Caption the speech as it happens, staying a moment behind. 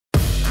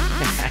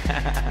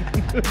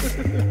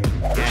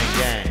Gang,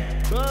 gang.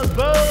 Buzz,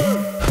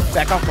 buzz.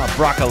 Back off my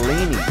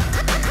broccolini.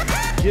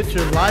 Get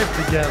your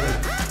life together.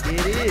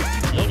 It is.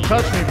 Don't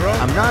touch me, bro.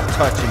 I'm not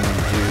touching you,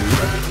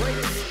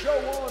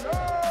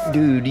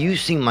 dude. Dude, you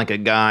seem like a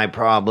guy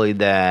probably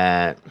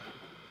that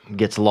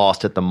gets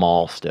lost at the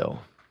mall still.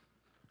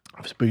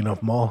 Speaking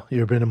of mall, you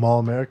ever been to Mall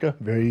America?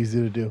 Very easy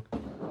to do.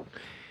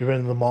 You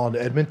been to the mall in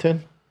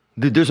Edmonton?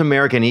 Dude, there's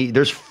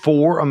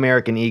 4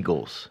 American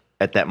eagles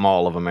at that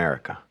Mall of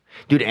America.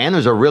 Dude, and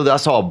I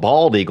saw a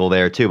bald eagle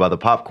there too by the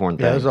popcorn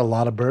thing. Yeah, there's a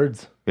lot of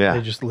birds. Yeah.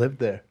 They just live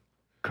there.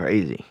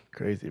 Crazy.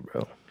 Crazy,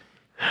 bro.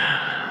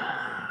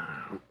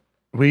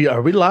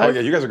 Are we live? Oh,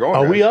 yeah, you guys are going.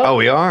 Are we up? Oh,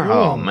 we are?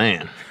 Oh,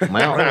 man.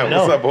 Well,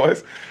 What's up,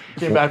 boys?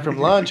 Came back from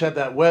lunch, had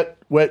that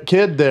wet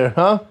kid there,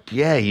 huh?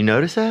 yeah, you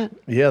notice that?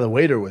 Yeah, the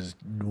waiter was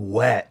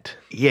wet.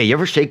 Yeah, you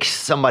ever shake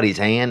somebody's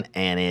hand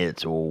and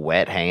it's a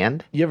wet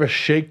hand? You ever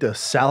shake the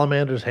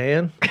salamander's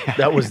hand?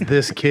 That was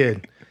this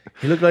kid.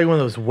 He looked like one of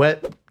those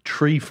wet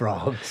tree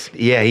frogs.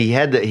 Yeah,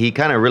 he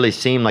kind of really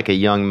seemed like a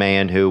young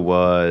man who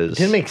was...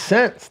 Didn't make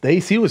sense. The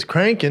AC was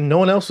cranking. No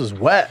one else was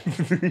wet.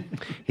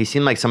 He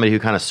seemed like somebody who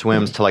kind of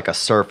swims to like a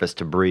surface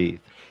to breathe,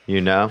 you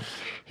know?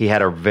 He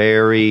had a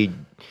very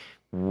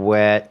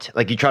wet...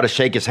 Like you try to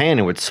shake his hand,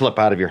 it would slip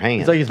out of your hand.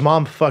 It's like his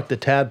mom fucked a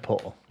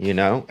tadpole. You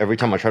know? Every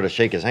time I tried to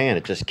shake his hand,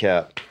 it just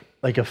kept...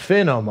 Like a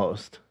fin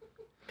almost.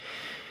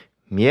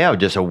 Yeah,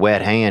 just a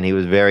wet hand.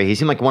 He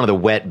seemed like one of the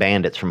wet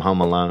bandits from Home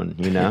Alone,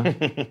 you know?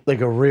 Like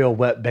a real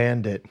wet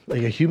bandit.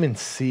 Like a human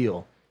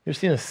seal. You ever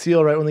seen a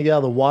seal right when they get out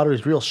of the water?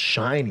 It's real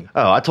shiny.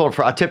 Oh, I tipped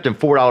him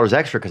 $4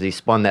 extra because he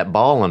spun that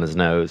ball on his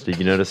nose. Did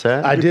you notice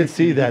that? I did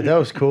see that. That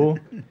was cool.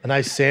 A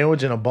nice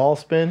sandwich and a ball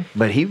spin.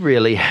 But he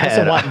really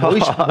had a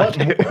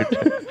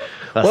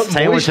what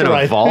sandwich and a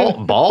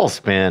moisturizer? ball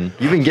spin.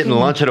 You've been getting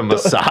lunch at a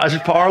massage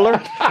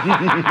parlor?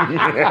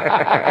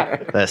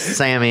 That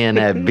Sammy and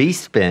that bee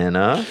spin,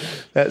 huh?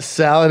 That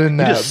salad and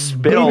that just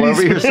spit all over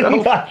spin.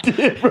 yourself? I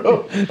did,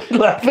 bro.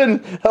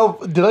 Laughing.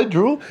 Did I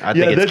drool? I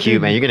think it's cute,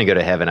 man. You're going to go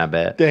to heaven, I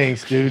bet.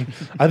 Thanks, dude.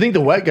 I think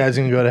the wet guy's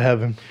going to go to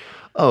heaven.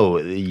 Oh,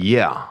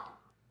 yeah.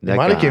 That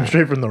Might have guy. came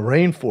straight from the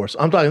rainforest.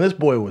 I'm talking, this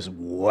boy was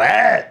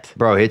wet.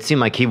 Bro, it seemed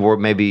like he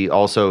worked he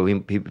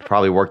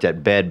probably worked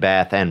at Bed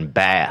Bath and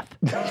Bath.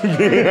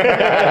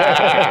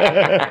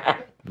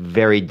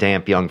 Very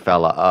damp young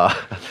fella.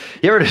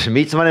 You ever just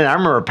meet somebody? And I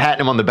remember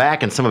patting him on the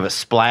back and some of it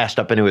splashed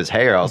up into his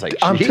hair. I was like,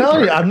 I'm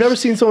telling you, I've never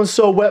seen someone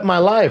so wet in my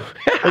life.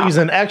 Like he's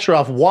an extra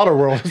off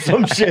Waterworld or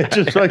some shit.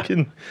 Just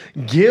fucking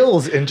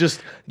gills and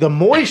just the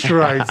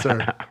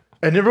moisturizer.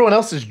 And everyone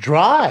else is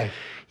dry.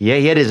 Yeah,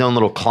 he had his own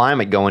little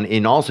climate going.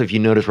 And also, if you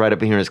notice right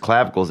up in here in his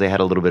clavicles, they had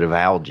a little bit of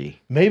algae.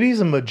 Maybe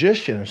he's a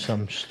magician or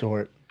some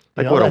sort.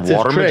 Like You know, what, that's a his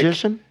water trick.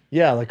 magician?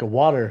 Yeah, like a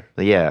water.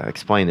 Yeah,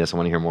 explain this. I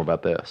want to hear more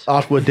about this.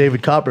 Aqua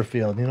David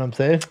Copperfield, you know what I'm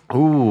saying?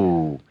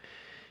 Ooh,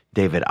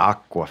 David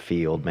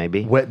Aquafield,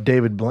 maybe? Wet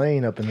David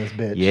Blaine up in this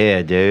bitch.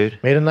 Yeah, dude.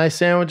 Made a nice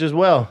sandwich as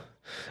well.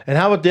 And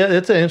how about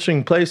it's an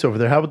interesting place over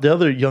there. How about the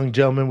other young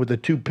gentleman with the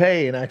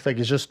toupee and acts like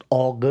it's just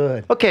all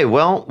good? Okay,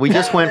 well, we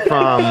just went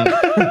from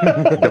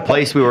the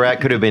place we were at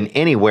could have been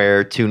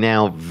anywhere to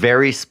now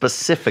very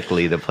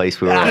specifically the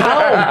place we were at.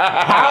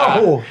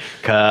 How?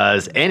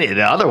 Because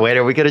the other way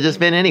there, we could have just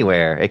been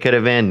anywhere. It could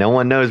have been no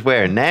one knows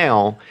where.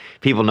 Now,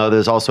 people know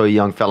there's also a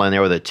young fella in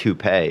there with a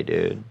toupee,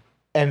 dude.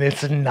 And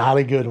it's not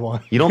a good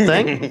one. You don't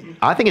think?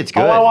 I think it's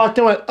good. Oh, I walked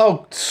in and went,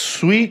 oh,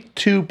 sweet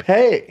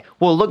toupee.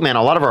 Well, look, man,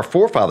 a lot of our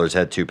forefathers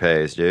had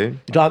toupees, dude.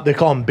 They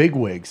call them big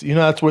wigs. You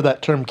know, that's where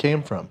that term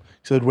came from.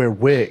 So they'd wear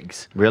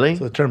wigs. Really?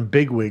 So the term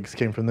big wigs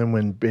came from them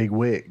when big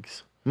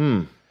wigs.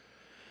 Yeah,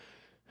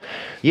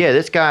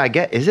 this guy,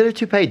 is it a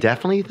toupee?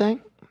 Definitely, you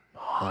think?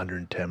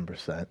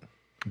 110%.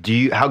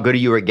 How good are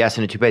you at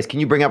guessing at toupees?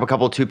 Can you bring up a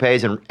couple of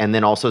toupees and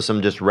then also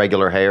some just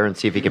regular hair and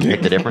see if you can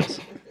pick the difference?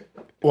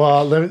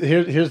 Well,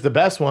 here's the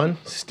best one.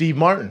 Steve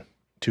Martin,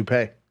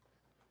 toupee.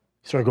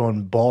 He started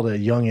going bald at a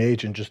young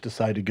age and just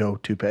decided to go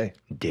toupee.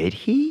 Did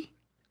he?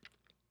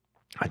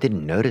 I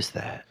didn't notice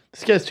that.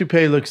 This guy's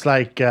toupee looks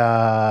like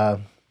a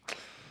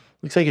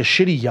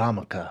shitty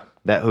yarmulke.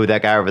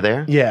 That guy over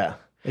there? Yeah.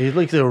 He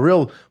looks like a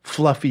real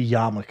fluffy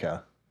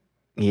yarmulke.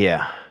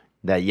 Yeah.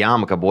 That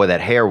yarmulke, boy,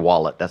 that hair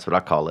wallet. That's what I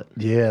call it.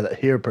 Yeah, that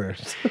hair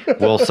purse.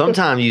 Well,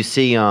 sometimes you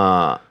see...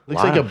 looks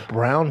like a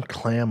brown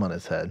clam on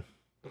his head.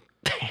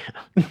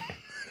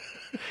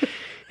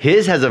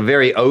 His has a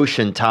very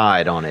ocean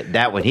tide on it.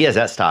 That one, he has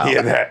that style.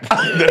 Yeah,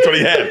 that's what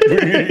he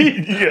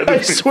had.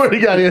 I swear to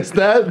God, it's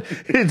that.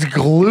 It's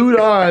glued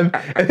on.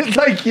 And it's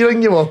like, you don't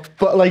give a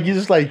fuck. Like, you're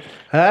just like,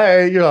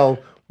 hey,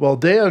 well,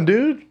 damn,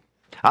 dude.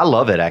 I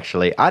love it,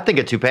 actually. I think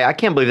a toupee, I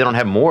can't believe they don't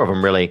have more of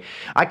them, really.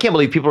 I can't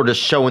believe people are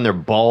just showing their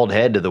bald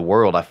head to the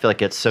world. I feel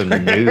like it's so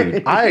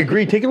nude. I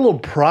agree. Take a little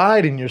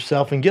pride in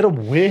yourself and get a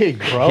wig,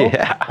 bro.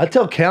 Yeah. I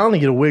tell Callan to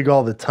get a wig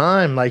all the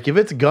time. Like, if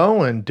it's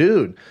going,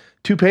 dude,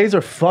 toupees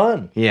are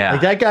fun. Yeah.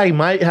 Like, that guy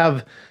might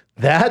have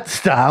that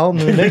style, and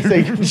the next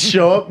day you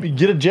show up, you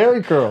get a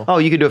jerry curl. Oh,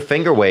 you could do a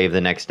finger wave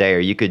the next day, or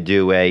you could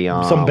do a...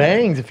 Some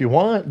bangs if you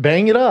want.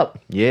 Bang it up.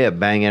 Yeah,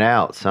 bang it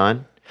out,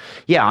 son.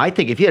 Yeah, I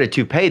think if you had a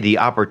toupee, the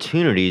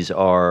opportunities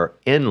are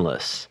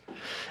endless.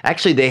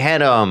 Actually, they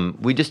had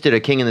we just did a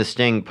King and the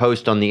Sting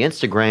post on the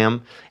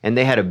Instagram, and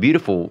they had a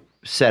beautiful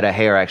set of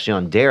hair actually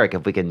on Derek.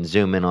 If we can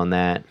zoom in on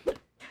that.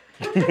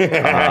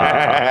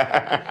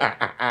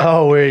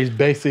 Oh, where he's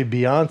basically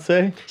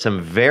Beyonce.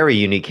 Some very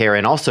unique hair,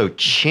 and also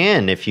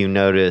chin. If you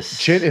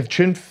notice, If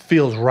Chin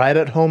feels right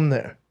at home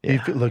there.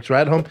 Yeah. He looks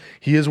right at home.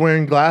 He is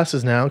wearing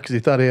glasses now because he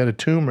thought he had a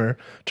tumor.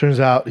 Turns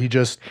out he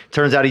just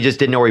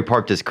didn't know where he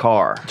parked his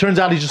car.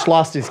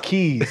 lost his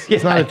keys.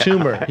 It's not a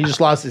tumor. He just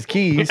lost his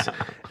keys.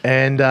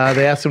 And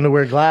they asked him to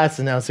wear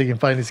glasses now so he can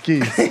find his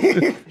keys.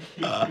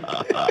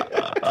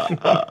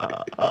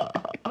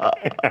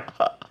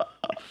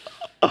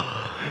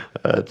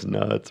 That's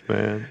nuts,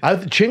 man.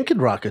 Chin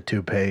could rock a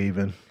toupee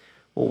even.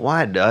 Well,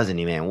 why doesn't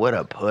he, man? What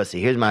a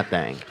pussy. Here's my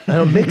thing. I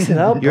don't mix it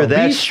up. You're bro.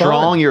 that Be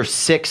strong. fun. You're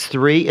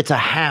 6'3". It's a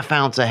half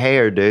ounce of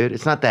hair, dude.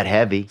 It's not that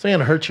heavy. It's not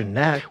gonna hurt your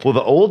neck. Well,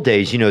 the old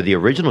days, the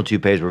original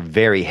toupees were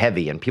very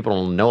heavy, and people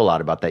don't know a lot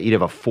about that. You'd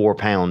have a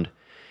 4-pound,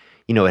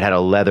 it had a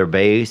leather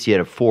base. You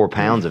had 4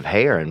 pounds of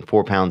hair and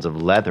 4 pounds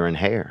of leather and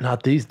hair.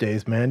 Not these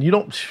days, man. You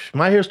don't.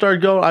 My hair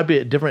started going. I'd be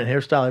a different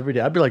hairstyle every day.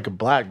 I'd be like a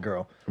black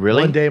girl.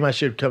 Really? One day my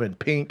shit would come in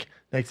pink.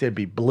 Next day it'd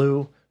be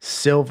blue,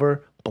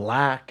 silver,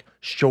 black,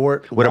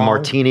 short, With long. a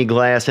martini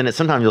glass in it.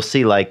 Sometimes you'll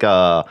see, like,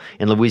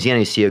 in Louisiana,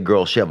 you see a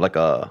girl, she have like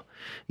a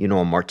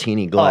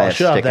martini Oh, glass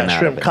she'll have sticking that out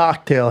shrimp of it.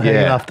 cocktail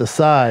hanging Yeah. off the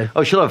side.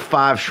 Oh, she'll have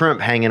 5 shrimp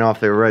hanging off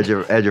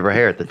the edge of her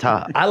hair at the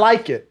top. I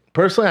like it.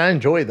 Personally, I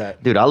enjoy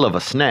that. Dude, I love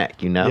a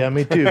snack, Yeah,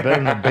 me too. Better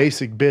than the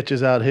basic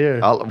bitches out here.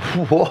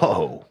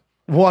 Whoa.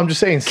 Well, I'm just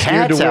saying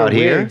scared Cats to wear out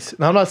here. wigs.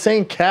 No, I'm not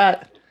saying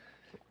cat.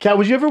 Cat,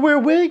 would you ever wear a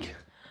wig?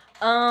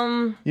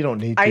 You don't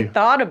need to. I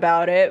thought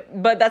about it,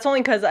 but that's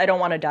only because I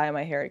don't want to dye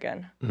my hair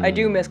again. I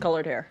do miss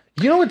colored hair.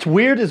 You know what's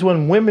weird is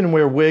when women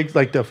wear wigs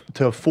like to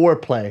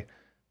foreplay.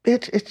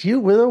 Bitch, it's you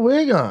with a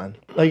wig on.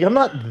 Like, I'm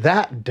not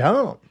that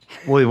dumb.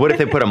 Well, what if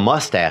they put a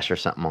mustache or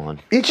something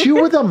on? It's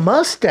you with a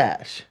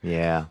mustache.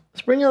 Yeah.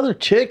 Let's bring other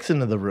chicks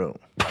into the room.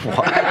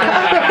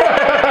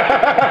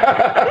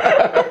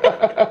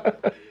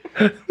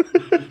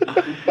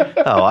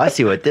 Oh, I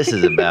see what this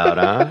is about,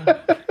 huh?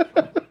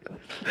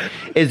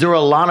 Is there a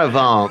lot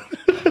of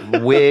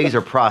wigs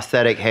or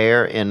prosthetic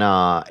hair in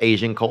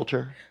Asian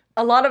culture?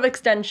 A lot of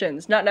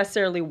extensions, not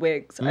necessarily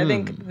wigs. I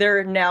think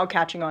they're now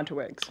catching on to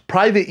wigs.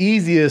 Probably the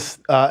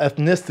easiest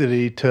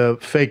ethnicity to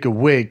fake a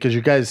wig because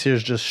your guys' hair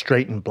is just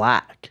straight and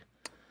black.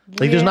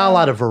 Like, there's not a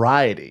lot of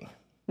variety.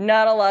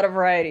 Not a lot of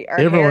variety. Our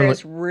Everyone hair look-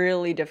 is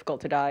really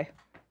difficult to dye.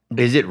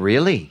 Is it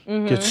really?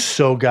 It's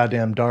so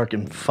goddamn dark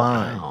and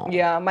fine.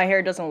 Yeah, my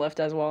hair doesn't lift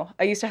as well.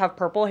 I used to have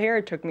purple hair.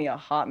 It took me a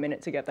hot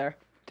minute to get there.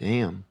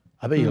 Damn.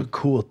 I bet you look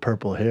cool with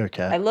purple hair,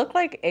 Cat. I look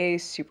like a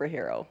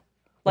superhero.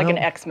 Like an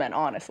X-Men,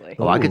 honestly.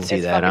 Oh, I could see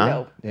It's that, fucking huh?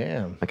 dope.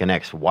 Damn. Like an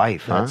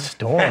ex-wife, huh? That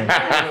storm.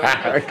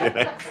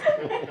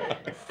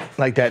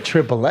 Like that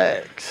triple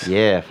X.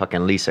 Yeah,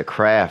 fucking Lisa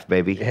Kraft,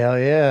 baby. Hell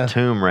yeah.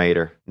 Tomb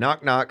Raider.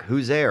 Knock, knock.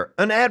 Who's there?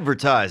 An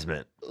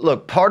advertisement.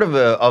 Look, part of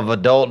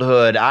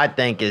adulthood, I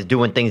think, is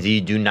doing things that you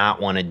do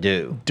not want to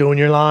do. Doing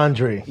your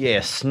laundry.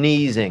 Yeah,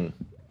 sneezing.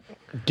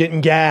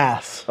 Getting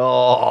gas.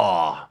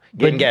 Oh,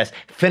 getting gas.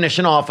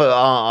 Finishing off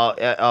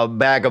a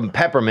bag of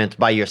peppermints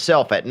by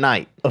yourself at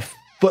night. A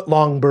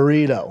foot-long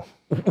burrito.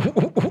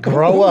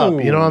 Grow up.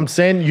 You know what I'm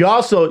saying? You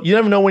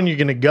never know when you're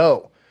going to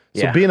go.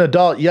 So Yeah. being an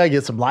adult, you got to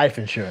get some life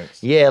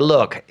insurance. Yeah,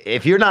 look,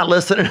 if you're not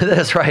listening to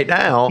this right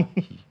now,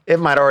 it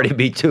might already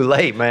be too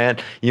late, man.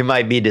 You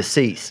might be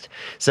deceased.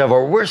 So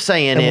what we're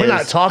saying And is... we're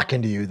not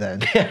talking to you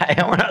then.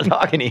 Yeah, we're not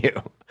talking to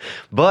you.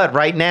 But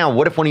right now,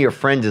 what if one of your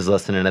friends is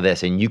listening to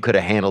this and you could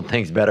have handled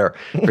things better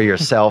for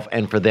yourself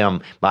and for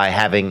them by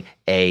having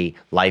a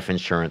life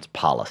insurance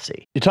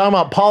policy? You're talking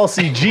about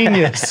Policy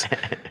Genius.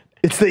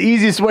 It's the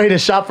easiest way to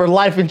shop for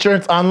life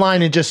insurance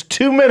online in just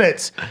 2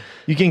 minutes.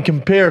 You can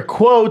compare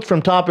quotes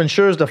from top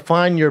insurers to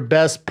find your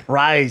best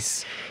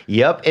price.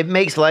 Yep, it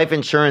makes life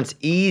insurance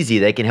easy.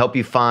 They can help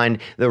you find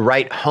the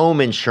right home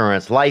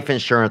insurance, life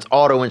insurance,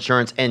 auto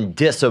insurance, and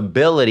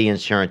disability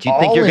insurance. You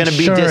think All you're going to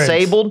be insurance.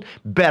 disabled?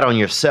 Bet on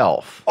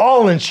yourself.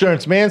 All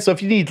insurance, man. So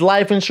if you need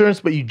life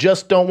insurance, but you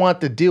just don't want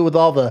to deal with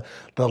all the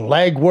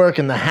legwork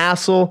and the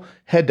hassle,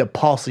 head to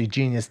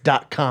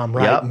policygenius.com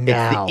right Yep,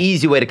 now. it's the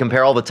easy way to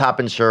compare all the top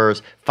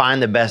insurers,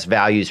 find the best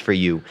values for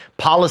you.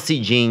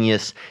 Policy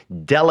Genius,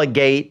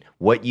 delegate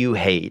what you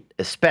hate,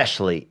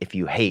 especially if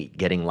you hate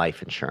getting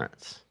life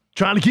insurance.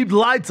 Trying to keep the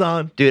lights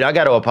on. Dude, I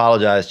got to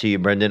apologize to you,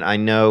 Brendan. I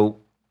know,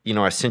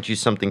 I sent you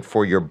something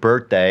for your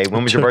birthday.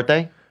 When was your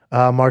birthday?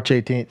 March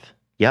 18th.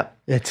 Yep,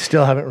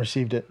 Still haven't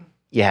received it.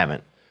 you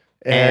haven't.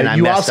 And I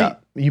you messed also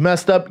up. You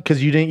messed up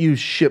because you didn't use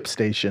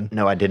ShipStation.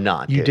 No, I did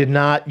not. You dude. did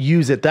not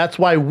use it. That's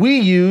why we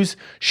use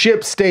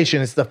ShipStation.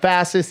 It's the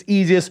fastest,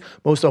 easiest,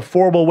 most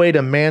affordable way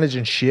to manage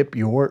and ship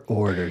your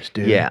orders,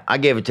 dude. Yeah, I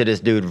gave it to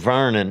this dude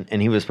Vernon,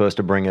 and he was supposed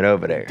to bring it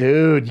over there.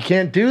 Dude, you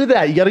can't do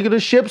that. You got to go to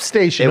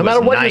ShipStation. It No was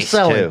matter what nice you're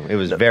selling. too. It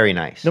was very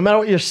nice. No matter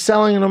what you're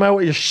selling, no matter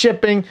what you're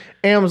shipping,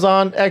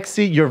 Amazon,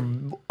 Etsy, your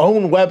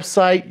own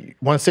website, you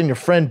want to send your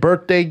friend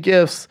birthday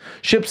gifts,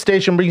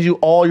 ShipStation brings you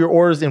all your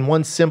orders in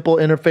one simple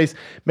interface,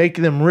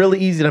 making them really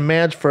easy to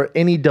manage for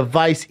any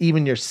device,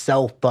 even your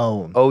cell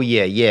phone. Oh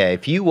yeah, yeah.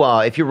 If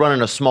you're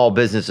running a small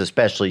business,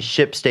 especially,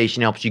 ShipStation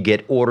helps you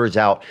get orders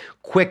out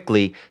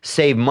quickly,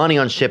 save money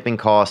on shipping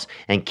costs,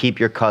 and keep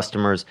your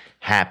customers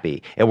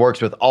happy. It works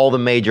with all the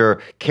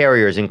major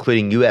carriers,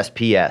 including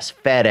USPS,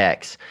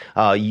 FedEx,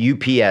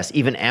 UPS,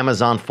 even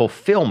Amazon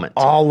Fulfillment.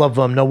 All of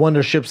them. No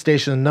wonder ShipStation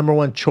is the number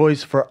one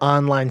choice for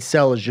online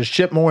sellers. Just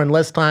ship more in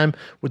less time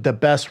with the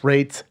best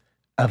rates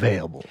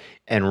available.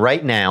 And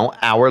right now,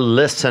 our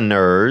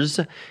listeners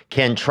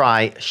can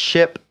try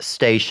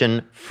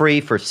ShipStation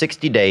free for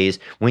 60 days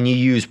when you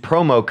use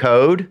promo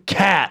code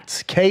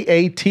CATS,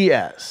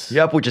 K-A-T-S.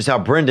 Yep, which is how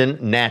Brendan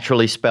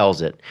naturally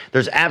spells it.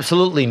 There's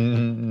absolutely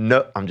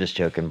no... I'm just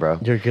joking, bro.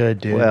 You're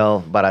good, dude.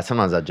 Well, but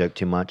sometimes I joke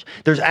too much.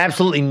 There's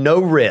absolutely no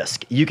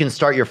risk. You can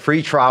start your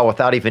free trial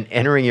without even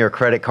entering your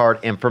credit card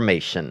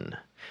information.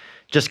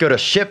 Just go to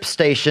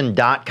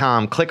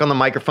ShipStation.com, click on the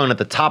microphone at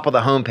the top of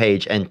the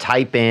homepage, and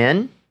type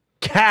in...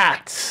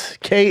 CATS,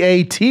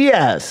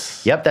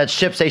 K-A-T-S. Yep, that's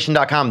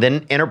ShipStation.com.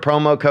 Then enter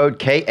promo code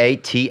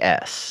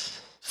KATS.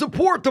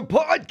 Support the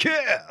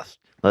podcast.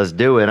 Let's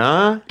do it,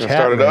 huh? Gonna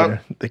start it up?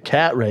 Raider. The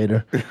Cat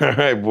Raider. All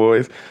right,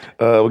 boys.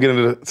 We'll get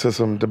into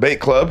some debate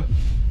club.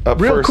 Up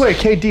Real first. quick,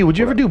 KD, would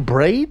you ever do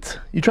braids?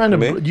 You trying to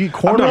Me? you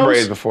cornrows? I've done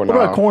braids before. What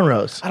about no.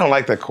 cornrows? I don't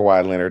like that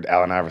Kawhi Leonard,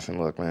 Allen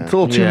Iverson look, man. It's a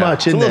little too much,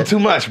 It's a isn't little it? too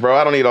much, bro.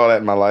 I don't need all that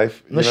in my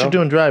life. Unless you know? you're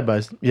doing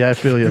drive-bys. Yeah, I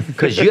feel you.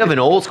 Because you have an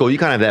old school, you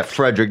kind of have that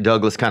Frederick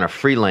Douglass kind of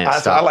freelance I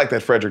stuff. like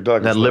that Frederick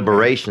Douglass. That look, man.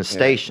 Liberation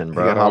Station, You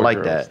bro. got I all the like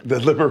girls. that. The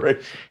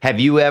Liberation. Have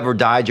you ever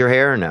dyed your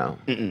hair or no?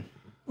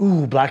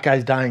 Ooh, black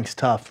guys dying's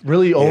tough.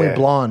 Really only Yeah.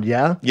 blonde,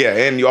 yeah? Yeah,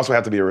 and you also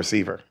have to be a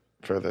receiver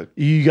for the.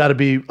 You got to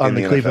be on In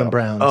the the Cleveland NFL.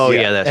 Browns. Oh,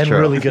 yeah, that's and true.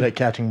 really good at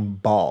catching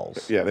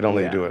balls. Yeah, they don't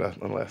let Yeah. you do it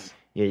unless.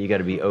 Yeah, you got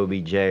to be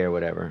OBJ or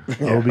whatever.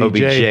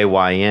 OBJ.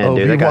 OBJYN,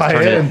 dude. That guy's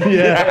OBYN, turning.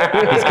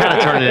 yeah. He's kind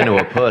of turning into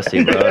a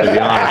pussy, bro. To be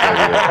honest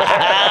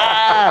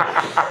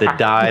with you. The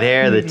dyed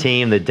hair, the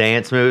team, the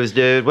dance moves,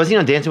 dude. Was he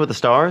on Dancing with the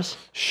Stars?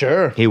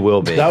 Sure. He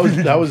will be. That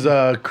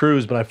was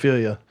Cruz, but I feel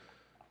you.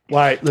 All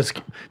right, let's.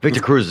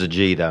 Victor Cruz is a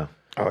G though.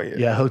 Oh yeah.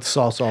 Yeah, hot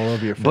sauce all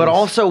over your face. But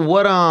also,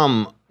 what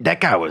that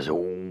guy was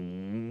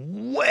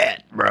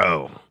wet,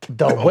 bro.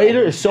 the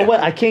waiter is so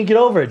wet. I can't get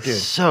over it, dude.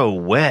 So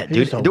wet,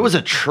 dude. so There was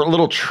a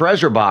little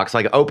treasure box,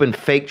 like an open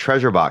fake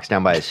treasure box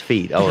down by his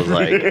feet. I was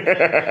like,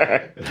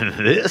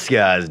 this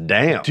guy's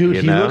damn. Dude,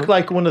 you he know? looked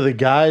like one of the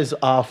guys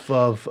off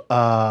of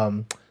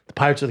the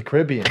Pirates of the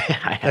Caribbean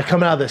that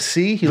come out of the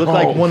sea. He looked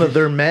like one of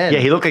their men. Yeah,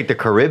 he looked like the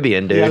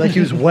Caribbean, dude. Yeah, like he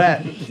was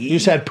wet. He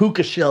just had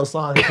puka shells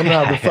on coming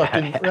out of the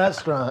fucking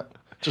restaurant.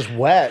 Just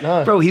wet,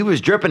 huh? Bro, he was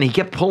dripping. He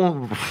kept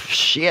pulling,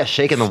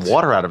 shaking the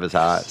water out of his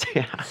eyes.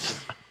 Yeah.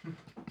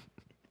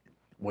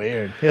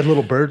 Weird. He had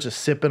little birds just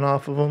sipping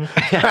off of him.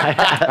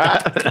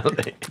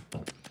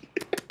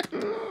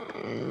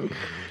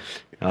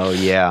 Oh,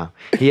 yeah.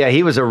 Yeah,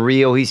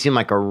 he seemed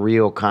like a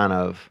real kind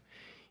of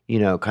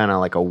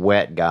like a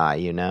wet guy,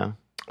 you know?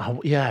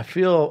 Yeah, I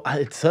feel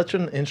it's such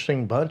an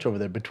interesting bunch over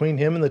there. Between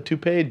him and the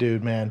toupee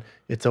dude, man,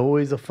 it's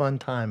always a fun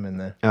time in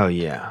there. Oh,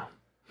 yeah.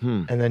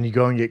 And then you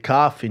go and get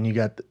coffee and you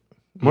got the,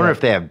 I wonder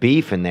if they have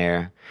beef in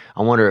there.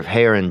 I wonder if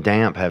Hair and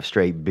Damp have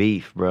straight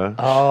beef, bro.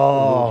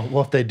 oh,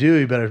 well, if they do,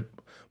 you better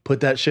put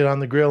that shit on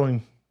the grill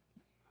and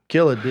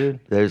kill it, dude.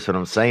 That's what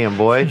I'm saying,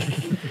 boy.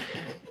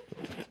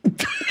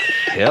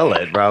 Kill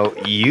it, bro.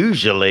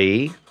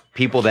 Usually,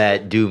 people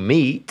that do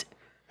meat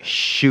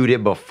shoot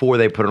it before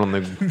they put it on the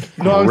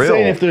No, I'm grill.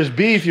 saying if there's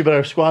beef, you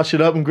better squash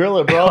it up and grill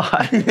it, bro.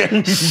 Squash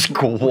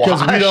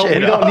Because we it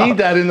don't up. need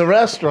that in the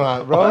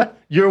restaurant, bro. What?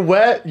 You're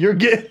wet, you're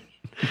getting.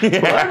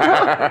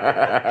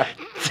 Damn,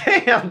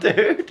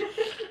 dude.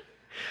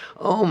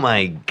 Oh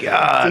my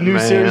God, The new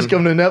man. series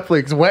coming to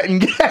Netflix, Wet and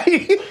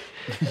Gay.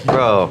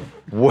 Bro,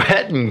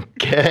 wet and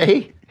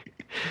gay?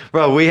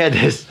 Bro, we had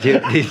these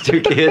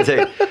two kids,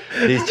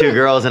 these two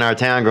girls in our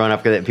town growing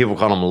up. People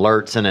called them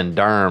Lurtzen and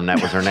Derm.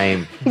 That was her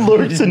name.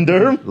 Lurtz and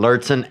Durham.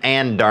 Lurtzen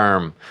and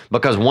Derm.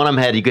 Because one of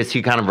them you could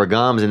see kind of her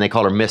gums, and they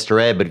called her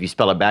Mr. Ed, but if you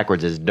spell it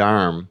backwards, it's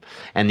Derm.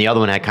 And the other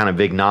one had kind of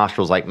big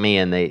nostrils like me,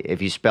 and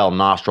if you spell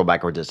nostril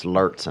backwards, it's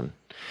Lurtzen.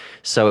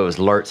 So it was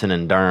Lurtzen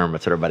and Derm.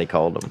 That's what everybody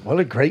called them. What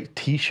a great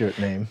T-shirt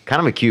name. Kind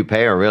of a cute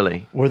pair,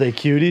 really. Were they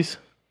cuties?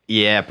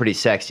 Yeah, pretty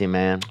sexy,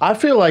 man. I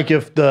feel like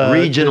if the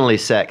Regionally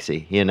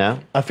sexy, you know?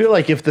 I feel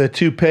like if the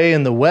toupee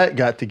and the wet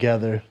got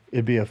together,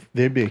 they'd be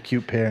a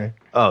cute pairing.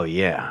 Oh,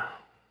 yeah.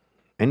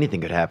 Anything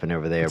could happen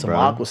over there, Some bro.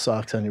 aqua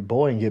socks on your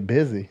boy and get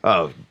busy.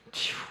 Oh,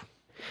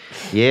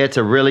 Yeah, it's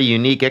a really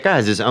unique. That guy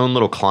has his own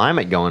little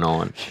climate going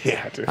on.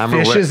 Yeah, dude. I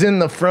remember Fishes in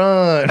the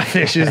front,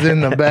 fishes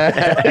in the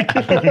back.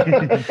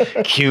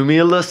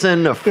 Cumulus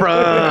in the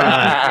front.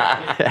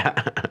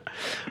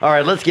 All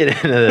right, let's get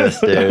into this,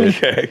 dude.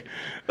 Okay.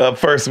 Up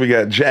first, we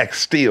got Jack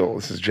Steele.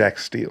 This is Jack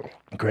Steele.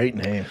 Great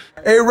name.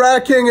 Hey,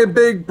 Rat King and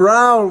Big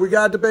Brown, we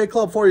got a debate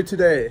club for you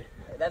today.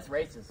 That's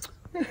racist.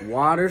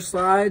 Water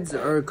slides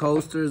or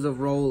coasters of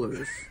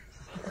rollers?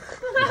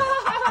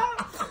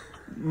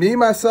 Me,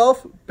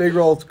 myself, big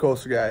roller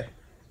coaster guy.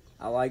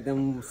 I like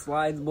them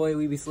slides, boy.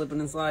 We be slipping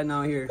and sliding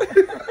out here.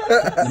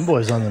 Them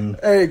boys on them.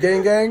 Hey,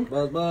 gang, gang.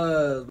 Buzz,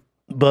 buzz.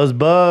 Buzz,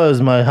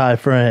 buzz, my high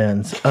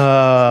friends.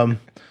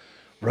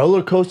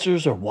 Roller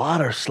coasters or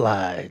water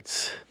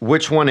slides?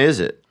 Which one is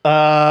it?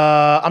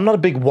 I'm not a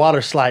big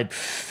water slide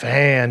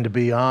fan, to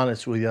be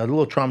honest with you. A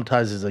little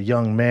traumatized as a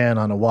young man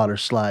on a water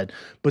slide.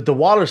 But the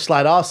water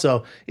slide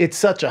also, it's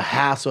such a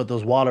hassle at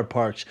those water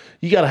parks.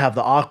 You got to have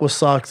the aqua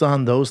socks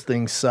on. Those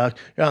things suck.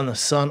 You're on the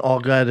sun all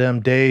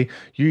goddamn day.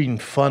 You're eating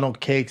funnel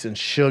cakes and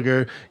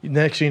sugar.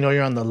 Next thing you know,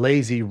 you're on the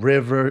lazy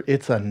river.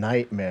 It's a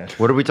nightmare.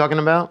 What are we talking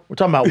about? We're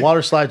talking about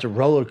water slides or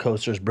roller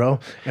coasters, bro.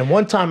 And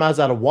one time I was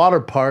at a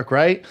water park,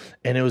 right?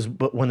 And it was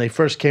when they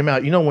first came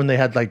out. You know when they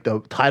had like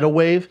the tidal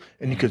wave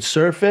and you could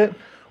surf it?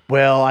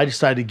 Well, I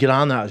decided to get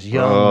on there. I was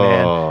young,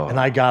 man. And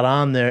I got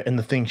on there and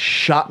the thing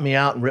shot me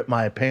out and ripped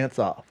my pants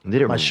off.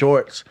 Did it? My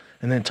shorts.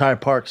 And the entire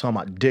park saw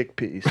my dick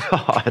piece.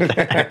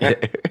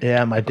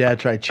 Yeah, my dad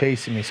tried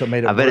chasing me, so it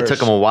made it I bet it worse.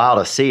 took him a while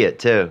to see it,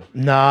 too.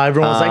 Nah,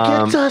 everyone was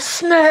like, it's a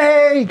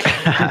snake!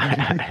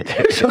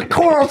 There's a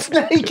coral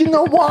snake in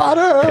the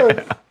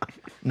water!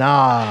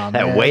 Nah,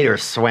 That man. waiter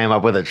swam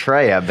up with a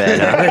tray, I bet.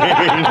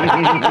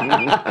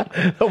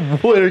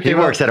 Waiter He came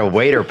works at a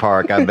waiter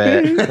park, I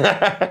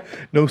bet.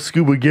 No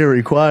scuba gear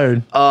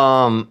required.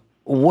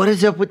 What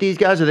is up with these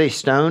guys? Are they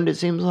stoned, it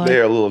seems like?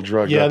 They're a little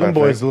drugged Yeah, up. them I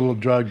boys think. a little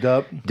drugged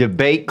up.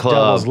 Debate club.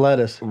 Devil's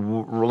lettuce.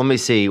 Let me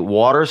see.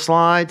 Water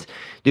slides?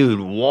 Dude,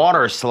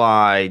 water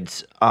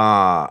slides.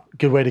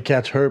 Good way to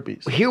catch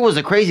herpes. Here was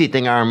a crazy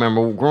thing I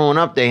remember. Growing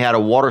up, they had a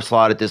water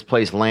slide at this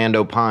place,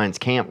 Lando Pines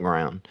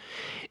Campground.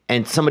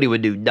 And somebody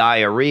would do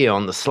diarrhea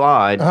on the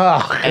slide.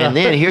 Oh, and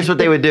then here's what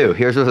they would do.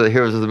 Here's the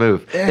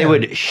move. They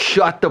would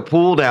shut the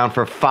pool down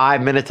for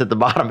 5 minutes at the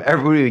bottom.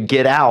 Everybody would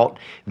get out.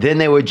 Then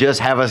they would just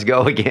have us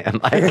go again.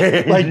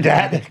 Like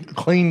that.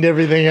 Cleaned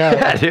everything out.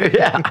 Yeah, dude,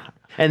 yeah.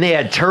 And they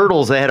had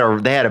turtles. They had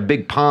a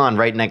big pond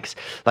right next,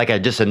 like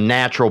just a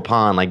natural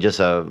pond, like just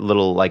a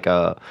little, like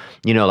a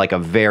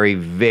very,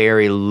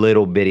 very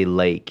little bitty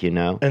lake, you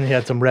know? And he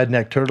had some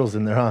redneck turtles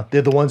in there, huh?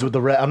 They're the ones with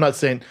the red. I'm not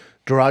saying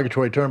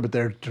derogatory term, but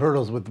they're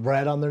turtles with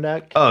red on their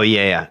neck. Oh,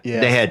 yeah.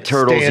 Yeah, They had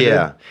turtles, standard.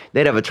 yeah.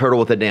 They'd have a turtle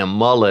with a damn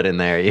mullet in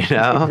there, you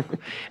know?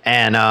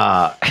 And, And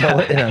a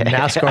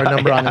NASCAR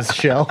number on his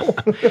shell.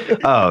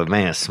 oh,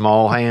 man,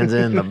 small hands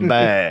in the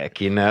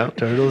back, you know?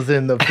 Turtles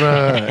in the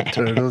front,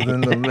 turtles in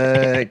the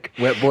back.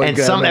 Wet boy. And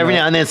got every him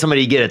now and then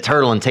somebody would get a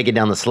turtle and take it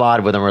down the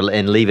slide with them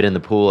and leave it in the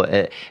pool.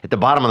 At the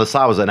bottom of the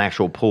slide was an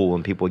actual pool,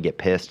 and people would get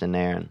pissed in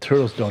there. And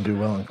Turtles don't do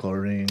well in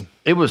chlorine.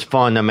 it was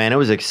fun, though, man. It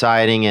was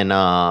exciting. And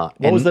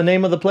What was the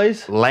name of the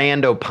place?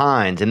 Lando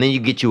Pines, and then you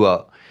get you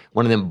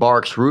one of them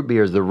Barks root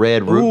beers, the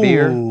red root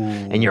beer,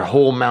 and your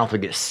whole mouth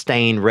would get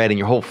stained red, and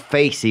your whole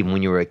face, even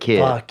when you were a kid.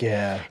 Fuck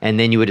yeah. And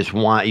then you would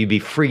you'd be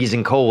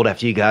freezing cold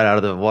after you got out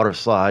of the water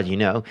slide, you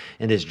know,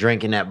 and just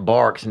drinking that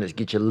Barks and just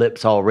get your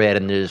lips all red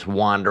and just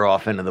wander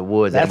off into the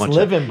woods. That's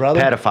living, brother.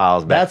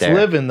 Pedophiles back That's there.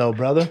 living, though,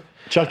 brother.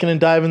 Chucking and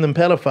diving them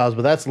pedophiles,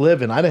 but that's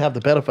living. I didn't have the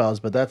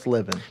pedophiles, but that's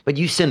living. But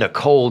you send a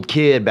cold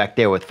kid back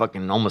there with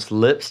fucking almost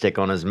lipstick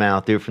on his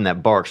mouth, dude, from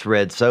that Barks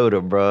red soda,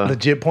 bro.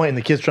 Legit point, and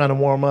the kid's trying to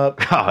warm up.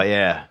 Oh,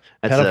 yeah.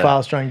 That's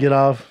Pedophiles trying to get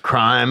off.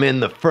 crime in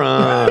the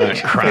front,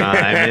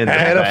 crime in the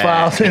back.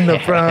 Pedophiles in the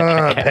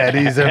front,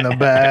 petties in the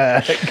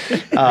back.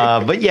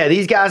 But yeah,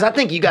 these guys, I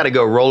think you got to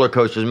go roller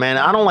coasters, man.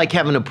 I don't like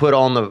having to put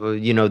on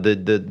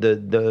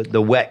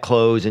the wet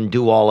clothes and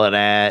do all of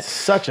that.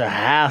 Such a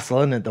hassle,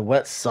 isn't it? The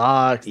wet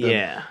socks,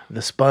 Yeah. the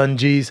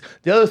spongies.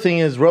 The other thing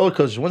is roller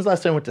coasters. When's the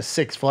last time I went to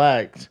Six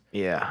Flags?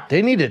 Yeah.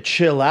 They need to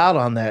chill out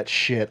on that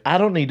shit. I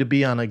don't need to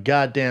be on a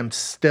goddamn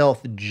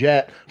stealth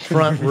jet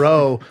front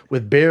row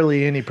with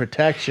barely any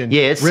protection.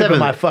 Yeah, it's ripping 7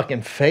 my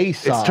fucking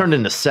face off. It's turned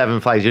into 7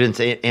 flags. You didn't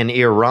say in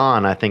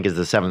Iran, I think, is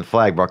the 7th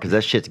flag, bro, because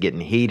that shit's getting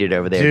heated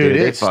over there, dude.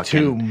 Dude, They it's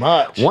too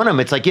much. One of them,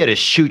 it's like you had to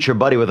shoot your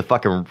buddy with a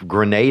fucking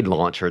grenade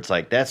launcher. It's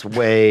like, that's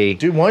way...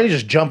 Dude, why don't you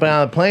just jump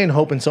out of the plane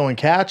hoping someone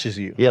catches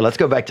you? Yeah, let's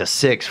go back to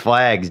 6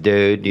 Flags,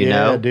 dude, you Yeah,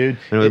 know? dude.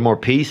 And it was more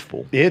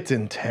peaceful. It's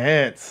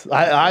intense.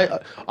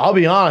 I'll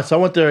be honest. I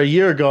went there a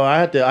year ago.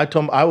 I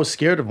told I was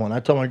scared of one.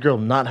 I told my girl,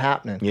 not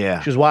happening. Yeah.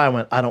 Which is why I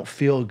went, I don't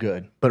feel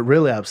good. But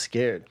really, I'm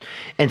scared.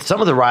 And some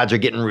of the rides are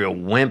getting real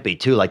wimpy,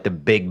 too, like the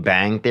Big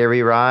Bang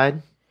Theory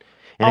ride.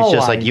 And it's Oh,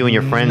 just like you and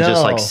your friends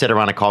just like know. sit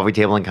around a coffee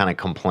table and kind of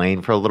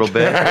complain for a little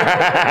bit.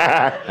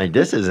 Like,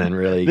 this isn't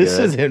really This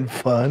good. isn't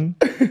fun.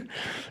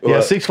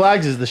 Yeah, Six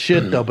Flags is the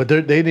shit though, but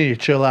they need to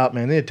chill out,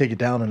 man. They need to take it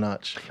down a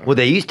notch. Well,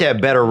 they used to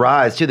have better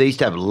rides too. They used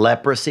to have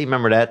leprosy.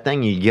 Remember that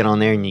thing? You get on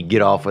there and you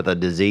get off with a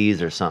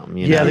disease or something.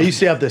 You Yeah, know? they used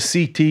to have the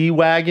CT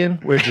wagon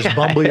where it just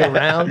bumble you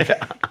around.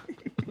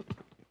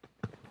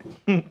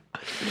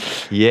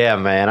 Yeah,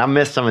 man, I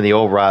miss some of the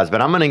old rides,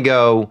 but I'm gonna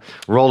go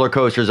roller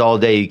coasters all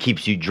day. It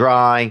keeps you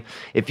dry.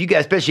 If you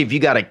guys, especially if you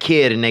got a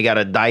kid and they got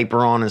a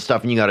diaper on and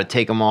stuff, and you got to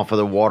take them off of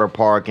the water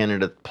park into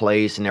the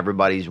place, and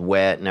everybody's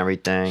wet and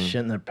everything.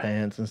 Shit in their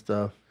pants and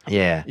stuff.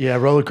 Yeah, Yeah,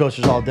 roller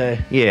coasters all day.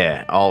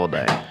 yeah, all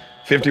day.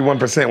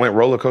 51% went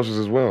roller coasters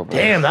as well. Bro.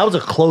 Damn, that was a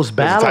close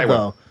battle tight one.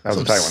 though. That was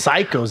Some a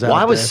tight psychos out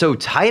Why was there. so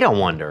tight? I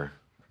wonder.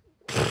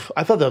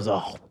 I thought that was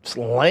a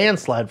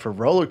landslide for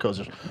roller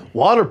coasters.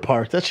 Water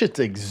park, that shit's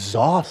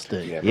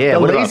exhausting. Yeah, The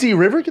what about- lazy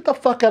river, get the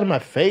fuck out of my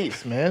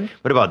face, man.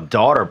 What about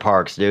daughter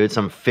parks, dude?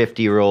 Some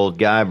 50-year-old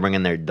guy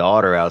bringing their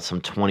daughter out,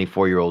 some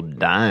 24-year-old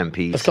dime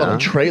piece. That's called huh? a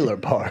trailer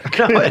park.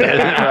 No, it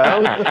isn't,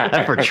 bro.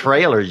 That's for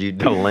trailers, you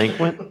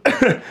delinquent.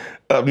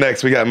 Up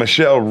next, we got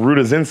Michelle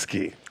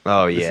Rudazinski.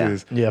 Oh This yeah.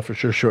 is Yeah, for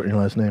sure. Shorten your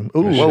last name.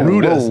 Ooh, Whoa,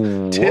 Ruda's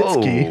whoa,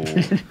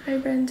 Titsky. Hi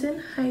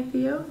Brendan, hi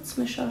Theo, it's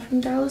Michelle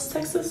from Dallas,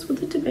 Texas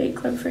with a debate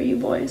club for you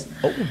boys.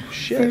 Oh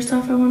shit. First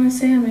off, I want to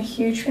say I'm a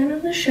huge fan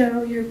of the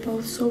show. You're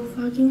both so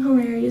fucking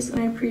hilarious and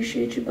I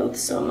appreciate you both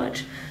so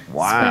much.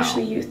 Wow.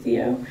 Especially you,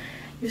 Theo.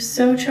 You're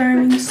so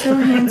charming, so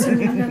handsome,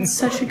 you've got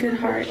such a good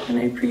heart and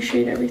I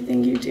appreciate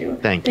everything you do.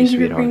 Thank you, for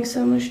sweetheart. bringing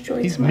so much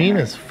joy He's to my mean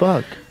heart. as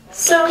fuck.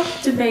 So,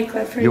 debate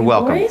club for You're you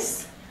welcome.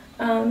 boys.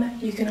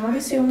 You can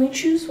obviously only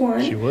choose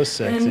one. She was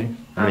sexy. And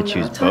I'm gonna I'm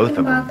choose not both talking of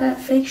about them. that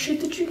fake shit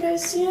that you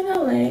guys see in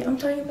LA. I'm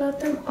talking about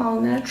them all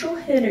natural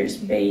hitters,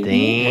 baby.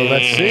 Damn. Well,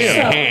 let's see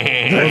him.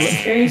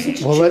 It's very easy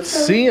to Well, choose let's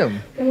from. see him.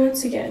 And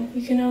once again,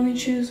 you can only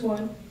choose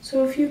one.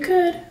 So if you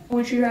could,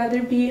 would you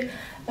rather be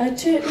a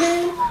tit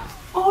man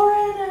or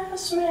an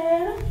ass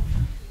man?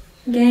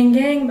 Gang,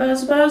 gang,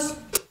 buzz, buzz.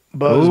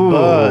 Buzz, Ooh.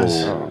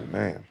 buzz. Oh,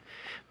 man.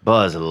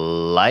 Buzz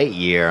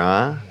Lightyear,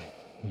 huh?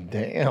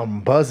 Damn,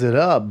 buzz it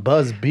up.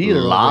 Buzz beater.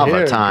 over Lava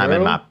here, time in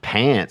girl. my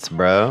pants,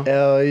 bro.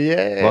 Hell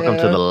yeah. Welcome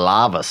to the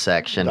lava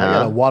section, I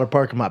got a huh? water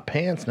park in my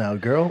pants now,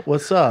 girl.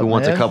 What's up? Who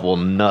wants a man? couple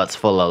nuts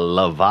full of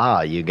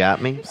lava? You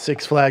got me?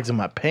 Six Flags in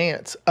my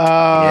pants.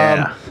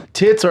 Yeah.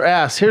 Tits or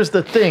ass. Here's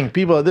the thing,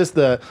 people.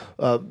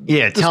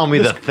 Yeah, tell me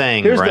the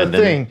thing, Here's Brendan. the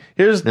thing.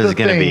 Here's This the is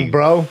gonna thing, be-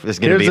 bro. this is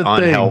gonna Here's be the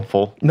thing.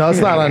 unhelpful. No, it's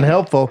not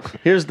unhelpful.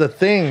 Here's the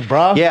thing,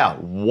 bro. Yeah,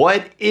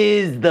 what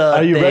is the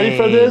Are you ready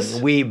for thing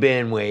this? We've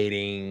been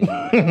waiting.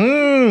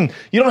 You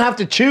don't have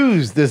to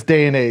choose this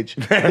day and age.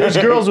 There's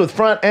girls with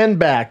front and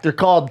back. They're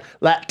called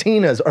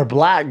Latinas or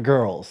black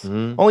girls.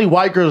 Hmm? Only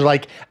white girls are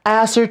like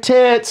ass or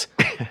tits.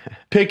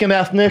 Pick an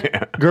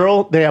ethnic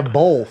girl. They have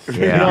both.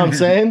 You know what I'm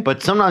saying?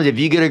 But sometimes if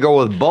you get a girl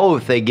with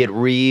both, they get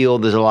real.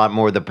 There's a lot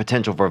more. The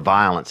potential for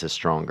violence is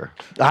stronger.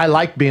 I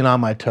like being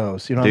on my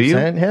toes. You know what Do I'm you?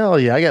 saying? Hell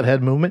yeah, I got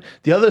head movement.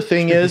 The other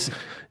thing is,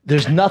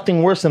 there's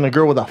nothing worse than a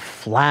girl with a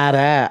flat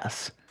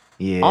ass.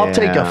 Yeah. I'll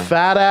take a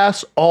fat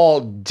ass all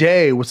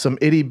day with some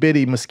itty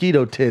bitty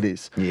mosquito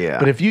titties. Yeah.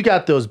 But if you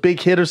got those big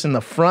hitters in the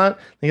front,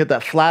 you got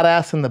that flat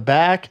ass in the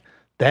back,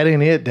 that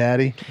ain't it,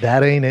 daddy.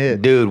 That ain't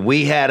it. Dude,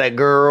 we had a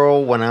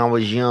girl when I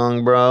was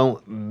young,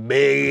 bro.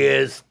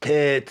 Biggest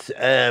tits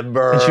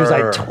ever. And she was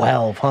like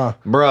 12, huh?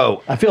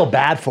 Bro, I feel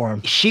bad for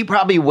him. she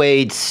probably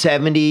weighed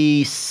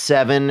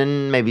 77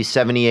 and maybe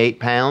 78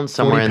 pounds,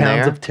 somewhere 40 in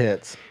pounds there. of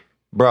tits.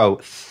 Bro,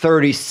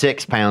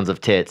 36 pounds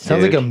of tits.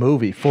 Sounds dude. like a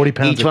movie. 40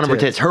 pounds Each one of her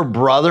tits. Her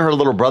brother, her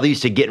little brother,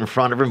 used to get in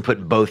front of her and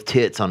put both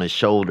tits on his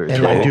shoulders.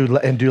 And like do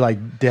like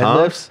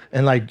deadlifts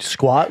and like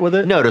squat with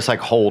it. No, just like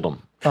hold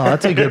them. Oh,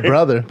 that's a good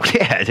brother.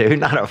 Yeah, dude,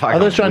 not a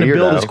fucking I was trying to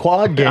build his weirdo.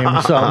 quad game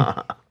or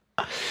something.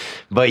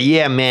 But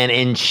yeah, man,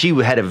 and she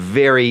had a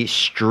very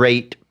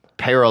straight,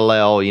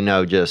 parallel,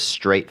 just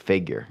straight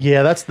figure.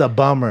 Yeah, that's the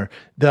bummer.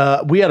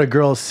 We had a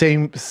girl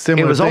similar.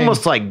 It was thing.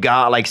 almost like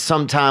God, like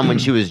sometime when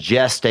she was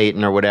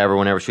gestating or whatever,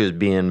 whenever she was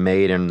being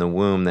made in the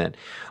womb, that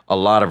a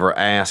lot of her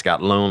ass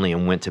got lonely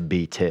and went to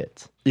be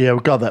tits. Yeah,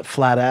 we call that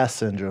flat ass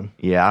syndrome.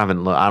 Yeah, I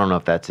don't know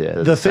if that's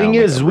it. The thing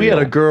is, we had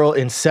a girl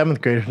in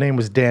 7th grade. Her name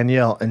was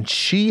Danielle, and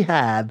she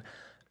had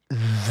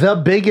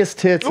the biggest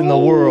tits in the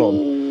world.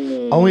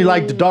 Only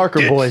like the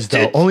darker boys,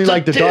 though. Only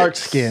like the dark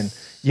skin.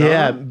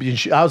 Yeah,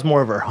 I was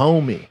more of her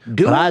homie.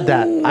 But I had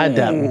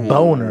that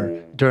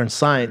boner during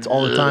science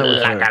all the time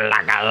with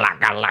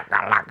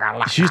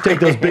her. She used to take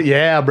those big,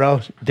 bro.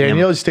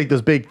 Danielle used to take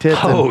those big tits.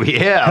 Oh, and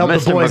yeah, help the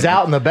Mr. boys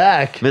out in the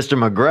back. Mr.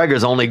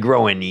 McGregor's only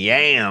growing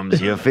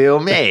yams, you feel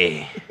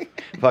me?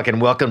 Fucking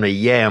welcome to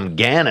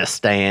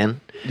Yamganistan.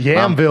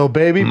 Yamville,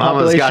 baby.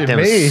 Mama's got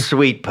Population them me.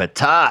 sweet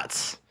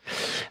patatas.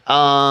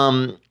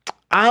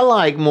 I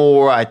like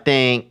more, I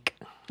think.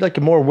 like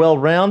a more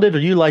well-rounded, or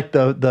you like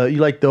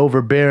the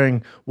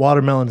overbearing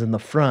watermelons in the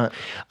front?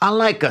 I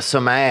like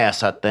some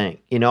ass, I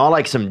think. You know, I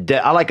like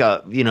I like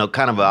a, you know,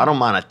 kind of a, I don't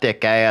mind a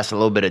thick ass, a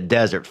little bit of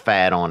desert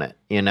fat on it,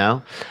 you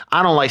know?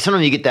 I don't like,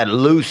 sometimes you get that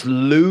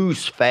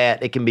loose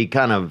fat. It can be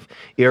kind of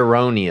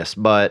erroneous,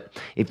 but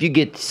if you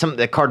get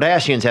the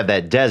Kardashians have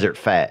that desert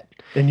fat.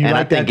 And you like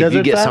I think that if you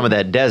desert get fat? some of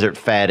that desert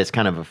fat, it's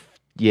kind of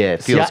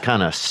it feels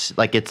kind of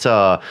like it's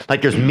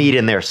like there's meat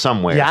in there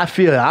somewhere. Yeah, I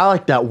feel it. I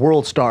like that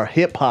World Star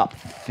hip hop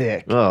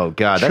thick. Oh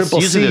God, that's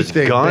Triple usually C there's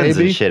thick, guns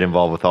baby. and shit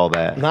involved with all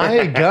that. Nah,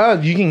 hey,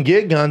 guns. You can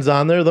get guns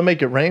on there. They'll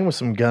make it rain with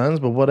some guns,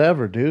 but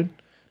whatever, dude.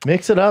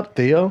 Mix it up,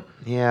 Theo.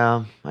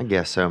 Yeah, I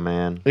guess so,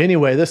 man.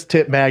 Anyway, this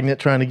tip magnet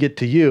trying to get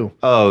to you.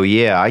 Oh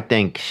yeah, I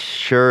think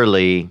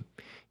surely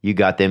you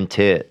got them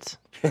tits.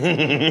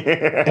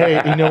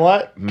 Hey, you know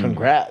what?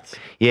 Congrats.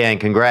 Yeah, and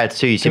congrats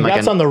too. You seem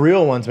Congrats like on the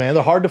real ones, man.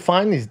 They're hard to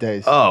find these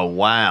days. Oh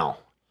wow.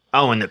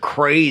 Oh, and the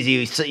crazy,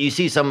 you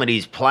see some of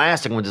these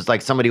plastic ones. It's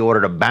like somebody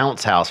ordered a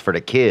bounce house for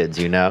the kids,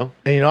 you know?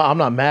 And you know, I'm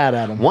not mad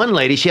at them. One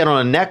lady, she had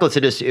on a necklace.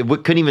 It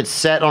couldn't even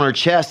set on her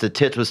chest. The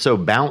tits was so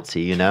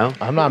bouncy, you know?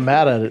 I'm not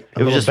mad at it.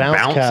 It was just bounce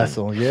bouncing.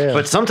 castle, yeah.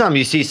 But sometimes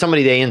you see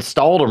somebody, they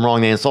installed them wrong.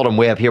 They installed them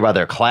way up here by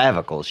their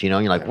clavicles, you know?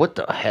 And you're like, what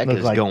the heck Look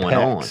is like going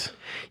pecs. on?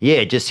 Yeah,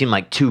 it just seemed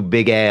like two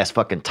big ass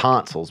fucking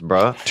tonsils,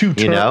 bro. Two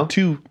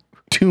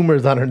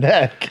tumors on her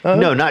neck. Huh?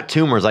 No, not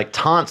tumors, like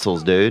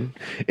tonsils, dude.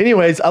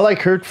 Anyways, I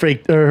like her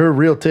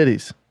real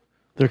titties.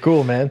 They're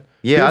cool, man.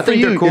 Yeah, Good I for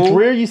think they're you. cool. It's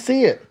rare you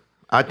see it.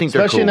 I think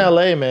Especially they're cool.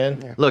 in LA,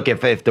 man. Yeah. Look,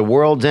 if the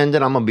world's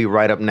ended, I'm gonna be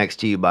right up next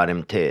to you by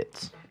them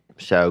tits.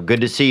 So good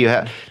to see you.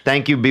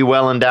 Thank you. Be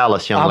well in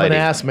Dallas, young I'm lady.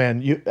 an ass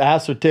man. You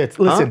ass or tits.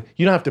 Listen,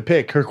 you don't have to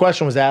pick. Her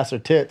question was ass or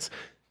tits.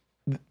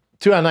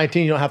 2 out of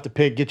 19, you don't have to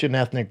pick. Get you an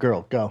ethnic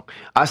girl. Go.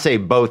 I say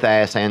both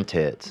ass and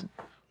tits.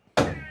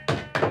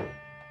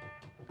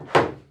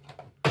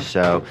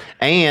 So,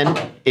 and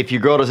if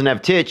your girl doesn't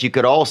have tits, you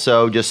could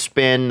also just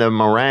spin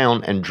them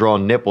around and draw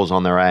nipples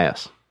on their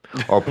ass,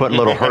 or put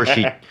little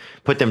Hershey,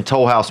 put them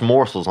Toll House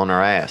morsels on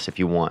her ass if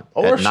you want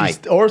at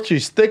night. Or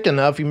she's thick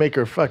enough, you make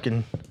her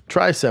fucking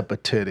tricep a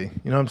titty.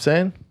 You know what I'm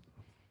saying?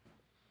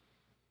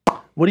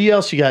 What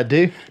else you got,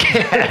 dude? We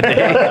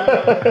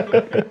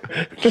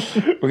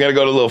gotta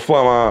go to a little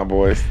flaunt,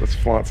 boys. Let's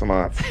flaunt some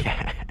aunts.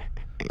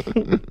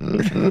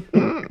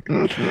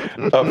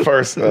 Up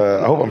first,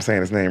 I hope I'm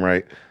saying his name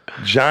right.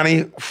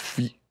 Johnny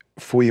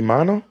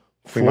Fuimano?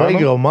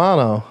 Fuego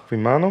Mano.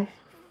 Fuimano?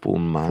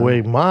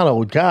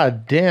 Fuego,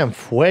 goddamn,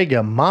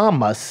 Fuego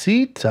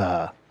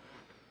Mamacita.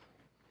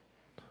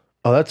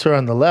 Oh, that's her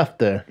on the left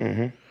there.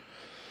 Mm-hmm.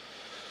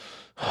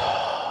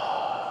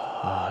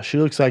 She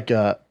looks like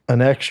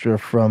an extra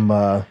from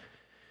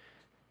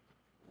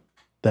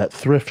that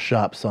thrift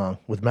shop song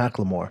with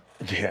Macklemore.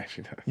 Yeah,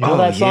 she does. You know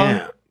that song?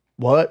 Yeah.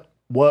 What?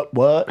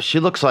 She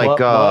looks like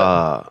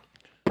What?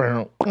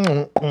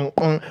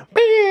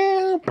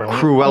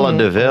 Cruella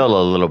de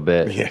Vil a little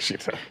bit. Yeah, she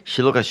does.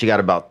 She looks like she got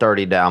about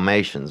 30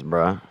 Dalmatians,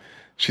 bro.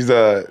 She's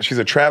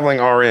a traveling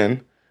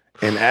RN,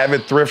 an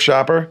avid thrift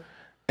shopper,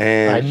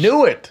 and I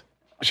knew it.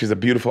 she's a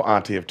beautiful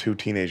auntie of 2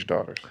 teenage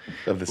daughters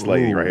of this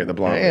lady right here, the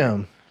blonde.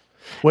 Damn.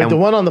 Wait, the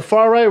one on the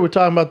far right, we're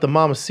talking about the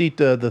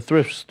Mamacita, the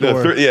thrift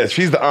store. Yeah,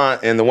 she's the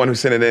aunt, and the one who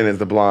sent it in is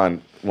the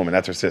blonde woman.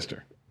 That's her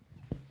sister.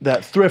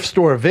 That thrift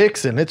store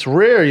vixen. It's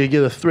rare you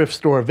get a thrift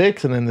store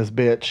vixen in this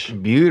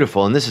bitch.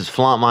 Beautiful. And this is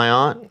Flaunt My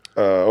Aunt.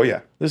 Oh,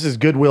 yeah. This is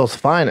Goodwill's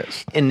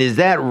finest. And is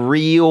that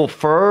real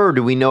fur? Or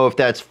do we know if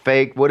that's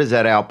fake? What is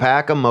that,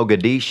 alpaca,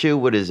 Mogadishu?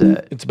 What is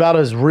that? It's about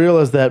as real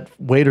as that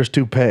waiter's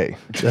toupee.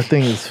 That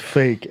thing is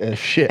fake as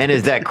shit. And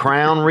is that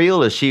crown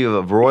real? Is she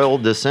of royal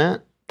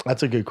descent?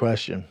 That's a good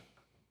question.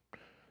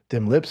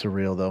 Them lips are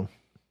real, though.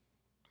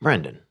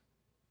 Brendan,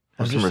 have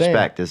I'm some just saying.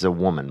 respect as a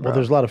woman, bro. Well,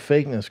 there's a lot of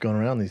fakeness going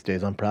around these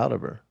days. I'm proud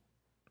of her.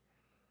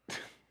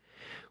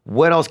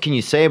 What else can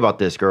you say about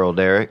this girl,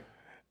 Derek?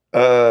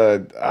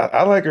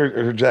 I like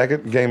her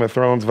jacket, Game of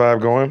Thrones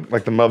vibe going,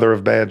 like the mother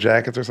of bad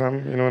jackets or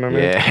something. You know what I mean?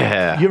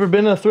 Yeah. You ever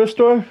been to a thrift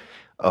store?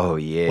 Oh,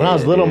 yeah. When I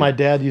was little, dude. my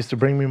dad used to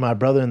bring me and my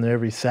brother in there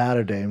every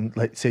Saturday and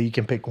like say you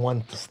can pick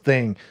one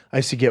thing. I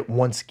used to get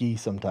one ski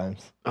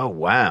sometimes. Oh,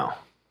 wow.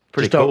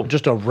 Pretty Just cool.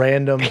 just a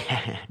random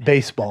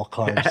baseball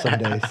card some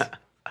days.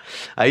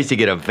 I used to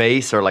get a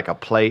vase or like a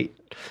plate.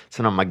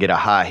 Sometimes I get a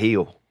high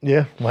heel.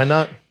 Yeah, why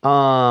not?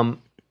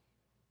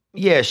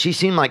 Yeah, she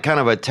seemed like kind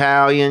of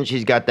Italian.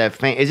 She's got that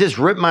faint. Is this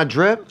Rip My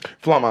Drip?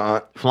 Flaunt my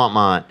aunt. Flaunt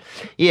my aunt.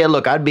 Yeah,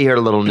 look, I'd be her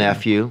little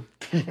nephew.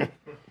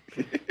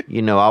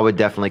 You know, I would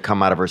definitely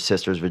come out of her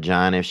sister's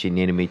vagina if she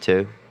needed me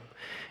to.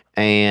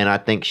 And I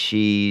think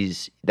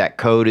that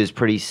coat is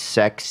pretty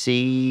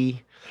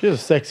sexy. She has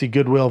a sexy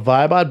Goodwill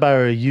vibe. I'd buy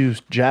her a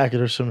used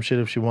jacket or some shit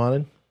if she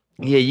wanted.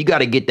 Yeah, you got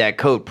to get that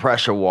coat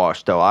pressure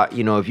washed, though.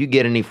 If you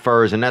get any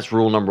furs, and that's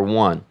rule number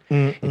one.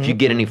 If you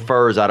get any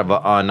furs out of a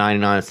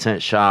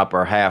 99-cent shop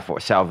or half or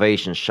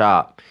Salvation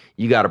shop,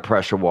 you got to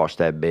pressure wash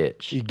that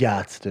bitch. You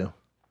gots to.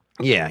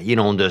 Yeah, you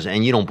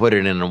don't put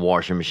it in a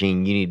washing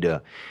machine. You need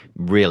to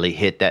really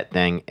hit that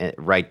thing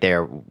right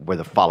there where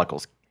the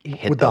follicles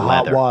hit with the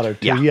hot leather. water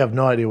too. Yeah. You have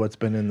no idea what's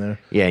been in there.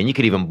 Yeah, and you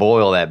could even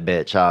boil that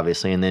bitch,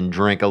 obviously, and then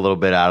drink a little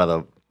bit out of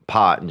the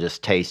pot and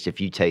just taste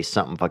if you taste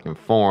something fucking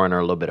foreign or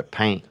a little bit of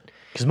paint.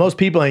 Because most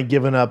people ain't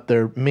giving up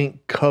their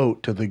mink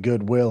coat to the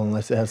Goodwill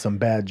unless it has some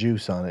bad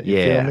juice on it. You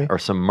feel me? Or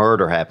some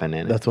murder happened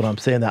in it. That's what I'm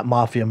saying. That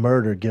mafia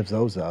murder gives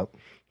those up.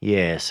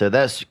 Yeah, so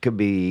that could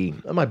be.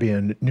 That might be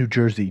a New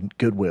Jersey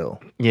Goodwill.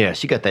 Yeah,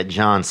 she got that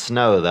Jon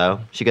Snow though.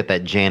 She got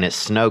that Janet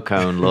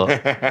Snowcone look,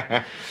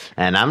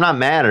 and I'm not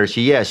mad at her.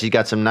 She's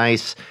got some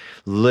nice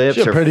lips.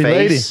 She's a her pretty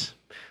face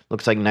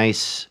looks like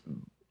nice.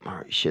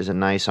 She has a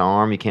nice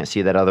arm. You can't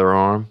see that other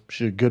arm.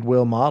 She's a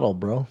Goodwill model,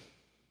 bro.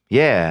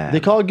 Yeah. They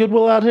call it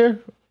Goodwill out here?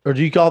 Or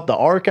do you call it the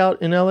Ark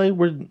out in LA?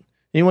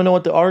 Anyone know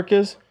what the Ark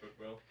is?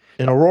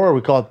 In Aurora,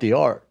 we call it the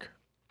Ark.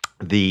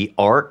 The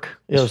Ark?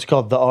 Yeah, it's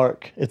called the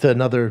Ark. It's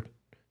another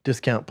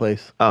discount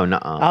place. Oh, no.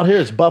 Out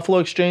here, it's Buffalo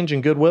Exchange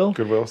and Goodwill.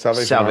 Goodwill,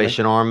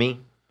 Salvation Army.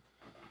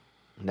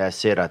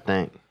 That's it, I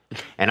think.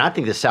 And I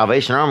think the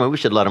Salvation Army, we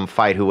should let them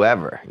fight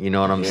whoever. You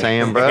know what I'm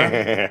saying,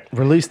 bro?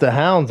 Release the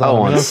hounds on them, you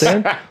know what I'm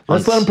saying?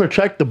 Let's let them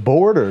protect the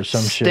border or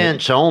some shit.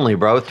 Stench only,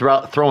 bro.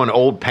 Throwing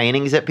old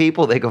paintings at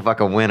people, they could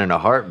fucking win in a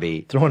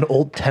heartbeat. Throwing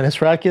old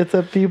tennis rackets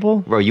at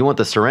people? Bro, you want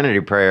the Serenity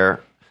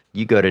Prayer,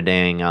 you go to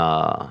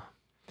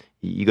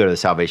you go to the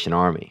Salvation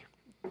Army.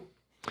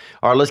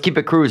 All right, let's keep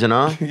it cruising,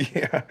 huh?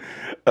 Yeah.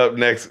 Up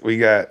next, we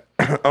got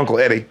Uncle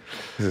Eddie.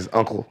 This is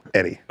Uncle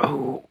Eddie.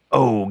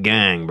 Oh,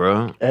 gang,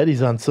 bro.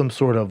 Eddie's on some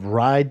sort of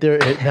ride there.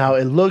 Now,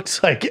 it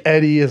looks like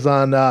Eddie is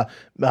on,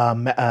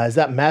 is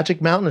that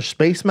Magic Mountain or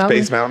Space Mountain?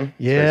 Space Mountain.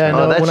 Yeah, Space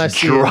no, That's when I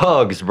see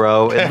drugs,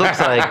 bro. It looks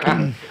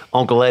like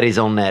Uncle Eddie's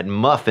on that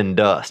muffin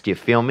dust. You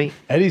feel me?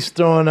 Eddie's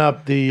throwing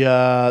up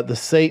the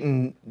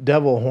Satan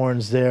devil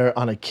horns there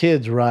on a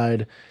kid's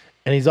ride,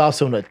 and he's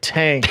also in a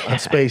tank on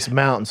Space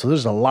Mountain. So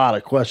there's a lot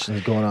of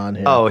questions going on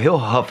here. Oh, he'll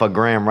huff a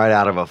gram right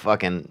out of a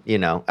fucking,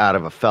 out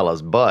of a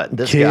fella's butt.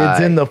 This kids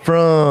guy, in the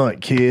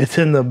front, kids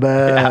in the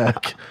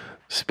back.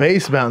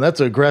 Space Mountain, that's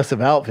an aggressive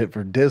outfit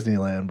for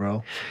Disneyland,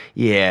 bro.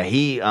 yeah,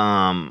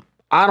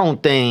 I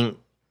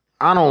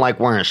don't like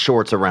wearing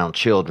shorts around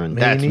children.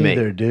 That's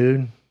neither, me.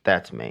 dude.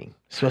 That's me.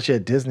 Especially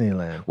at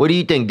Disneyland. What do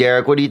you think,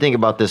 Derek? What do you think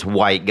about this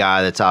white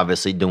guy that's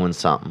obviously doing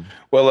something?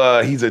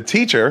 Well, he's a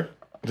teacher.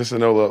 Just to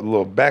know a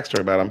little backstory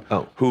about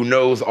him. Who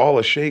knows all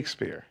of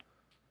Shakespeare.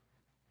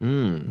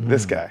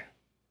 This guy.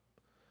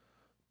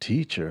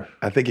 Teacher.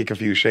 I think he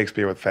confused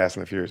Shakespeare with Fast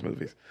and the Furious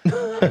movies.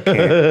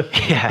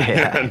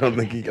 Yeah. I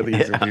think he's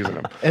confusing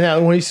them. And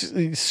now when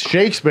he's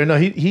Shakespeare, no,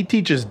 he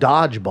teaches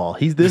dodgeball.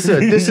 This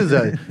is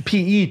a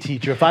PE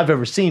teacher if I've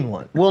ever seen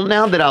one. Well,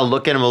 now that I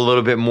look at him a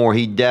little bit more,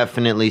 he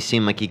definitely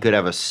seemed like he could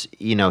have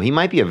he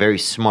might be a very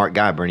smart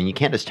guy, Bernie. You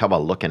can't just tell by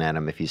looking at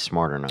him if he's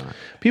smart or not.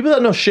 People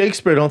that know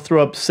Shakespeare don't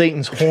throw up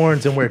Satan's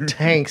horns and wear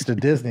tanks to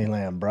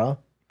Disneyland, bro.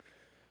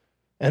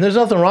 And there's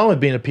nothing wrong with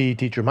being a PE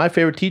teacher. My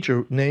favorite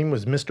teacher name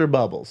was Mr.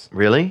 Bubbles.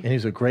 Really? And he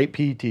was a great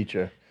PE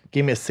teacher.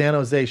 Gave me a San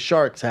Jose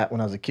Sharks hat when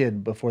I was a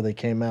kid before they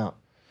came out.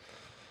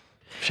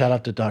 Shout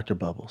out to Dr.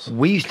 Bubbles.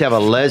 We used to have a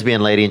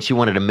lesbian lady, and she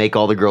wanted to make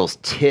all the girls'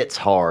 tits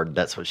hard.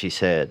 That's what she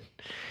said.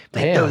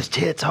 Make Damn. those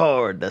tits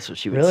hard. That's what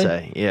she would Really?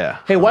 say. Yeah.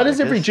 Hey, why does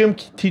every gym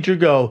teacher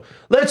go,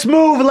 let's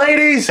move,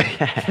 ladies?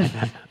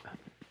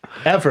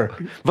 Ever.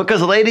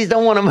 Because ladies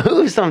don't want to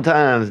move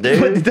sometimes, But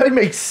it dude. doesn't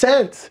make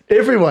sense.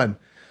 Everyone.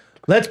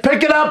 Let's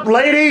pick it up,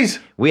 ladies.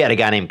 We had a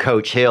guy named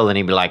Coach Hill, and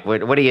he'd be like,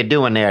 what are you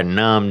doing there,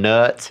 numb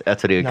nuts?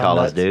 That's what he would Numb call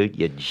us, nuts. dude.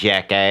 You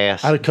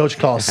jackass. I had a coach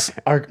call us,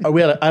 I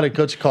had a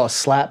coach call us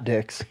slap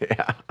dicks.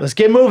 Yeah. Let's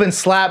get moving,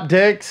 slap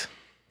dicks.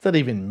 What's that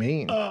even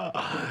mean?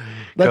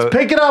 Let's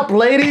pick it up,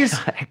 ladies.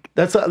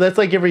 That's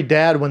like every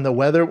dad when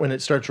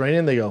it starts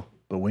raining, they go,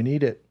 but we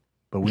need it.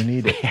 But we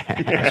need it.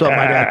 That's what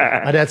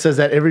my dad says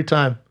that every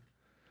time.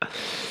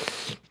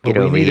 Get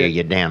over here,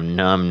 you damn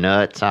numb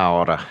nuts. I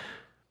oughta.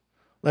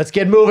 Let's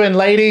get moving,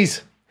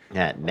 ladies.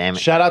 God damn it.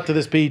 Shout out to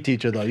this PE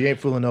teacher, though. You ain't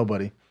fooling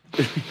nobody.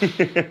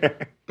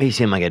 He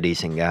seemed like a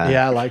decent guy.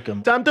 Yeah, I like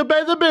him. Time to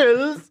pay the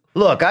bills.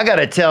 Look, I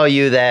gotta tell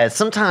you that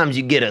sometimes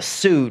you get a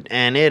suit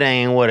and it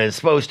ain't what it's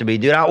supposed to be.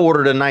 Dude, I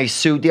ordered a nice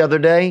suit the other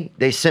day.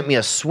 They sent me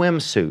a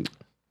swimsuit.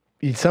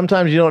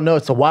 Sometimes you don't know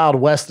it's the Wild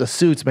West of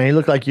suits, man. You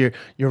look like you're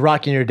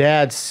rocking your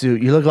dad's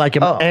suit. You look like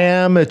an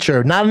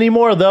amateur. Not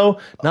anymore, though.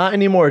 Not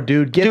anymore,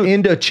 dude. Get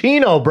into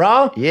Chino,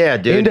 bro. Yeah,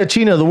 dude.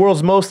 Indochino, the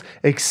world's most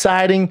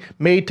exciting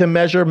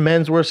made-to-measure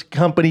menswear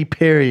company,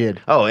 period.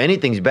 Oh,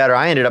 anything's better.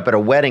 I ended up at a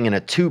wedding in a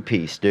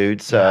two-piece,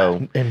 dude,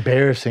 so...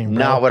 Embarrassing, bro.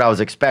 Not what I was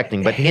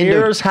expecting, but...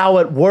 Here's how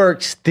it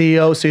works,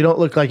 Theo, so you don't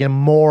look like a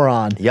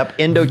moron. Yep,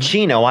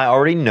 Indochino, I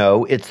already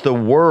know. It's the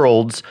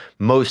world's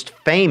most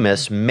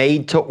famous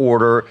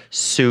made-to-order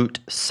suit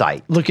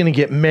site. Looking to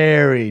get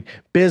married,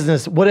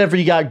 business, whatever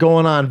you got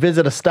going on,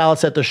 visit a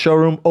stylist at the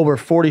showroom, over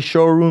 40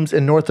 showrooms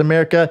in North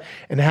America,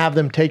 and have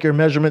them take your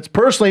measurements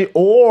personally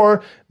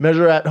or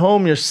measure at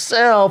home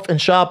yourself and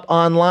shop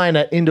online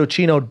at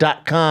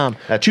Indochino.com.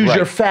 That's choose right.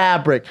 your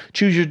fabric,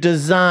 choose your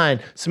design,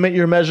 submit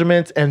your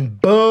measurements,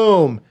 and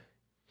boom,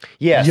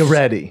 Yes. You're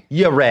ready.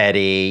 You're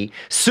ready.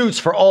 Suits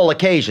for all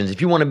occasions.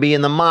 If you want to be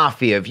in the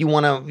mafia, if you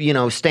want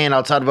to, stand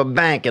outside of a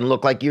bank and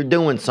look like you're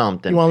doing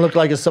something. You want to look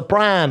like a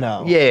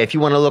soprano. Yeah, if you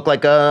want to look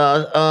like You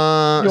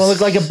want to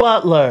look like a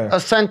butler. a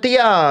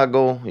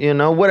Santiago,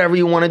 whatever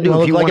you want to do. You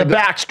want If to look like a wanna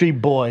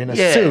Backstreet Boy in a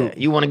yeah, suit.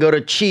 you want to go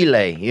to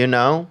Chile,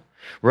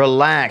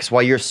 Relax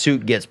while your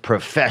suit gets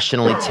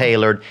professionally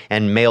tailored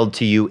and mailed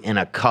to you in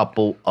a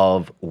couple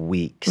of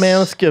weeks. Man,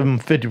 let's give them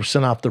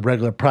 50% off the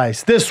regular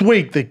price. This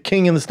week, the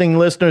King and the Sting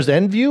listeners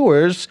and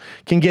viewers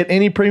can get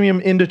any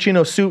premium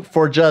Indochino suit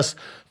for just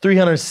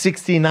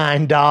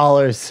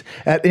 $369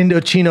 at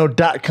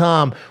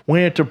Indochino.com.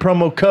 We enter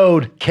promo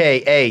code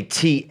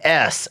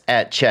KATS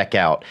at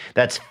checkout.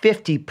 That's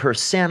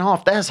 50%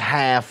 off. That's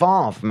half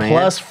off, man.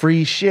 plus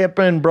free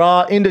shipping,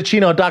 brah.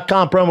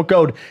 Indochino.com, promo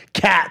code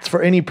CATS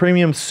for any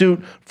premium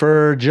suit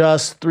for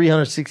just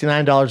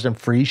 $369 and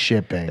free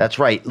shipping. That's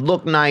right.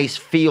 Look nice,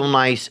 feel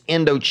nice.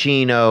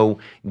 Indochino,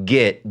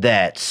 get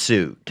that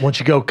suit. Once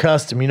you go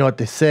custom, you know what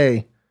they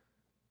say.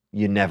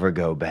 You never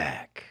go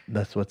back.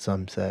 That's what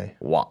some say.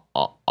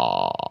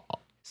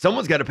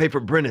 Someone's got to pay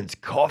for Brennan's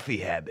coffee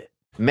habit.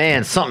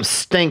 Man, something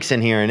stinks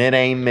in here, and it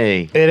ain't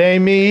me. It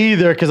ain't me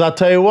either, because I'll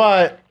tell you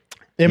what.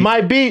 It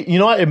might be, you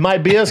know what? It might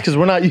be us because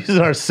we're not using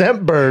our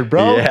scent bird,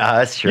 bro. Yeah,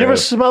 that's true. You ever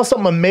smell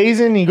something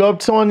amazing and you go up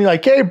to someone and you're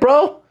like, hey,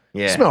 bro,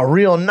 you Yeah. smell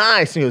real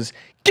nice. And he goes,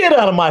 get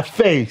out of my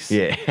face.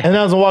 Yeah. And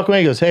then as I walk away,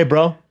 he goes, hey,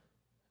 bro,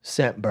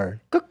 scent bird.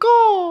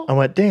 I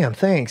went, damn,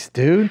 thanks,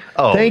 dude.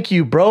 Oh. Thank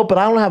you, bro, but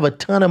I don't have a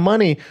ton of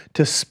money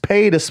to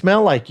pay to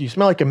smell like you. You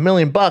smell like $1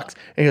 million. And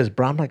he goes,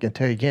 bro, I'm not going to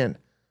tell you again.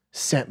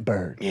 Scent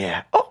bird.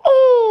 Yeah.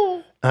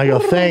 I go,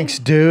 thanks,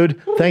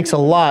 dude. Thanks a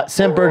lot.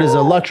 Scentbird is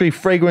a luxury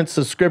fragrance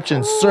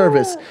subscription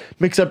service.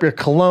 Mix up your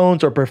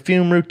colognes or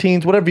perfume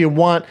routines, whatever you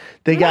want.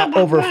 They got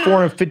over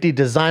 450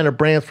 designer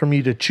brands from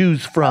you to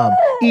choose from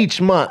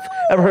each month.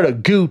 Ever heard of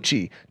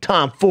Gucci,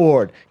 Tom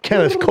Ford,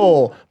 Kenneth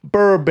Cole,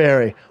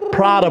 Burberry,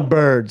 Prada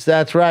Birds?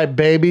 That's right,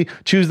 baby.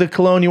 Choose the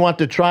cologne you want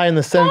to try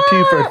and send it to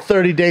you for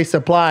 30-day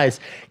supplies.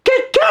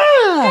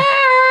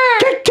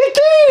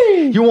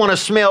 You want to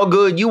smell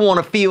good. You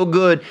want to feel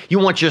good. You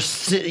want your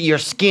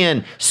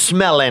skin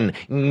smelling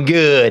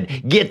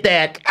good. Get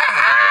that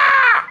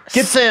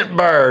scent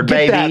bird, Get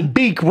baby. that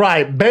beak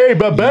right, baby.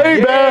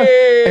 Yeah.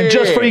 And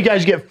just for you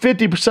guys, get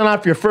 50%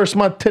 off your first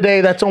month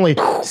today. That's only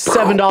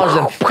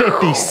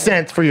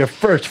 $7.50 for your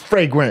first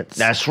fragrance.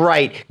 That's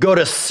right. Go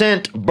to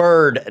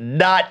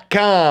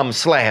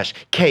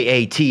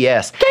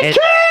scentbird.com/KATS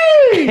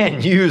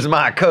and use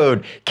my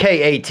code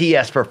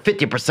KATS for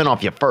 50%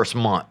 off your first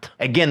month.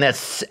 Again,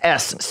 that's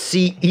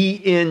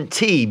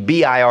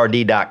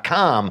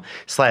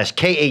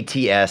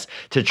SCENTBIRD.com/KATS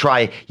to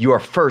try your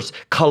first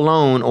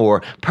cologne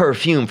or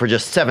perfume for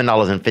just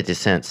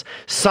 $7.50.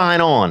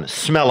 Sign on.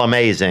 Smell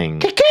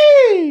amazing.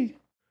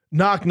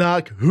 Knock,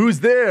 knock. Who's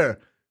there?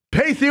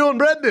 Pay Theo and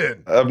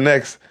Brendan. Up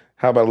next,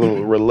 how about a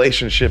little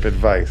relationship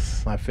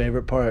advice? My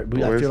favorite part.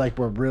 I feel like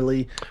we're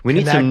really We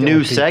need some connecting new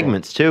with people.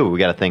 segments too. We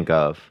got to think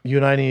of. You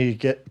and I need to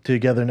get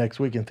together next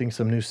week and think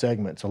some new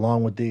segments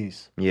along with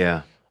these.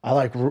 Yeah. I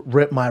like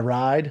rip my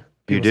ride.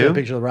 You People send do? a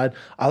picture of the ride.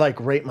 I like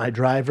rate my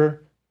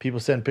driver. People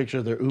send pictures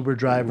of their Uber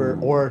driver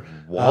or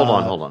Well,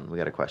 hold on. We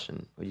got a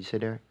question. What did you say,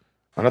 Derek?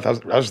 I was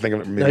just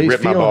thinking maybe he's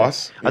rip my feeling it.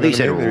 boss. I think you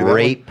said know what I mean? Maybe that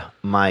rape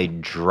my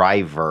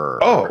driver.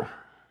 one. Oh, Is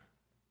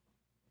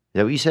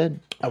that what you said?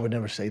 I would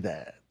never say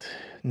that.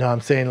 No,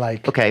 I'm saying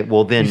like Okay,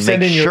 well then you send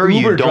make in your sure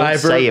you Uber don't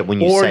driver say it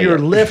when you or say your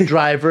it. Lyft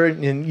driver,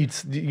 and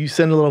you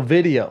send a little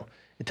video.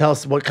 It tells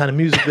us what kind of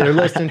music they're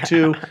listening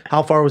to,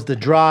 how far was the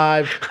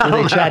drive, were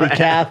they chatty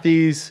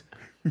Cathy's.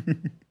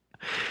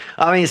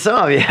 I mean,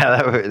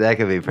 that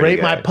could be pretty Rate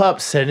good. my pup,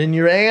 send in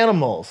your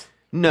animals.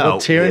 No.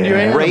 Let's hear in your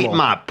animal. Rate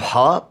my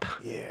pup?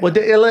 Well,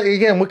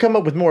 again, we'll come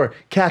up with more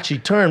catchy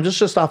terms. It's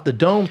just off the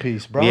dome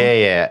piece, bro.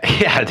 Yeah,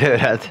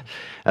 dude,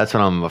 that's what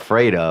I'm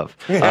afraid of.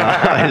 He's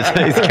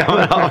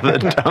coming off the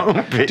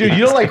dome piece. Dude,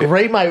 you don't like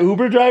rate my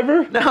Uber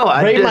driver? No,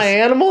 I rate just- my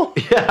animal?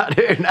 Yeah,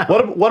 dude,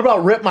 no. What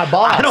about rip my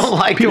boss? I don't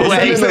like people the way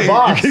sending you their say-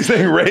 boss. you keep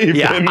saying rape.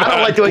 Yeah, I and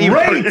don't like the way you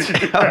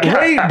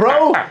Rate,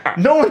 bro.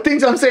 No one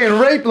thinks I'm saying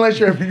rape unless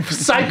you're a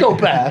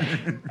psychopath.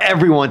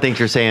 Everyone thinks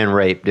you're saying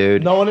rape,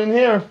 dude. No one in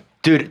here.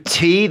 Dude,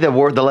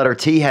 the letter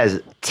T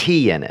has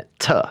T in it.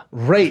 Tuh.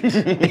 Rape.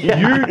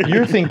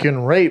 You're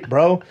thinking rape,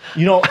 bro.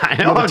 You know, I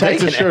know, you have a I'm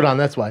Texas thinking shirt it. on.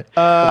 That's why.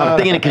 I'm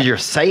thinking it because you're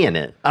saying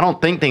it. I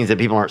don't think things that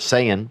people aren't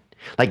saying.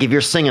 Like if you're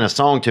singing a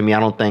song to me,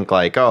 I don't think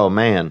like, oh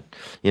man,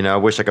 I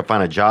wish I could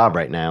find a job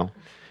right now.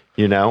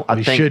 I You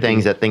think should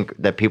things be.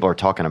 that people are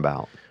talking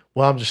about.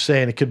 Well, I'm just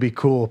saying it could be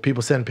cool.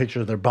 People send pictures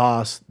of their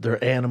boss,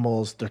 their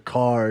animals, their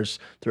cars,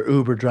 their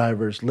Uber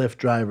drivers, Lyft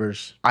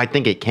drivers. I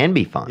think it can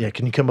be fun. Yeah,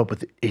 can you come up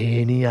with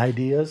any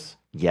ideas?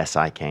 Yes,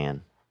 I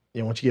can.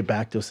 Yeah, once you get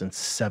back to us in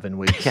 7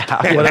 weeks.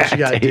 Yeah, What else you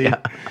got, dude? All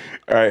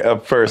right,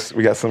 up first,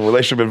 we got some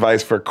relationship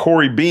advice for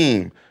Corey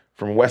Beam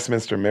from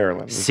Westminster,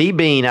 Maryland. Sea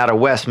Bean out of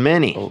West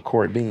Minnie. Oh,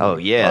 Corey Beam. Oh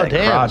yeah, Oh, the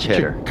damn. crotch Get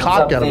your hitter.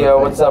 cock out of Theo?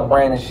 my What's face. up,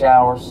 Brandon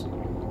Showers?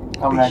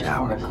 Coming at you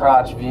from the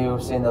crotch view,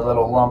 seeing the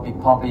little lumpy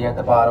pumpy at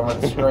the bottom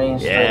of the screen,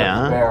 straight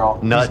up the barrel.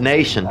 Nut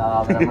Nation. And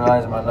I'm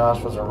realizing my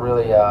nostrils are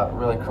really,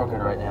 really crooked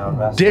right now and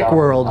messed Dick up.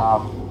 world.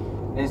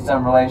 Need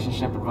some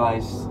relationship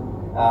advice.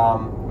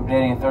 I'm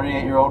dating a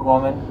 38-year-old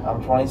woman.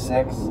 I'm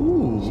 26.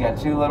 Ooh. She's got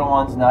 2 little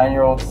ones,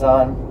 9-year-old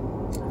son,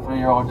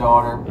 3-year-old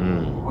daughter.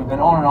 We've been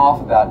on and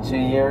off about 2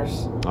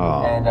 years,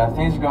 and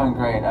things are going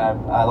great.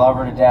 I love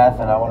her to death,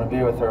 and I want to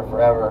be with her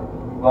forever.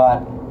 But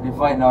we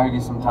fight and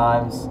argue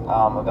sometimes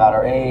about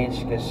our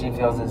age because she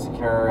feels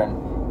insecure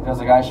and feels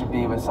like I should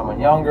be with someone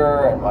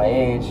younger and my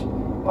age,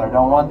 but I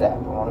don't want that. I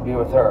want to be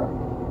with her.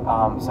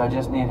 So I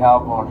just need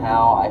help on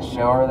how I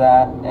show her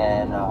that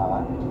and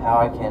how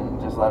I can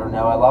just let her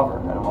know I love her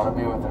and I want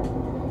to be with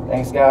her.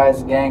 Thanks,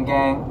 guys. Gang,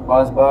 gang.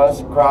 Buzz,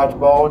 buzz. Crotch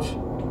bulge.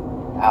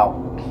 Out.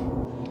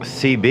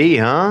 CB,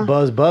 huh?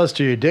 Buzz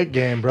to your dick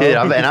game, bro. Dude,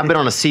 I've been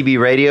on a CB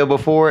radio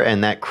before,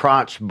 and that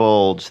crotch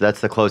bulge,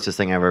 that's the closest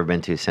thing I've ever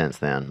been to since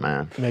then,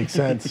 man. Makes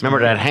sense.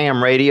 Remember that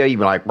ham radio? You'd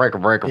be like,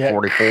 breaker, Yeah.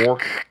 44.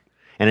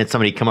 And then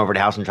somebody come over to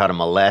the house and try to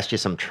molest you,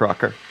 some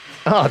trucker.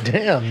 Oh,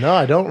 damn. No,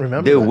 I don't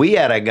remember. Dude, that. we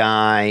had a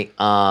guy,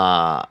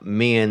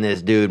 me and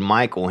this dude,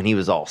 Michael, and he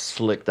was all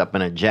slicked up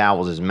in a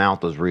jowls. His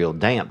mouth was real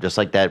damp, just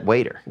like that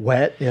waiter.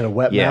 Wet? You had a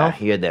wet Yeah, mouth?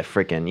 he had that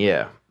freaking,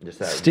 just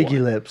that Sticky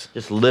lips.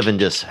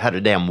 Just had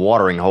a damn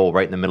watering hole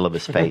right in the middle of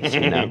his face,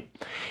 you know?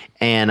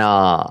 And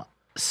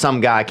some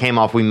guy came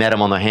off, we met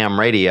him on the ham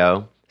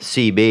radio,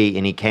 CB,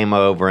 and he came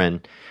over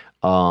and,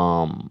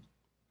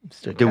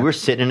 dude, we were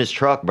sitting in his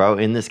truck, bro,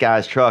 in this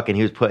guy's truck, and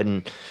he was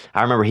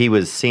I remember he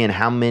was seeing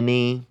how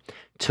many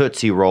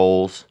Tootsie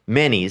Rolls, the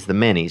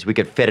minis, we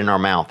could fit in our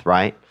mouth,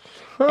 right?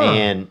 Huh.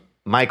 And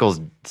Michael's,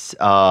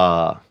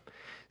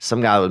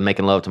 some guy was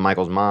making love to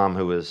Michael's mom,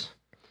 who was,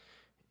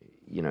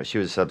 she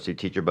was a substitute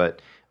teacher,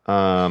 but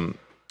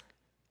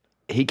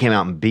he came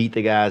out and beat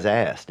the guy's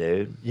ass,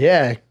 dude.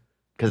 Yeah.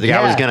 Because the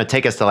guy was going to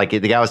take us to, the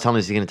guy was telling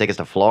us he's going to take us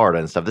to Florida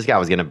and stuff. This guy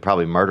was going to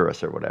probably murder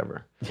us or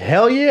whatever.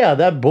 Hell yeah.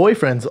 That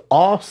boyfriend's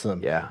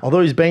awesome. Yeah.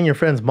 Although he's banging your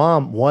friend's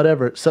mom,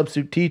 whatever,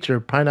 substitute teacher,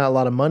 probably not a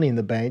lot of money in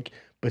the bank,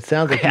 but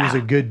sounds like he was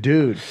a good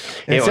dude.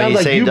 And it sounds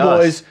like you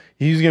boys,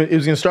 it was going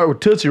to start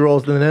with Tootsie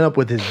Rolls and then end up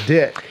with his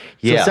dick.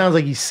 So it sounds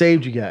like he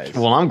saved you guys.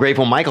 Well, I'm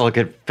grateful Michael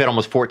could fit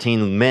almost 14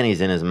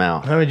 minis in his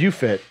mouth. How did you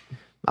fit?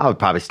 I would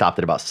probably stopped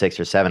at about 6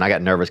 or 7. I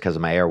got nervous because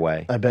of my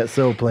airway. I bet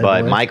so, Playboy.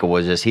 But Michael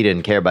was he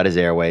didn't care about his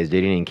airways,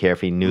 dude. He didn't care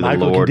if he knew the Lord.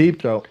 Michael can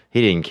deep throat.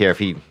 He didn't care if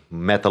he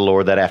met the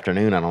Lord that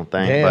afternoon, I don't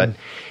think. Damn. But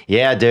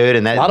yeah,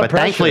 dude. But pressure.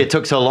 thankfully it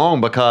took so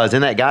long because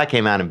then that guy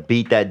came out and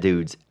beat that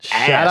dude's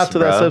ass, Shout out to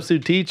bro. that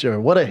substitute teacher.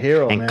 What a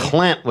hero, and man.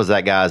 Clint was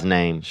that guy's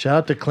name. Shout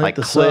out to Clint like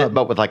the Clint, sub.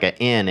 but with like an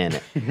N in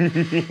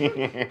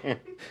it.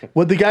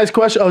 What the guy's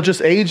question? Oh,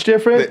 just age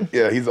different?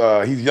 Yeah,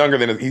 he's younger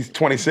than he's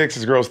 26.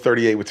 His girl's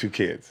 38 with 2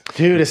 kids.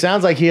 Dude, it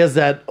sounds like he has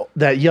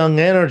that young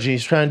energy.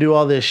 He's trying to do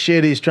all this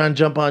shit. He's trying to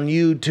jump on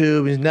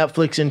YouTube. He's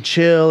Netflix and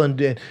chill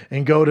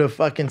and go to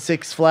fucking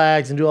Six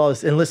Flags and do all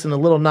this and listen to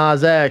Lil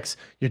Nas X.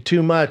 You're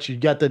too much. You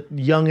got the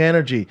young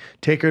energy.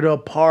 Take her to a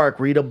park,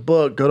 read a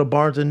book, go to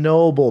Barnes and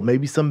Noble,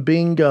 maybe some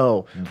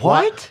bingo.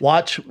 What?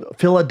 Watch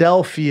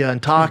Philadelphia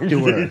and talk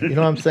to her. You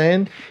know what I'm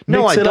saying?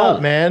 No, Mix I it don't.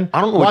 up, man.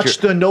 I don't know Watch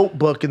The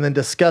Notebook and then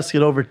discuss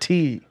it over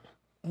tea.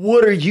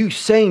 What are you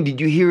saying? Did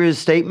you hear his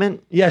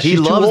statement? Yeah, he she's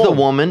too loves the old.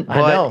 woman,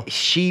 I know. but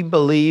she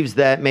believes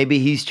that maybe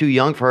he's too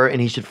young for her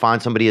and he should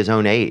find somebody his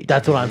own age.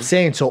 That's what I'm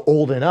saying. So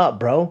old and up,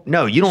 bro.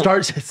 No, you don't.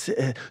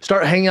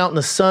 Start hanging out in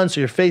the sun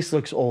so your face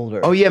looks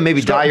older. Oh yeah,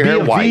 maybe dye your hair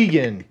Be a white.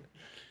 vegan.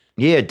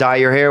 Yeah, dye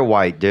your hair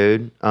white,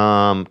 dude.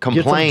 Complain.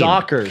 Get some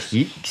Dockers.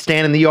 You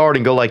stand in the yard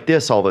and go like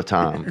this all the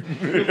time.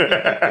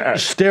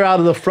 Stare out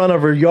of the front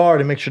of her yard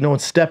and make sure no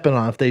one's stepping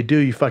on. If they do,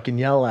 you fucking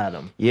yell at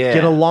them. Yeah.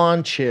 Get a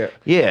lawn chair.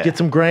 Yeah. Get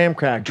some graham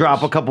crackers.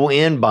 Drop a couple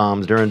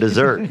N-bombs during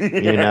dessert,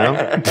 you know?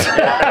 You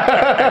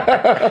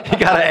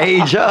gotta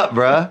age up,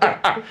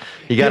 bruh.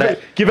 You gotta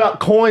give out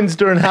coins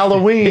during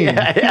Halloween.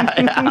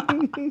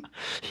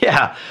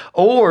 Yeah.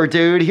 Or,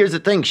 dude, here's the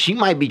thing. She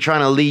might be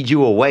trying to lead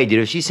you away,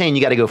 dude. If she's saying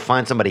you got to go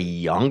find somebody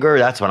younger,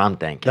 that's what I'm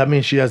thinking. That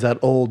means she has that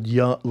old,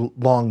 young,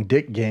 long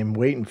dick game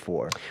waiting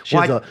for her. She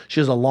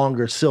has a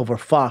longer silver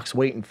fox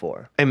waiting for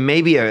her. And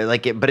maybe,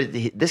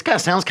 this guy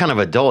sounds kind of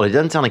adult. It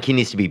doesn't sound like he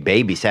needs to be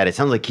babysat. It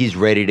sounds like he's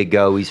ready to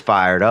go. He's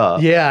fired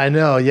up. Yeah, I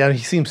know. Yeah, he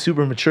seems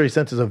super mature. He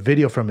sent us a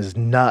video from his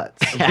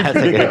nuts. That's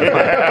a good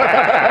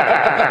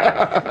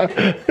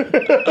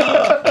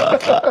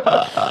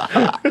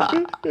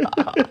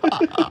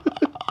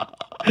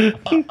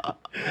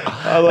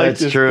I like That's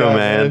this true, guy,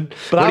 man.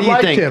 But I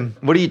like him.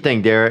 What do you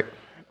think, Derek?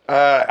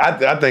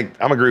 I think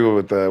I'm agreeing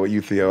with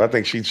you, Theo. I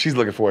think she's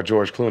looking for a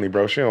George Clooney,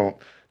 bro. She don't.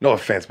 No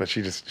offense, but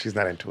she's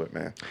not into it,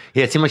 man.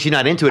 Yeah, it seems like she's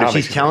not into it. If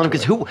she's telling him,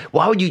 because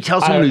why would you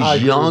tell someone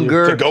who's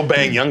younger to go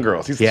bang young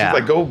girls? She's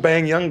like, go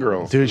bang young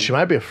girls. Dude, she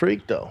might be a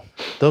freak though.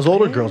 Those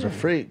older girls are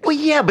freaks. Well,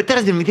 yeah, but that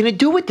doesn't have anything to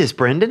do with this,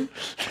 Brendan.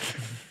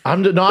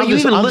 I'm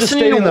just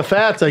stating the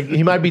facts. Like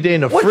he might be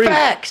dating a What freak.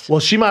 facts? Well,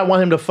 she might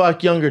want him to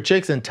fuck younger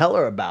chicks and tell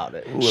her about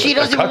it. She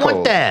doesn't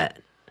want that.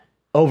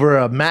 Over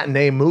a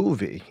matinee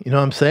movie. You know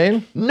what I'm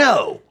saying?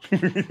 No.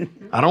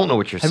 I don't know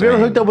what you're Have saying. you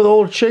ever hooked up with an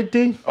old chick,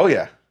 D? Oh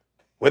yeah,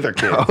 with her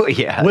kids. Oh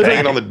yeah.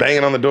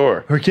 Banging on the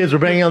door. Her kids were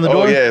banging on the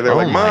door? Oh yeah, they're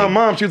like, my-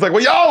 mom. She was like,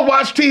 well, y'all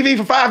watch TV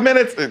for 5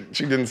 minutes, and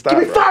she didn't stop.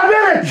 Give me 5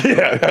 minutes!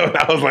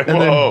 Yeah, I was like, And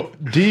whoa.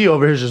 then D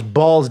over here is just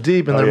balls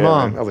deep in Oh, their yeah,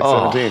 mom. man. I was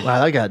like 17.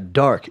 Wow, that got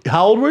dark.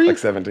 How old were you? Like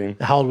 17.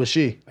 How old was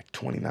she? Like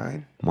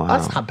 29. Wow.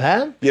 That's not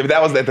bad. Yeah, but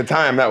that was at the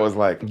time. That was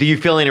like, Do you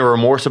feel any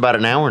remorse about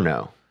it now or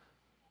no?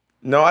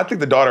 no, I think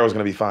the daughter was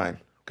gonna be fine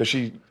because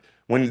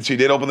when she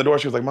did open the door,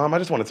 she was like, Mom, I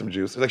just wanted some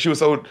juice. Like she was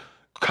so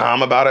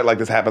calm about it. Like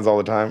this happens all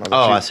the time. I was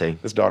like, I see.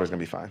 This daughter's gonna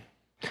be fine.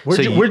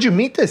 Where'd you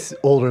meet this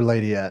older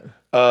lady at?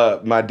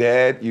 My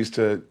dad used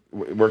to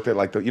work at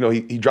like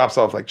he drops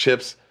off like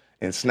chips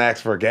and snacks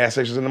for gas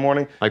stations in the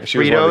morning. Like and she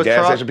was one of the Fritos gas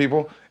truck? station people.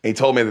 And he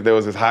told me that there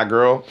was this hot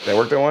girl that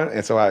worked at one.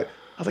 And so I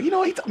was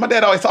like, my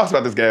dad always talks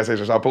about this gas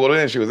station. So I pulled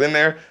in. She was in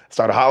there.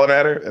 Started hollering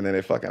at her. And then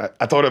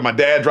I told her my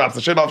dad drops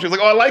the shit off. She was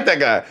like, oh, I like that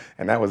guy.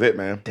 And that was it,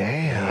 man.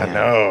 Damn. I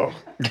know.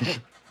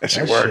 And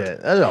she worked.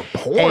 Shit, that's a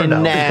porno.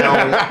 And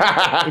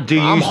now,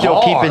 do you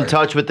still keep in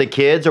touch with the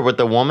kids or with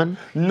the woman?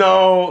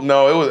 No.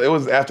 It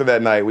was after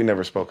that night. We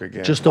never spoke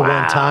again. Just the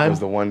one time? It was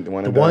the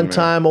one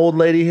time old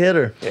lady hit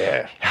her.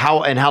 Yeah. How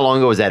long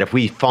ago was that? If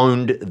we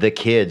phoned the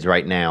kids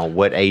right now,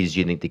 what age do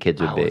you think the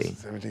kids would I be? was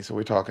 17, so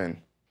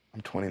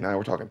I'm 29.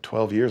 We're talking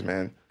 12 years,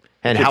 man.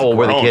 And Kids how old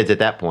were the grown. kids at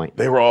that point?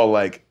 They were all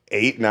like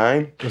 8,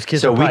 9. Those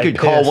kids So are we probably could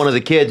call pissed. one of the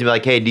kids and be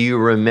like, hey, do you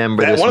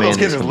remember this One of man? those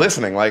kids is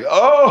listening, like,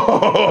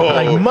 oh.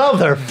 Like,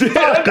 motherfucker,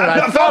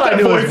 I thought I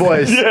knew his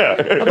voice. Yeah.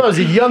 I thought it was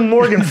a young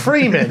Morgan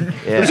Freeman.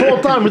 This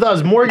whole time we thought it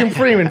was Morgan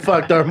Freeman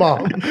fucked our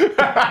mom.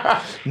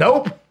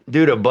 Nope.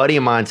 Dude, a buddy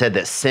of mine said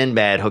that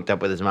Sinbad hooked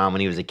up with his mom when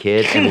he was a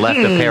kid and left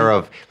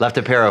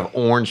a pair of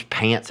orange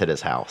pants at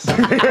his house.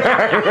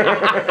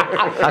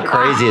 How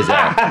crazy is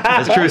that?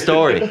 That's a true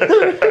story.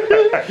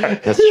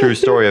 That's a true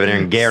story over there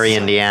in Gary,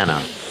 Indiana.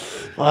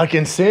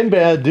 Fucking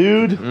Sinbad,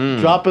 dude.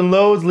 Dropping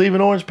loads,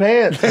 leaving orange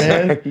pants,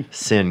 man.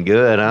 Sin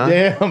good, huh?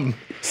 Damn.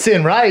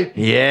 Sin right.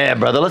 Yeah,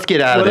 brother. Let's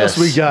get out What of else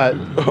this. we got?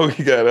 Oh,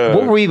 you got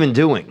What were we even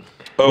doing?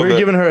 We're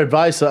giving her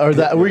advice,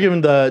 we're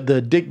giving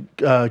the dick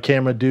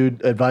camera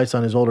dude advice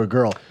on his older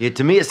girl. Yeah,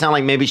 to me, it sounded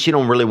like maybe she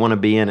don't really want to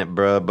be in it,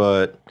 bruh,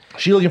 but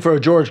She looking for a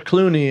George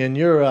Clooney, and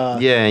you're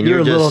and you're a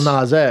you're little just-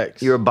 Nas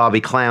X. you're a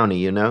Bobby Clowney,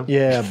 you know?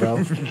 Yeah,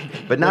 bro.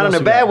 But not in else a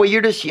we bad got? way.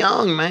 You're just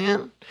young,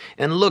 man.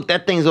 And look,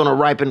 that thing's gonna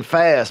ripen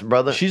fast,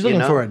 brother. She's you looking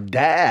know? for a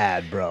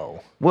dad, bro.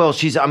 Well,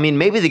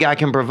 maybe the guy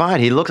can provide.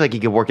 He looks like he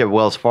could work at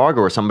Wells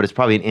Fargo or something, but it's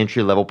probably an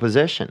entry-level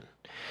position.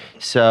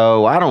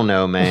 So, I don't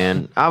know,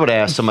 man. I would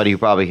ask somebody who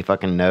probably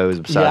fucking knows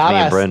besides me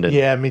and Brendan.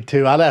 Yeah, me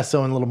too. I'd ask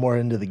someone a little more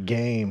into the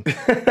game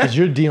because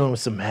you're dealing with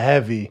some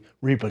heavy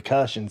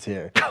repercussions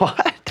here.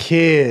 What?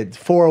 Kids,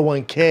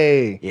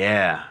 401k.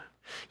 Yeah.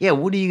 Yeah,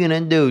 what are you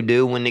going to do,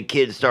 dude, when the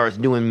kid starts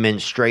doing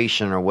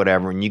menstruation or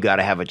whatever and you got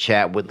to have a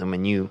chat with them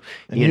and you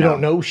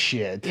don't know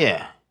shit.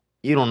 Yeah.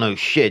 You don't know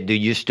shit, dude.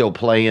 You're still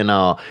playing,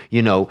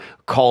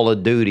 Call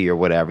of Duty or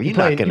whatever. You're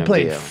not going to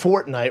playing be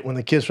Fortnite when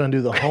the kids trying to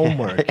do the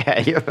homework. Yeah,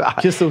 you're right.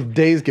 Kiss those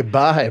days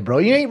goodbye, bro.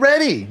 You ain't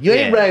ready. You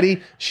ain't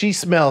ready. She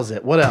smells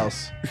it. What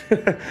else? All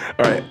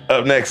right,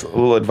 up next, a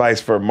little advice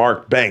for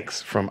Mark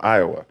Banks from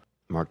Iowa.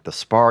 Mark the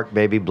spark,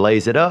 baby.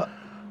 Blaze it up.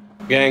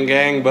 Gang,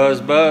 gang, buzz,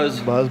 buzz.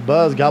 Buzz,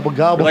 buzz, gobble,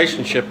 gobble.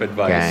 Relationship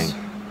advice.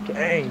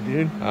 Gang,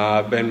 dude.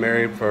 I've been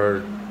married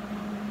for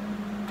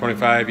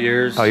 25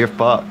 years. Oh, you're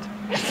fucked.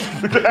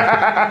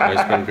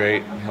 It's been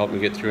great. Helped me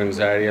get through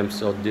anxiety. I'm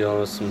still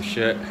dealing with some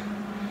shit.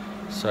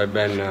 So I've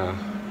been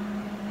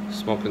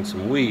smoking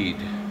some weed.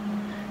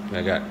 And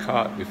I got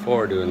caught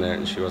before doing that,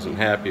 and she wasn't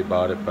happy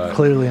about it. But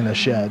Clearly in a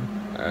shed.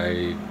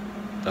 I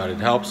thought it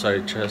helped, so I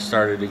just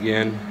started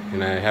again.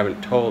 And I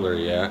haven't told her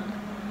yet.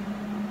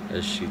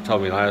 As she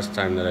told me last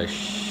time that I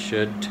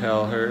should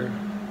tell her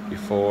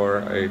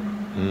before I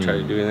try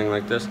to do anything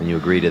like this. And you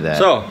agree to that.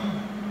 So,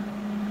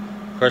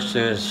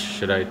 question is,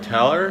 should I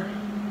tell her?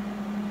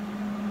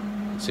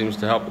 It seems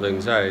to help with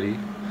anxiety.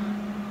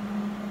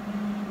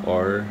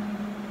 Or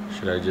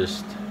should I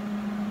just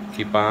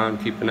keep on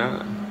keeping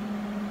on?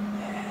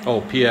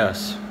 Oh,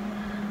 P.S.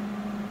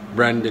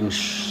 Brendan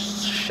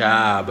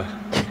Schaub.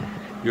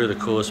 You're the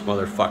coolest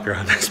motherfucker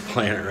on this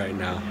planet right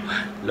now.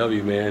 Love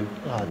you, man.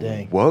 Oh,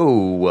 dang.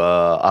 Whoa,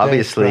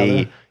 obviously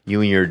brother.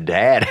 you and your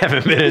dad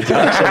haven't been in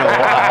touch in a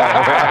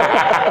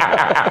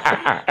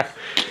while.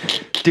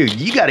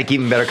 Dude, you got to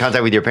keep in better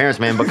contact with your parents,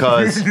 man,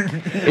 because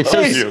it's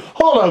just...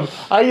 Hold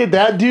up. I get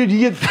that, dude. You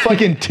get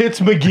fucking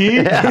Tits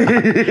McGee.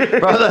 Yeah.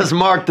 Bro, that's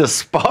Mark the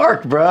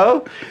Spark,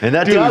 bro. And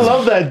that Dude, I dude's-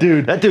 love that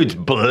dude. That dude's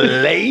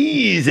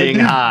blazing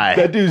high.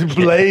 That dude's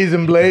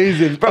blazing.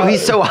 Bro,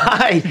 he's so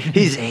high,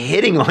 he's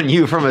hitting on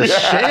you from a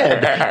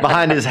shed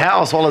behind his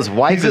house while his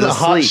wife He's is in a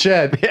hot asleep.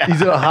 shed. Yeah. He's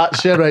in a hot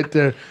shed right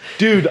there.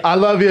 Dude, I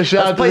love you. Shout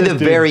Let's out to play this the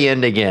dude. very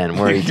end again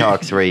where he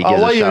talks, where he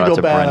gives why a you shout gonna out go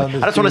to bad on Brendan.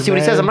 this I just want to dude, see what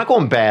he says. man? I'm not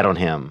going bad on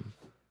him.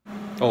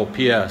 Oh,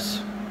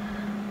 P.S.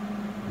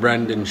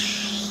 Brendan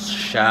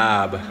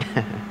Schaub.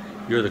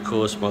 You're the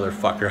coolest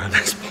motherfucker on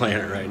this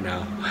planet right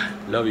now.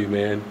 Love you,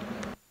 man.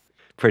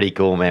 Pretty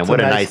cool, man. It's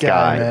What a a nice nice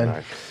guy. guy,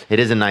 man. It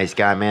is a nice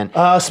guy, man.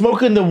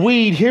 Smoking the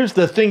weed, here's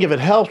the thing, if it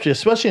helps you,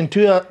 especially in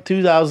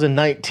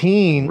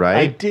 2019. Right?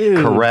 I do.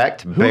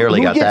 Correct.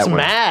 Barely got that one. Who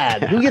gets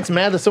mad? Who gets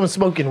mad that someone's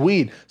smoking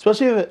weed?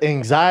 Especially if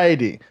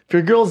anxiety. If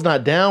your girl's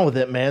not down with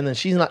it, man, then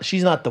she's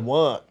not the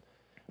one.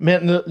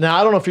 Man, now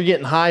I don't know if you're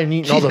getting high and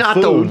eating all the food. She's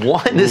not the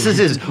one. This is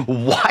his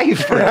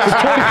wife.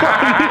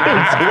 Yeah,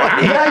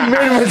 he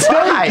made a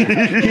mistake.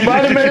 He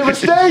might have made a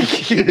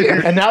mistake.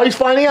 And now he's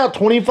finding out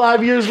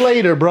 25 years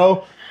later,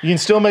 bro. You can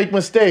still make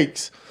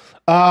mistakes.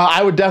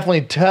 I would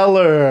definitely tell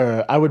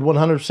her. I would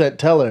 100%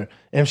 tell her.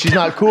 And if she's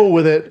not cool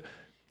with it,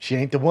 she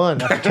ain't the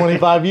one after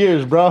 25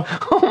 years, bro.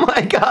 Oh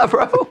my God,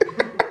 bro.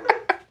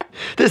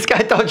 This guy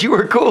thought you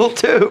were cool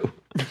too.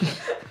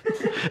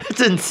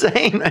 It's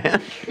insane,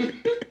 man.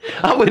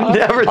 I would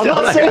never tell I'm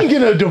not that saying guy.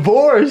 get a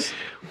divorce.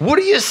 What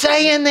are you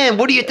saying then?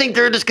 What do you think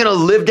they're just gonna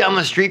live down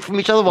the street from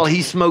each other while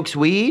he smokes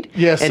weed?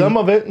 Yeah, some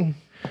of it.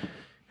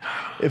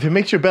 If it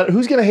makes you better,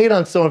 who's gonna hate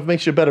on someone if it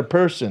makes you a better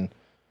person?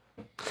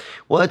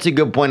 Well, that's a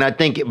good point. I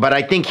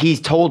think he's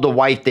told the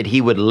wife that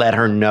he would let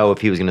her know if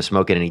he was gonna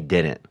smoke it, and he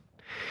didn't.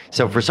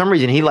 So for some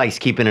reason he likes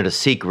keeping it a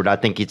secret. I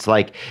think it's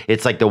like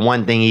the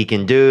one thing he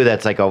can do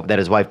that's like that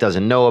his wife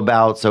doesn't know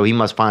about. So he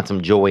must find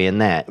some joy in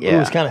that. Yeah, Ooh,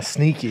 it's kind of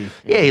sneaky.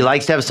 Yeah, he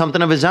likes to have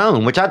something of his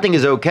own, which I think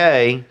is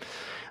okay.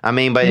 I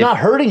mean, but you're not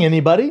hurting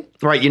anybody.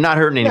 Right, you're not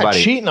hurting anybody.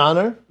 You're not cheating on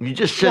her. You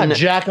just You're shouldn't. not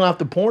jacking off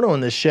the porno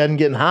in this shed and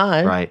getting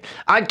high. Right.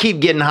 I'd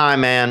keep getting high,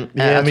 man.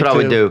 Yeah, That's what I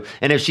would do.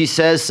 And if she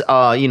says,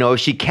 if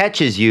she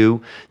catches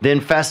you, then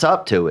fess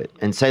up to it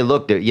and say,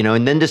 look,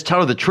 and then just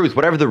tell her the truth,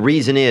 whatever the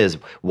reason is,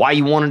 why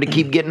you wanted to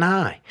keep getting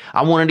high.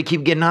 I wanted to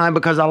keep getting high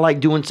because I like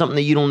doing something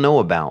that you don't know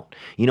about.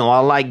 I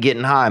like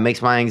getting high. It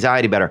makes my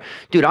anxiety better.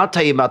 Dude, I'll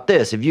tell you about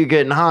this. If you're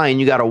getting high and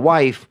you got a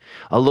wife,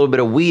 a little bit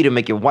of weed to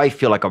make your wife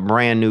feel like a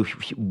brand new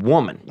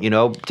woman,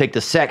 take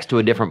the sex to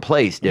a different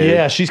place, dude.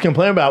 Yeah, she's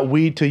complaining about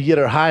weed till you get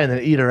her high and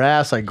then eat her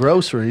ass like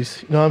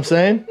groceries. You know what I'm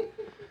saying?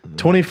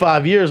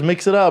 25 years,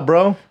 mix it up,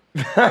 bro.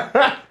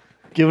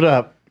 Give it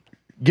up.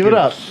 Give it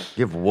up.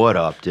 Give what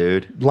up,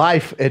 dude?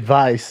 Life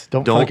advice.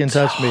 Don't fucking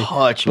touch me.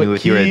 Touch me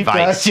with your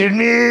advice. Touching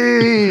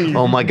me.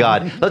 Oh my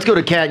God. Let's go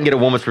to Kat and get a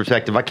woman's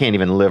perspective. I can't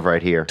even live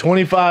right here.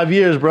 25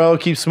 years, bro.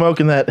 Keep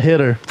smoking that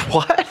hitter.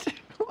 What?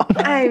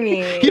 I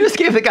mean, you just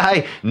gave the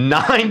guy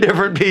 9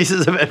 different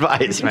pieces of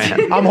advice,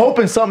 man. I'm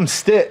hoping something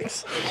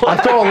sticks. I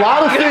throw a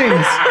lot of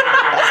things,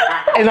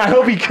 and I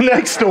hope he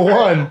connects to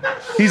one.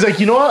 He's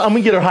like, you know what? I'm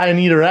gonna get her high and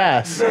eat her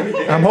ass.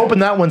 I'm hoping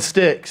that one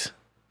sticks.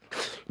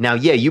 Now,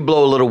 yeah, you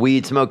blow a little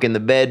weed smoke in the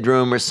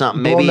bedroom or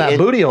something. Blowing maybe that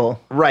booty hole.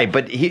 Right,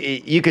 but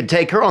you could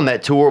take her on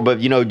that tour,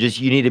 but you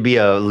need to be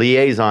a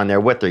liaison there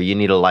with her. You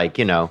need to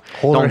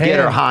don't get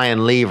her high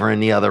and leave her in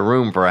the other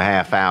room for a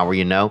half hour,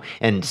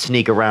 and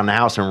sneak around the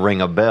house and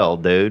ring a bell,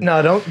 dude.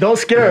 No, don't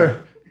scare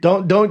her.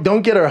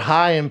 Don't get her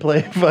high and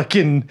play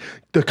fucking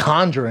The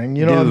Conjuring.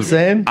 You know what I'm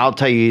saying? I'll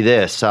tell you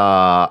this.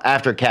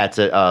 After Kat's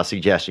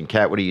suggestion,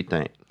 Kat, what do you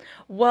think?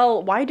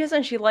 Well, why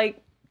doesn't she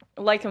like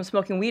him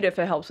smoking weed if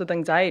it helps with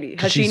anxiety?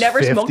 Has she she's never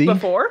 50? smoked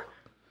before?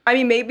 I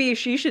mean, maybe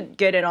she should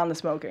get in on the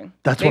smoking.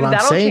 That's maybe what I'm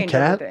that'll saying, change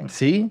Kat. everything.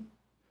 See?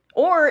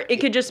 Or it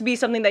could just be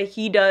something that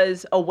he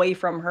does away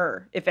from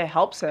her if it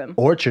helps him.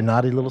 Or it's your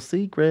naughty little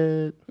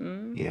secret.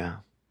 Yeah.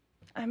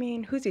 I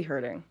mean, who's he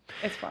hurting?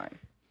 It's fine.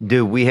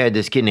 Dude, we had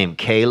this kid named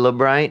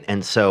Caleb, right?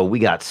 And so we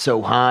got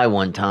so high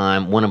one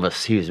time, one of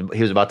us, he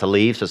was about to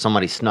leave, so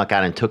somebody snuck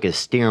out and took his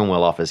steering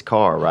wheel off his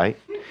car, right?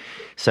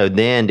 So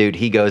then, dude,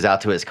 he goes out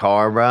to his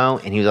car,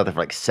 bro, and he was out there for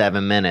like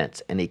 7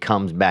 minutes, and he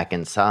comes back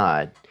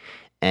inside,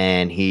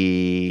 and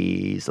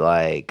he's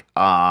like,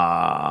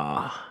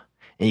 and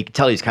you can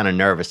tell he's kind of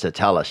nervous to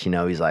tell us,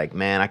 he's like,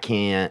 man, I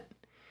can't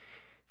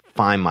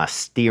find my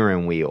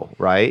steering wheel,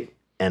 right?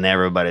 And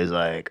everybody's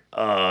like,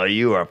 oh,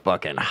 you are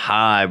fucking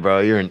high,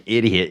 bro. You're an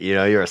idiot,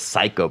 you're a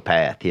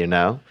psychopath,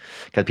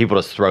 because people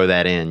just throw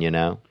that in,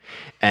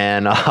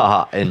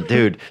 And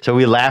dude, so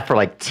we laughed for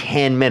like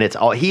 10 minutes.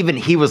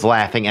 He was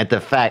laughing at the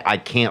fact I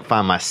can't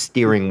find my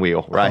steering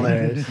wheel, right?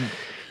 Hilarious.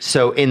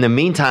 So in the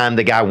meantime,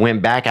 the guy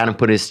went back out and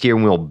put his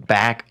steering wheel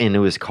back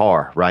into his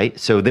car, right?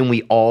 So then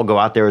we all go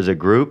out there as a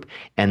group,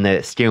 and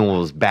the steering wheel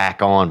was back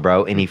on,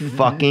 bro. And he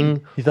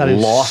fucking He thought he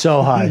was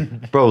so high.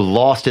 Bro,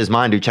 lost his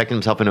mind, dude. Checked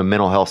himself into a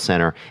mental health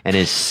center and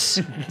is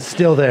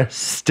Still there.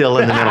 still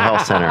in the mental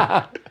health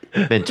center.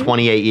 Been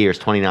 28 years,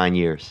 29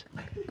 years.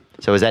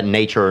 So is that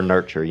nature or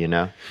nurture,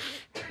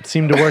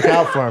 Seemed to work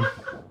out for him.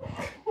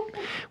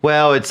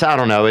 Well, I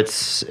don't know.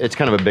 It's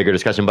kind of a bigger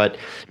discussion, but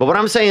what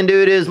I'm saying,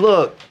 dude, is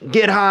look,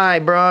 get high,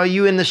 bro.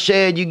 You in the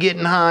shed, you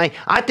getting high.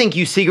 I think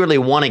you secretly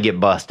want to get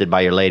busted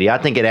by your lady. I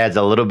think it adds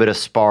a little bit of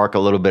spark, a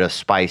little bit of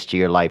spice to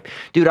your life.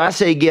 Dude, I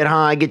say get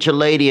high, get your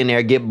lady in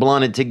there, get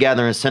blunted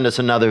together, and send us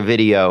another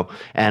video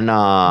and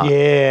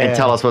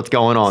tell us what's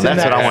going on.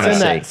 That's what I want to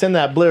see. Send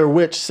that Blair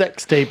Witch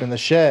sex tape in the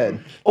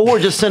shed. Or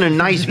just send a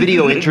nice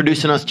video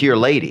introducing us to your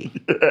lady.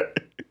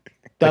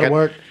 That'll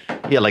work.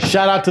 Yeah, like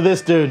Shout out to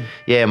this dude.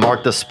 Yeah,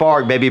 mark the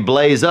spark, baby,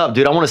 blaze up,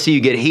 dude. I want to see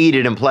you get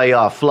heated and play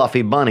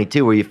Fluffy Bunny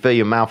too, where you fill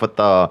your mouth with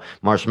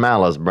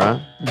marshmallows, bro.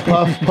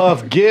 Puff,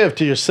 puff, give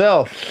to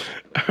yourself.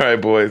 All right,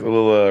 boys. A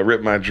little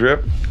Rip My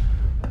Drip.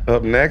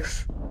 Up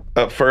next.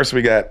 Up first,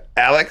 we got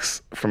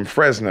Alex from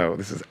Fresno.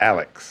 This is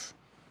Alex.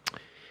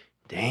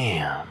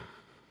 Damn.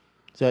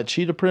 Is that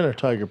cheetah print or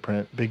tiger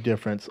print? Big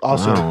difference.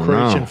 Also, the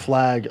Croatian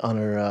flag on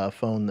her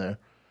phone there.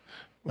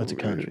 That's a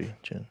country,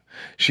 Jen.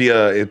 She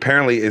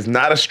apparently is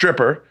not a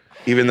stripper,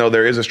 even though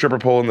there is a stripper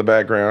pole in the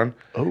background.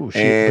 Oh,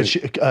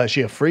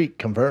 she a freak,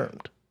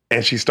 confirmed.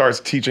 And she starts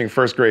teaching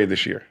first grade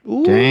this year.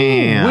 Ooh,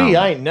 damn.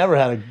 I ain't never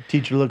had a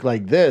teacher look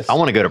like this. I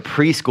want to go to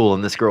preschool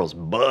in this girl's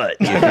butt.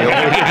 You feel me?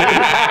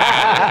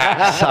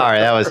 Sorry,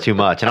 that was too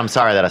much. And I'm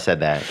sorry that I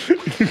said that.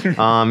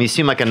 You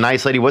seem like a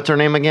nice lady. What's her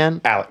name again?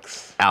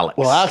 Alex. Alex.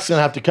 Well, Alex going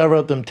to have to cover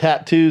up them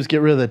tattoos,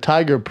 get rid of the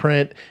tiger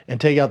print, and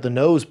take out the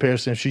nose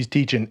piercing if she's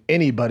teaching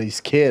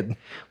anybody's kid.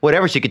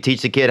 Whatever, she could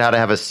teach the kid how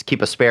to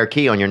keep a spare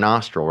key on your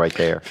nostril right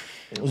there.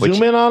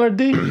 Zoom in on her,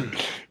 D.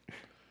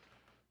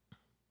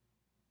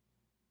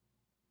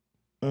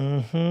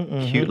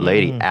 Cute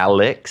lady.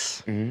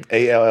 Alex.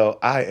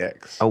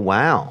 Allix. Oh,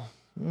 wow.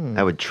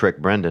 That would trick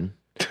Brendan.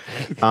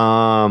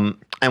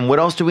 And what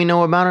else do we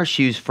know about her?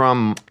 She's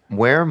from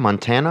where?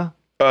 Montana?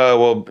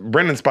 Well,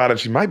 Brendan spotted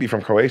she might be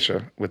from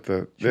Croatia with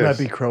the. She might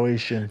be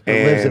Croatian, but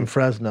lives in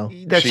Fresno.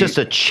 That's just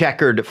a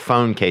checkered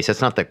phone case.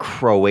 That's not the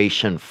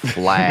Croatian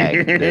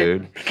flag,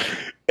 dude.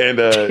 And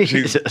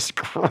she's Jesus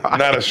Christ.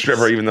 not a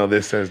stripper, even though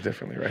this says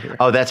differently right here.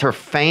 Oh, that's her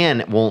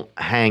fan won't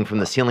hang from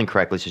the ceiling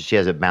correctly, so she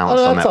has it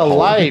balanced on that That's a pole.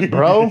 light,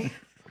 bro.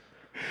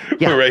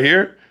 Yeah. Right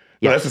here?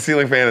 Yeah. No, that's the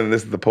ceiling fan, and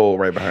this is the pole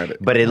right behind it.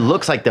 But it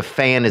looks like the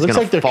fan is Looks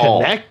going like to they're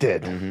fall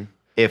connected.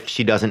 if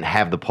she doesn't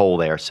have the pole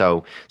there.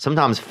 So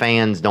sometimes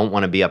fans don't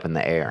want to be up in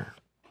the air.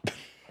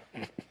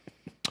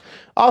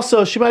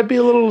 Also, she might be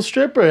a little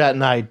stripper at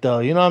night, though.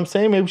 You know what I'm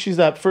saying? Maybe she's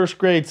that first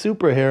grade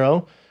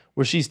superhero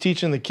where she's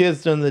teaching the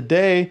kids during the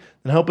day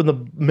and helping the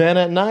men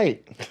at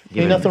night.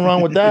 Ain't nothing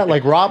wrong with that,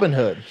 like Robin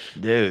Hood.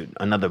 Dude,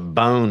 another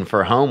bone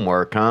for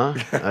homework, huh?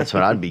 That's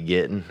what I'd be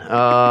getting.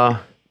 And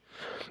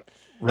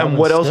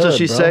what else does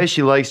she say?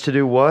 She likes to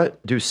do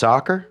what? Do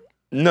soccer?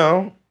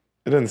 No,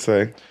 it doesn't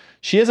say.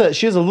 She has a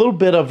little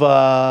bit of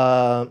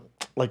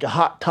like a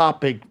Hot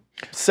Topic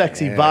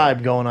sexy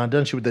vibe going on,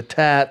 doesn't she? With the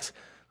tats,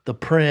 the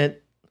print,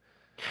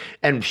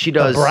 and she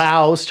does the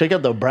brows. Check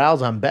out the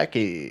brows on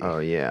Becky. Oh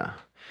yeah,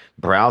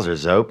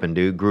 browser's open,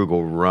 dude.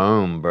 Google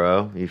Rome,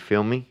 bro. You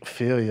feel me?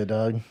 Feel you,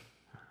 Doug.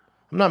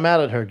 I'm not mad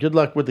at her. Good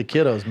luck with the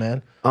kiddos,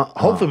 man.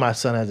 Hopefully my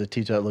son has a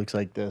teacher that looks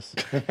like this.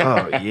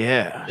 Oh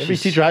yeah. Every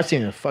teacher I've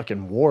seen is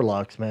fucking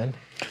warlocks, man.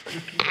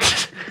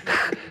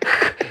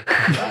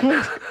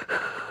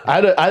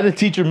 I had a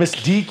teacher, Miss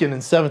Deacon, in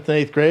 7th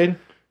and 8th grade.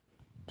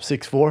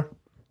 6'4",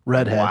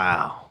 redhead.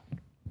 Wow.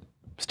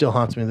 Still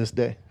haunts me this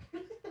day.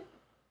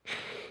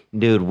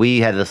 Dude, we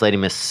had this lady,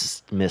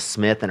 Miss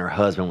Smith, and her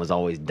husband was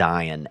always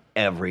dying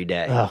every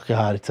day. Oh,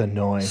 God, it's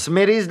annoying.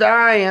 Smitty's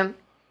dying.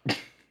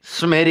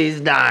 Smitty's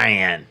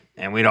dying.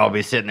 And we'd all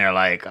be sitting there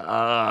like,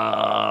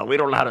 we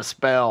don't know how to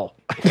spell.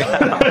 Please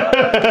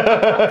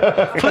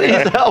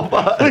help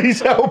us.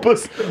 Please help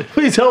us.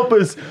 Please help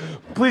us.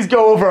 Please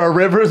go over our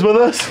rivers with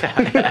us.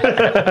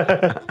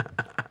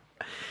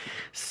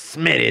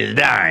 Smitty's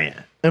dying.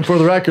 And for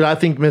the record, I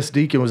think Miss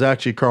Deacon was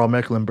actually Carl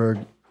Mecklenburg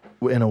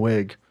in a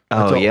wig.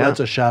 That's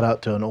a shout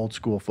out to an old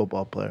school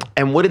football player.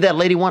 And what did that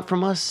lady want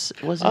from us?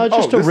 Was it?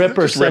 Just a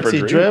ripper,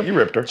 sexy drip. You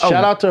ripped her. Shout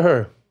out to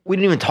her. We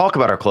didn't even talk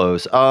about our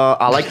clothes.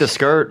 I like the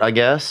skirt, I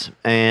guess.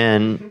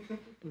 And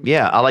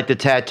yeah, I like the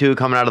tattoo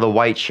coming out of the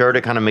white shirt.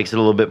 It kind of makes it a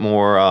little bit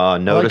more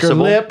noticeable. I like her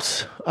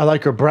lips. I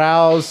like her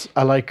brows.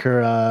 I like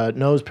her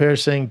nose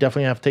piercing.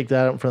 Definitely have to take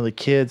that out in front of the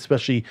kids,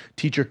 especially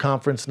teacher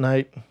conference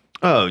night.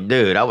 Oh,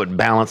 dude, I would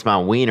balance my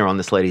wiener on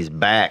this lady's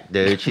back,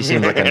 dude. She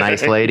seems like a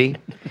nice lady.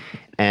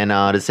 And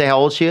did it say how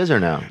old she is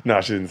or no?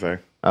 No, she didn't say.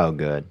 Oh,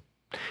 good.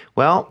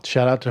 Well,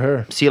 shout out to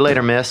her. See you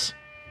later, miss.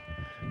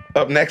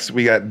 Up next,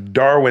 we got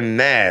Darwin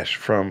Nash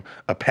from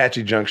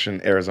Apache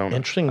Junction, Arizona.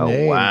 Interesting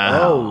name.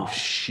 Wow. Oh,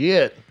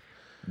 shit.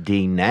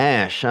 D.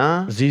 Nash,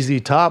 huh?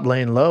 ZZ Top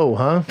laying low,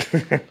 huh?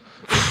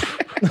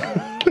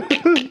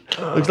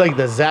 Looks like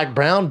the Zach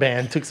Brown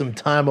band took some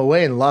time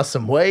away and lost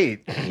some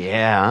weight.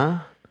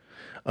 Yeah.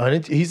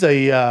 He's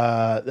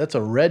that's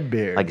a red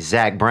beard. Like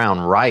Zach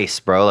Brown rice,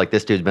 bro. Like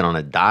this dude's been on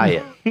a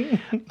diet.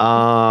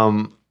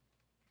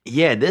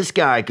 Yeah, this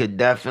guy could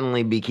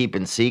definitely be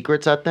keeping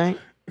secrets, I think.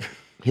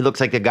 He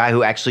looks like the guy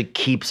who actually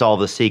keeps all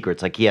the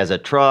secrets. Like he has a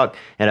truck,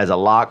 it has a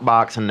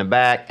lockbox in the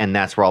back, and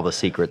that's where all the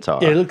secrets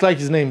are. Yeah, it looks like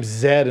his name's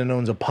Zed and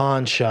owns a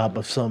pawn shop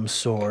of some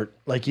sort.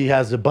 Like he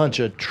has a bunch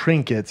of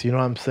trinkets, you know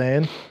what I'm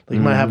saying? Like he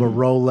might have a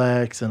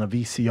Rolex and a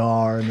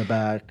VCR in the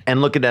back.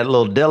 And look at that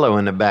little dillo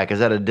in the back. Is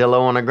that a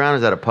dillo on the ground or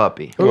is that a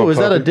puppy? Oh, is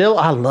that a dillo?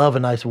 I love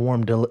a nice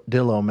warm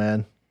dillo,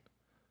 man.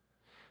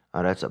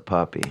 Oh, that's a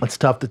puppy. It's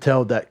tough to tell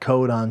with that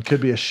coat on. Could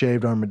be a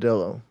shaved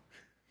armadillo.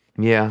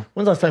 Yeah.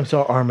 When's the last time you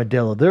saw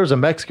armadillo? There was a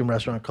Mexican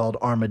restaurant called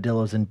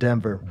Armadillos in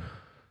Denver.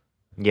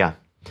 Yeah.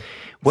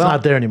 Well, it's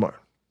not there anymore.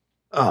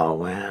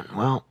 Oh, man.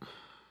 Well,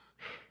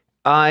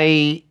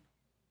 I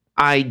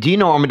Do you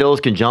know armadillos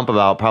can jump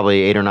about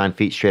probably 8 or 9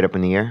 feet straight up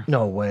in the air?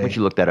 No way. Why don't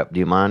you look that up? Do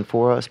you mind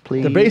for us,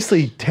 please? They're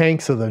basically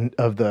tanks of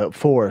the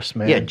forest,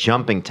 man. Yeah,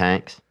 jumping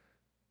tanks.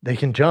 They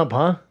can jump,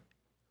 huh?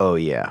 Oh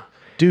yeah.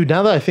 Dude,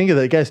 now that I think of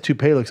it, that guy's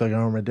toupee looks like an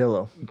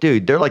armadillo.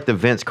 Dude, they're like the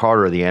Vince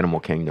Carter of the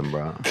animal kingdom,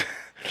 bro.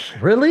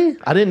 Really?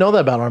 I didn't know that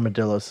about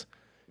armadillos.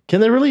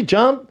 Can they really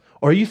jump?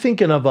 Or are you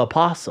thinking of a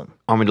possum?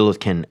 Armadillos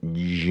can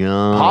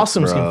jump.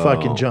 Possums bro. can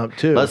fucking jump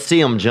too. Let's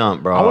see them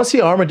jump, bro. I want to see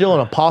an armadillo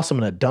and a possum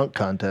in a dunk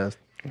contest.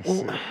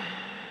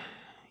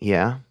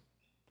 Yeah.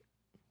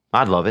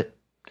 I'd love it.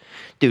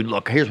 Dude,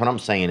 look, here's what I'm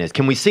saying is,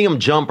 can we see them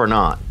jump or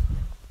not?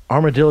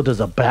 Armadillo does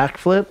a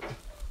backflip.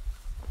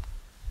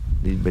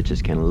 These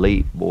bitches can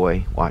leap,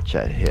 boy. Watch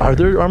that hit. Are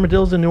there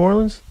armadillos in New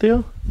Orleans,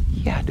 Theo?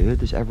 Yeah, dude,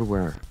 there's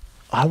everywhere.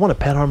 I want a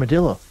pet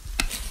armadillo.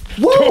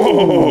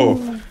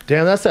 Whoa!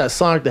 Damn, that's that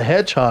Sonic the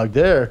Hedgehog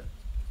there.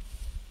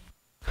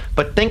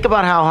 But think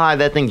about how high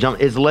that thing jumped.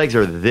 His legs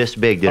are this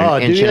big, dude,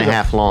 an inch and a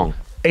half long.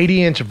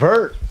 80-inch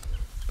vert.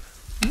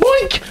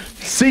 Boink!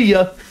 See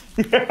ya.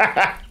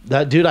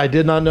 That dude, I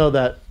did not know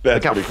that.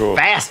 That's pretty cool.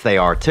 Fast they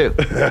are too.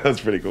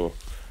 That's pretty cool.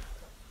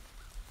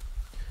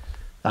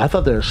 I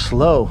thought they were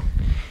slow.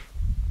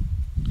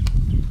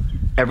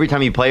 Every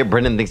time you play it,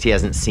 Brendan thinks he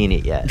hasn't seen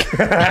it yet.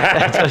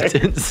 That's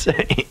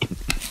insane.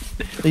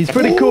 He's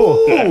pretty cool.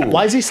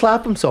 Why does he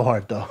slap him so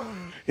hard though?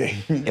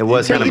 It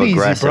was kind of Take it easy,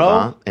 aggressive, bro.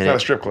 huh? It's not a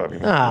strip club. You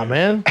know? Ah,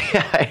 man.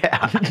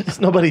 It's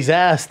nobody's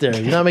ass there.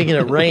 You're not making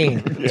it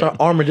rain. It's our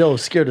armadillo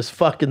scared as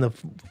fuck in the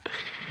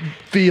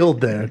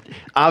field there.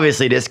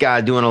 Obviously, this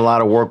guy doing a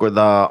lot of work with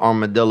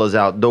armadillos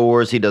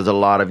outdoors. He does a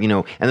lot of,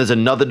 and there's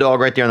another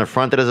dog right there in the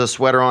front that has a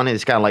sweater on.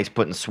 This guy likes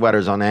putting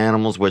sweaters on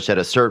animals, which at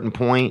a certain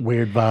point,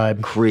 weird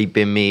vibe.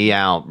 Creeping me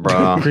out,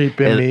 bro.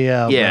 Me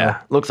out, yeah,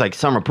 bro. looks like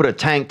Summer put a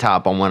tank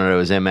top on one of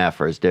those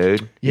MFers,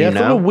 dude. Yeah, it's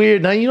a little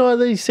weird. Now, you know how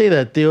they say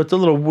that, Theo? It's a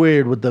little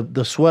weird with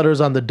the sweaters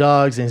on the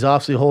dogs, and he's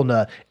obviously holding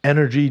a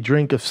energy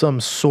drink of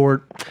some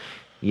sort.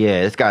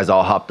 Yeah, this guy's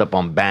all hopped up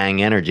on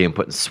Bang Energy and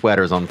putting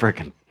sweaters on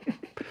freaking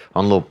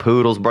on little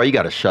poodles, bro. You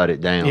got to shut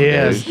it down.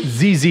 Yeah, dude.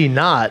 ZZ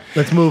not.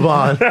 Let's move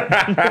on.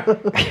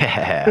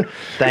 Yeah.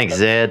 Thanks,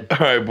 Zed. All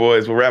right,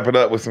 boys. We'll wrap it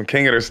up with some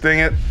King It or Sting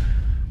It.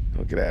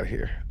 We'll get out of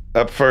here.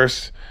 Up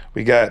first,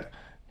 we got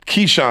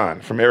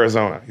Keyshawn from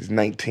Arizona. He's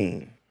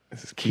 19.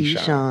 This is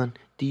Keyshawn.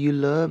 Do you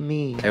love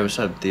me? Hey, what's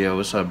up, Theo?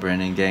 What's up,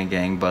 Brandon? Gang,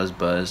 gang, buzz,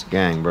 buzz.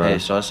 Gang, bro. Hey,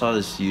 so I saw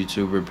this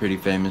YouTuber pretty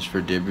famous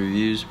for dip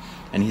reviews,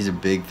 and he's a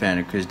big fan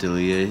of Chris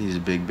D'Elia. He's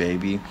a big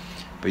baby.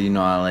 But you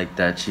know I like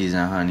that cheese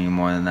and honey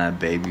more than that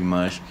baby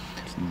mush.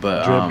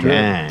 But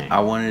I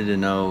wanted to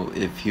know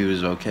if he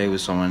was okay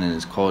with someone and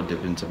it's called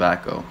Dippin'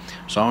 Tobacco.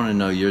 So I want to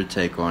know your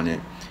take on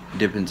it.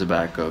 Dippin'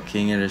 Tobacco,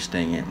 King It or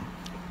Sting It?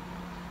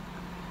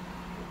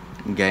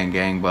 Gang,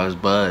 gang, buzz,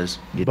 buzz.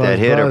 Get that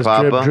hitter,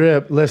 Papa. Drip,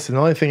 drip. Listen,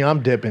 the only thing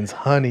I'm dipping's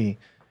honey.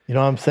 You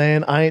know what I'm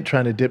saying? I ain't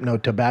trying to dip no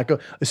tobacco.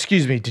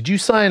 Excuse me, did you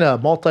sign a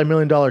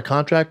multi-million-dollar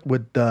contract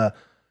with the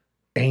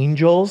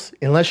Angels?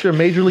 Unless you're a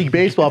Major League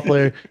Baseball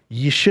player,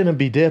 you shouldn't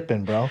be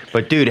dipping, bro.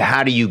 But, dude,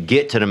 how do you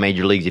get to the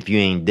major leagues if you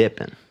ain't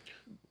dipping?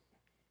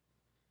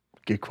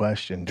 Good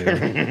question,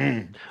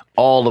 dude.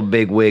 All the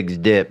big wigs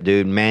dip,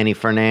 dude. Manny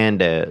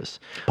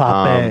Fernandez.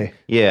 Pape.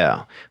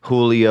 Yeah.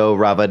 Julio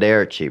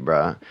Ravaderci,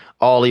 bro.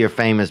 All of your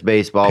famous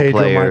baseball Pedro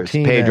players.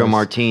 Martinez. Pedro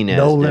Martinez.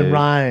 Nolan dude.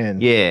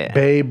 Ryan. Yeah.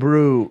 Babe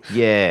Ruth.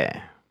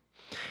 Yeah.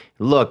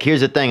 Look, here's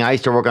the thing. I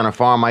used to work on a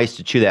farm. I used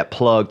to chew that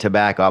plug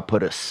tobacco. I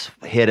put a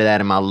hit of that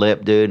in my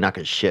lip, dude, and I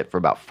could shit for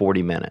about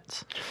 40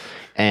 minutes.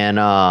 And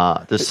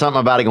there's something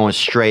about it going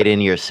straight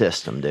into your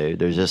system, dude.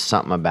 There's just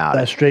something about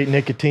That it. straight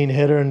nicotine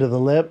hitter into the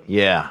lip.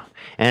 Yeah.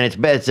 And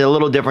it's a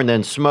little different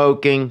than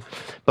smoking.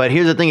 But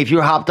here's the thing. If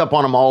you're hopped up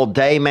on them all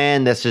day,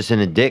 man, that's just an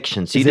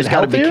addiction. So you just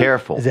got to be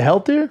careful. Is it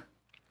healthier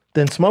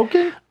than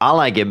smoking? I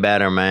like it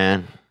better,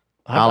 man.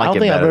 I don't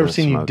think I've ever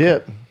seen you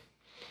dip.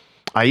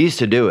 I used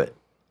to do it.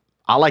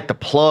 I like the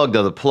plug,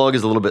 though. The plug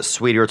is a little bit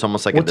sweeter. It's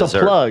almost like a dessert. What's a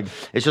plug?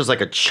 It's just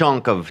like a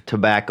chunk of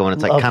tobacco, and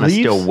it's like kind of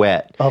still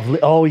wet.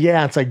 Oh,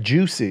 yeah. It's like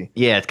juicy.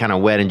 Yeah, it's kind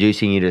of wet and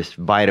juicy, and you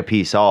just bite a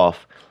piece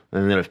off,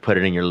 and then just put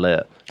it in your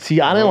lip. See,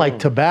 I didn't like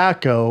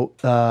tobacco.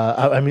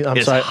 I'm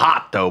it's sorry. It's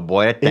hot, though,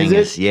 boy. That thing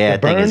is yeah,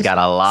 that thing has got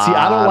a lot See,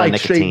 I don't like of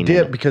straight nicotine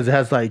dip because it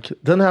has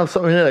doesn't have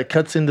something in it that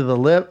cuts into the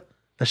lip.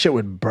 That shit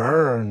would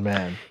burn,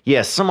 man.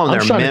 Yeah, some of them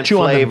I'm are trying mint to chew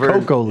flavored. on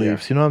them cocoa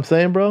leaves. You know what I'm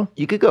saying, bro?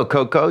 You could go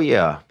cocoa,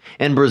 yeah.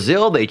 In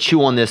Brazil, they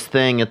chew on this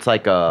thing. It's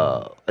like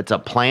it's a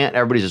plant.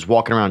 Everybody's just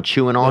walking around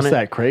chewing on That's it.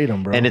 that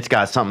kratom, bro. And it's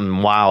got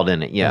something wild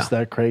in it, yeah. That's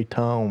that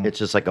kratom. It's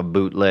just like a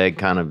bootleg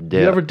kind of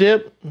dip. You ever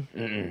dip?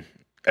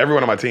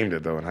 Everyone on my team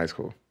did, though, in high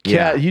school.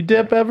 Yeah. You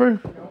dip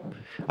ever?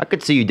 I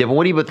could see you dipping.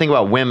 What do you think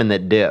about women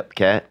that dip,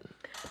 Kat?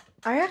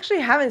 I actually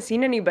haven't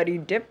seen anybody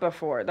dip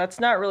before. That's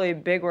not really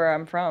big where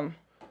I'm from.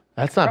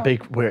 That's not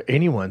big where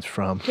anyone's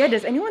from. Yeah,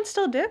 does anyone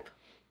still dip?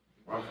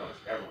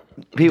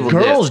 People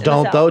Girls dip.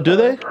 don't, though, do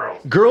they?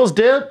 Girls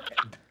dip?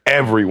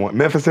 everyone.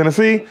 Memphis,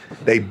 Tennessee,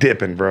 they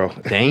dipping, bro.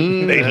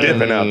 Dang. They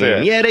dipping out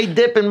there. Yeah, they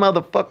dipping,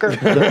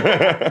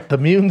 motherfucker. The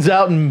mutants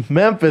out in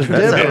Memphis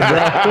dipping,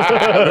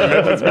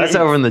 bro. That's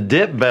over in the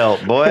dip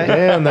belt, boy.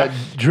 Damn, that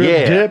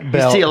drip dip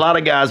belt. You see a lot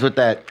of guys with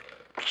that,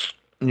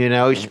 you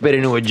know, you spit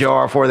into a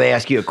jar before they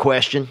ask you a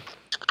question.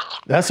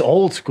 That's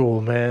old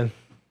school, man.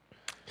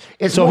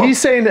 It's so more, he's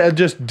saying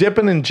just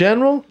dipping in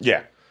general?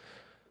 Yeah.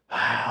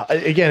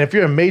 Again, if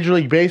you're a Major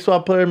League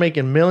Baseball player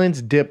making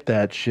millions, dip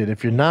that shit.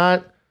 If you're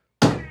not,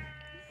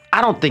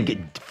 I don't think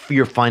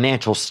your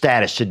financial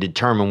status should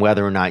determine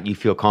whether or not you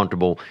feel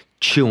comfortable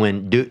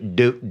chewing,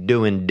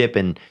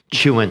 dipping,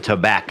 chewing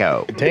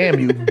tobacco. Damn,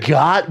 you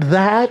got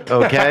that?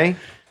 Okay.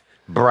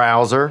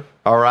 Browser.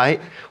 All right.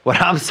 What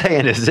I'm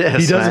saying is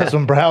this. He does have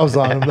some brows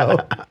on him, though.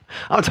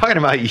 I'm talking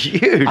about you,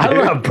 dude. I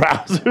don't have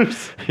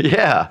browsers.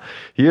 Yeah.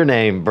 Your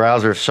name,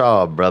 Browser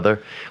Schaub,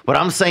 brother. What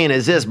I'm saying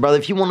is this, brother.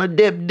 If you want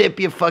to dip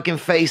your fucking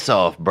face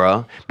off,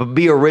 bro. But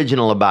be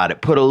original about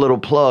it. Put a little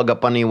plug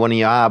up under one of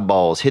your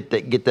eyeballs.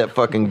 Get that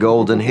fucking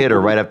golden hitter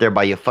right up there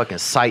by your fucking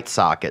sight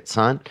socket,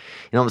 son.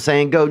 You know what I'm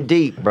saying? Go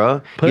deep,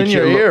 bro. Put in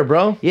your ear,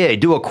 bro. Yeah,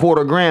 do a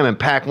 1/4 gram and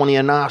pack one of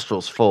your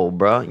nostrils full,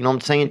 bro. You know what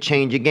I'm saying?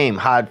 Change your game.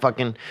 Hide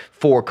fucking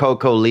 4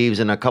 cocoa leaves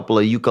and a couple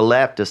of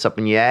eucalyptus up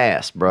in your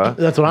ass, bro.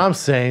 That's what I'm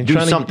saying. Do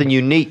something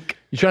unique.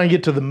 You're trying to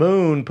get to the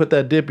moon, put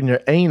that dip in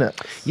your anus.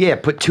 Yeah,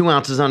 put 2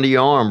 ounces under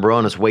your arm, bro,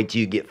 and just wait till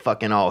you get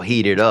fucking all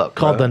heated up.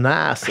 Called bro. the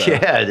NASA.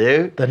 Yeah,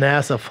 dude. The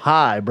NASA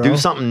high, bro. Do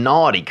something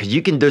naughty,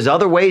 because there's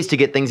other ways to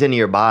get things into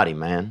your body,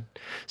 man.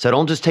 So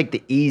don't just take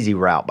the easy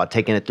route by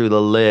taking it through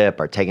the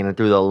lip or taking it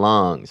through the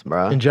lungs,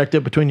 bro. Inject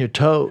it between your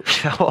toes.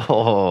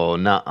 Oh,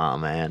 nuh-uh,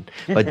 man.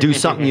 But do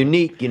something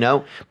unique, you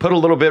know? Put a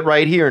little bit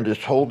right here and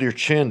just hold your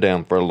chin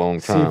down for a long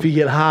time. See if you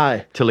get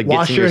high. Till it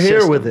Wash gets in your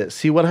hair system. with it.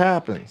 See what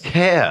happens.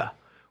 Yeah.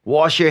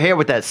 Wash your hair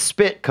with that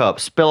spit cup.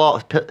 Spill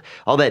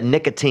all that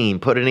nicotine.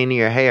 Put it into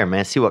your hair,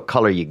 man. See what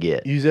color you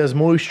get. Use it as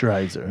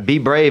moisturizer. Be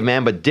brave,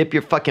 man, but dip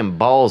your fucking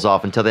balls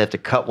off until they have to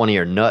cut one of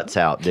your nuts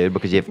out, dude,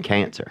 because you have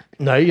cancer.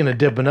 No, you're going to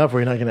dip enough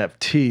where you're not going to have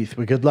teeth.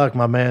 But good luck,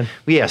 my man.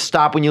 But yeah,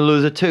 stop when you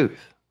lose a tooth.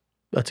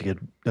 That's good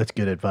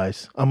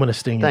advice. I'm going to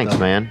sting you. Thanks,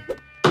 man.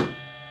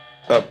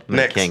 Up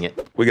next, king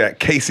it. we got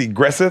Casey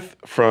Gresseth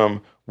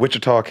from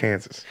Wichita,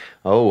 Kansas.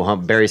 Oh,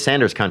 Barry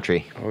Sanders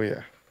country. Oh,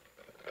 yeah.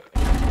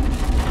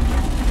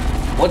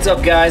 What's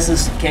up, guys?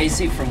 This is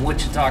Casey from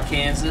Wichita,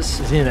 Kansas.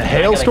 Is he in a I got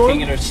hailstorm? a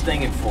king or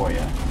stinging for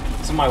you.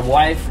 So my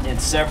wife and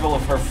several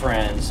of her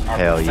friends are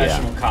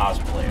professional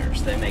cosplayers.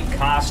 They make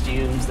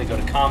costumes, they go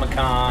to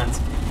Comic-Cons,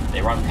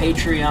 they run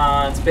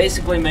Patreons,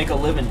 basically make a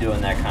living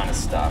doing that kind of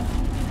stuff.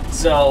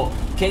 So,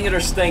 king it or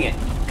sting it,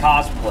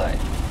 cosplay.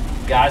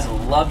 Guys, I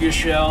love your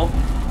show.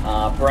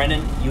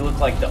 Brennan, you look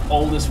like the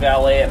oldest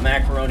valet at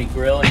Macaroni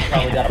Grill, and you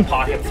probably got a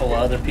pocket full of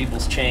other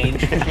people's change.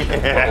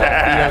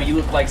 Theo, you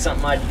look like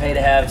something I'd pay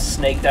to have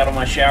snaked out of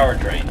my shower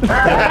drain.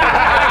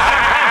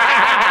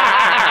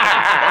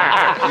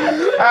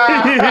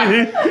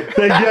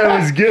 That guy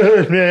was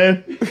good,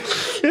 man.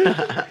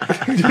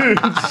 Dude,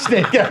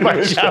 snake out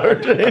my shower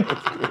drain.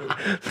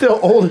 The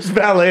oldest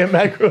valet at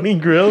Macaroni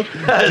Grill.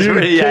 That's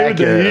pretty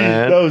accurate,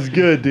 man. That was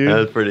good, dude.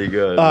 That's pretty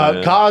good.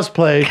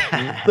 Cosplay.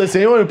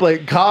 Listen, anyone who play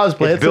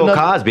cosplay. It's Bill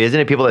Cosby, isn't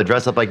it? People that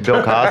dress up like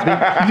Bill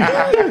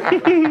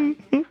Cosby.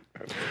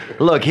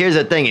 Look, here's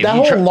the thing. If That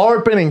you whole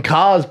LARPing and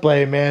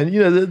cosplay, man,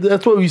 you know,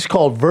 that's what we used to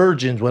call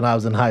virgins when I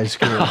was in high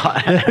school. You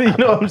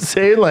know what I'm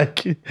saying?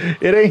 Like,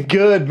 it ain't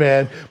good,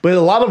 man. But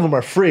a lot of them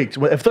are freaks.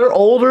 If they're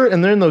older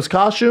and they're in those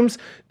costumes,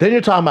 then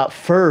you're talking about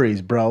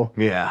furries, bro.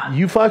 Yeah.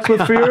 You fucks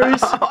with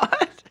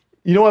furries?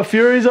 You know what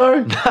Furies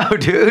are? No,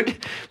 dude.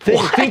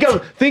 Think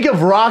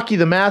of Rocky,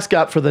 the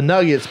mascot for the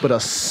Nuggets, but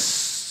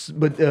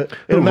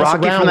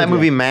Rocky from that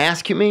movie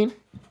Mask, you mean?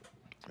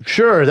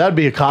 Sure, that'd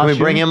be a costume. Can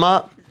we bring him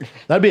up?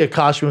 That'd be a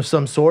costume of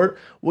some sort.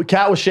 Well,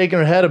 Kat was shaking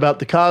her head about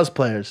the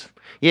cosplayers.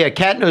 Yeah,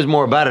 Kat knows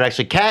more about it,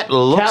 actually. Kat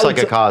looks like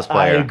a cosplayer.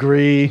 I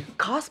agree.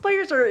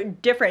 Cosplayers are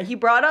different. He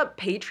brought up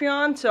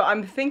Patreon, so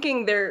I'm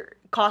thinking they're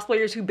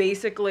cosplayers who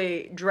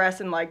basically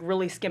dress in like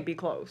really skimpy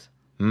clothes.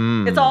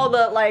 It's all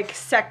the like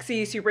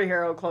sexy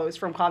superhero clothes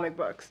from comic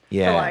books.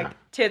 Yeah. So like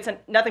tits and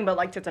nothing but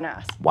like tits and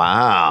ass.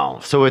 Wow.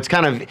 So it's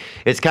kind of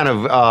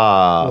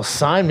well,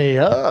 sign me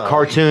up.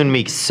 Cartoon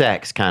meets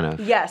sex, kind of.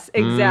 Yes,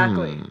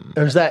 exactly.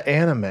 There's that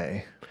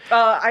anime.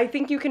 I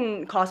think you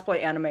can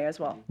cosplay anime as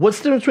well. What's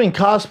the difference between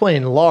cosplay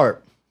and LARP?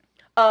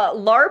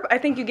 LARP, I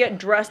think you get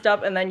dressed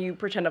up and then you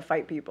pretend to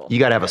fight people. You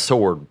got to have a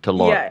sword to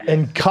LARP. Yeah.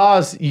 And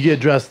you get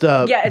dressed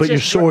up, Yeah, it's but your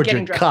just sword's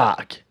getting your dressed up.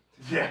 cock.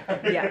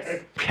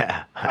 Yes.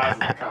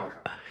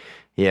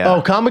 Yeah.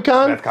 Oh,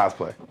 Comic-Con? That's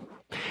cosplay.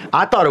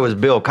 I thought it was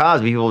Bill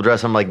Cosby. People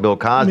dress up like Bill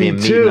Cosby and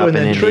meeting up and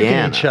in then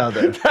Indiana. tricking each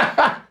other.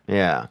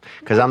 Yeah,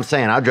 because I'm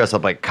saying I'll dress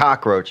up like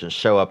cockroach and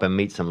show up and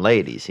meet some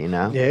ladies, you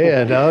know?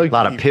 Yeah, dog. A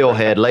lot of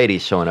pillhead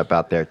ladies showing up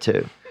out there,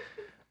 too.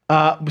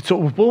 So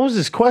what was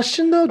his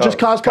question, though? Just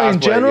cosplay in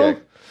general?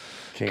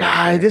 Yeah.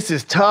 God, this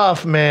is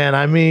tough, man.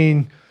 I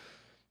mean,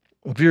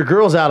 If your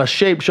girl's out of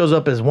shape, shows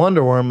up as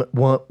Wonder Woman,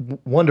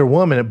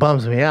 it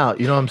bums me out.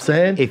 You know what I'm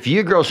saying? If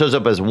your girl shows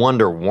up as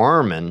Wonder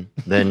Woman,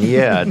 then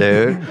yeah,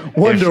 dude.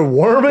 Wonder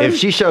Woman? If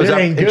she shows up,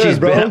 ain't if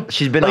good,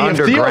 she's been like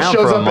underground if Theo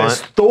shows for a up month.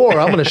 as Thor,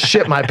 I'm gonna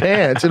shit my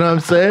pants. You know what I'm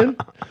saying?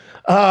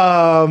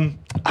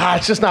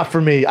 It's just not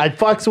for me. I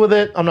fucks with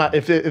it. I'm not.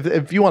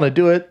 If you want to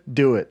do it,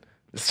 do it.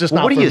 It's just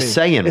not. What are for you me.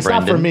 saying, It's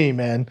Brendan? not for me,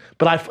 man.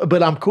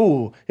 But I'm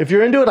cool. If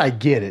you're into it, I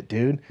get it,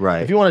 dude.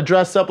 Right. If you want to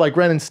dress up like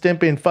Ren and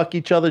Stimpy and fuck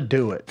each other,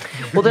 do it.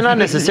 Well, they're not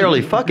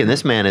necessarily fucking.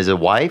 This man is a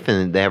wife,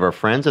 and they have her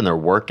friends, and they're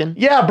working.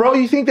 Yeah, bro.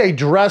 You think they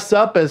dress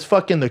up as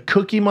fucking the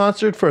Cookie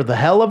Monster for the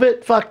hell of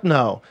it? Fuck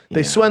no.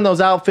 They sweat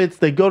those outfits.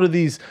 They go to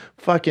these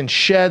fucking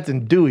sheds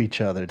and do each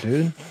other,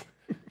 dude.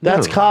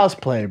 That's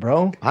cosplay,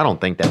 bro. I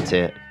don't think that's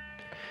it.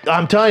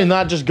 I'm telling you,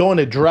 not just going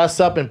to dress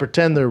up and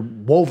pretend they're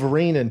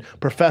Wolverine and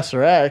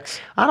Professor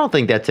X. I don't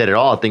think that's it at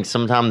all. I think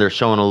sometimes they're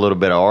showing a little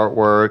bit of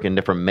artwork and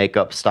different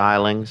makeup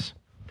stylings.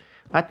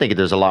 I think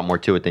there's a lot more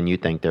to it than you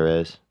think there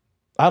is.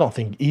 I don't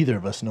think either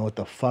of us know what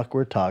the fuck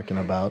we're talking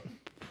about.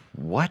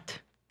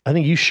 What? I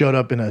think you showed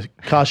up in a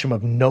costume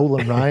of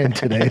Nolan Ryan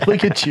today.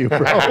 Look at you,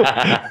 bro.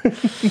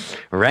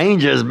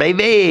 Rangers,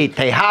 baby.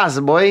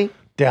 Tejas, boy.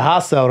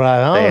 Tejas, all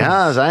right,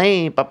 huh?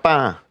 Tejas, eh,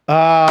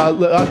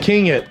 papa.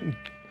 King it.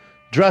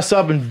 Dress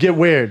up and get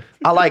weird.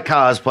 I like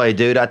cosplay,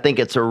 dude. I think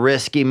it's a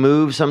risky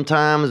move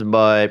sometimes,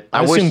 but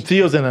I assume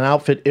Theo's in an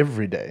outfit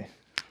every day.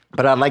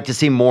 But I'd like to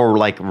see more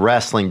like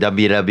wrestling,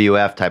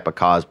 WWF type of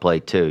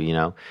cosplay too, you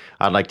know?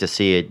 I'd like to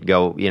see it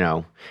go, you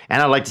know,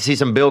 and I'd like to see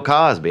some Bill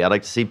Cosby. I'd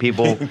like to see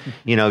people,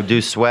 you know, do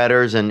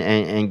sweaters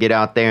and get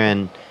out there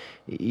and,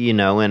 you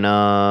know,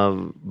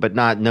 and, but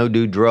no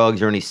do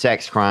drugs or any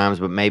sex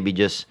crimes, but maybe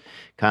just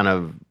kind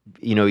of,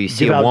 you know, you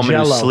see a woman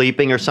who's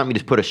sleeping or something, you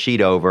just put a sheet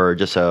over her,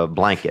 just a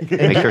blanket,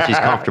 make sure she's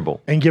comfortable.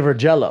 And give her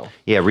Jello.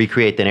 Yeah,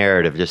 recreate the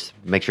narrative, just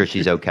make sure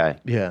she's okay.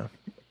 Yeah,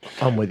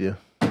 I'm with you.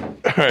 All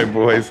right,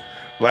 boys.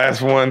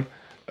 Last one.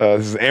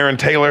 This is Aaron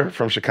Taylor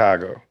from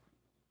Chicago.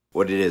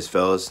 What it is,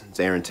 fellas, it's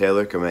Aaron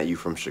Taylor coming at you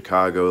from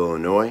Chicago,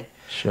 Illinois.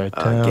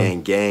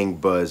 Gang,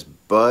 buzz.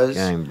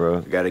 Gang, bro.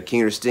 I got a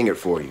King or Stinger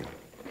for you.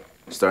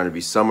 It's starting to be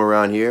summer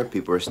around here.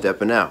 People are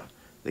stepping out.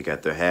 They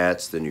got their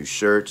hats, their new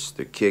shirts,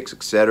 their kicks,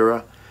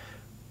 etc.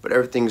 But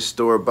everything's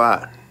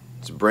store-bought.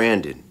 It's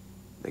branded.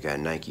 They got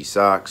Nike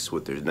socks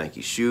with their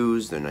Nike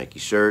shoes, their Nike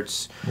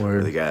shirts.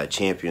 Or they got a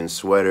Champion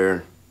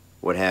sweater,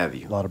 what have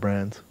you. A lot of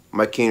brands.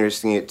 My King or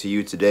Stinger to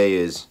you today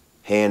is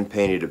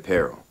hand-painted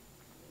apparel.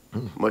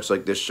 Much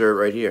like this shirt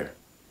right here.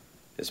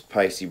 This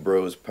Picey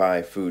Bros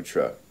Pie food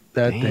truck.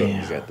 That Look,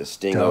 thing. you got the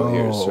Sting out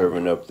here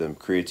serving up them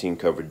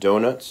creatine-covered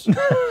donuts.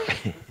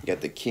 You got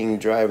the King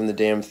driving the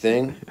damn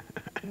thing.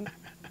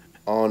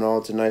 All in all,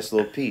 it's a nice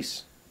little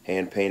piece.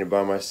 Hand-painted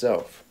by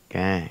myself.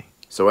 Gang.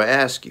 So I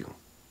ask you,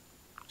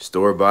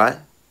 store-bought,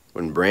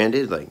 when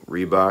branded, like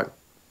Reebok,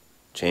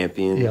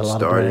 Champion,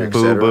 Starter,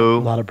 etc. Boo-Boo, A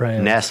lot of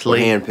brands. Nestle.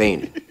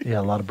 Hand-painted. Yeah,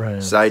 a lot of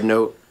brands. Side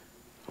note,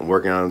 I'm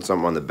working on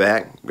something on the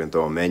back. I'm going to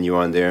throw a menu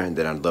on there, and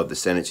then I'd love to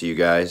send it to you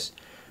guys.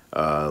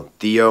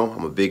 Theo,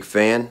 I'm a big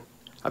fan.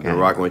 I've been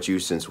rocking with you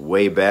since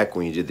way back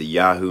when you did the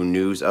Yahoo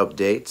News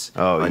updates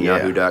on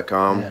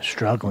yahoo.com. Yeah,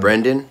 struggling.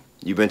 Brendan,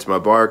 you've been to my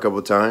bar a couple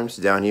of times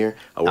down here.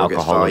 I work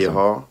at Thalia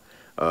Hall.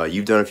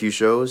 You've done a few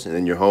shows, and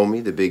then your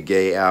homie, the big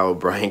gay owl,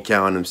 Brian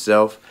Cowan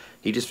himself,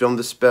 he just filmed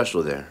a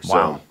special there.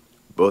 Wow. So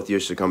both of you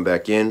should come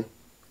back in.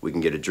 We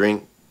can get a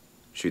drink,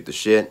 shoot the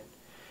shit.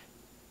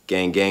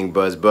 Gang,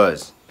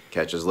 buzz.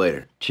 Catch us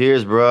later.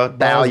 Cheers, bro.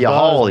 Thalia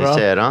Hall, he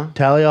said, huh?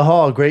 Thalia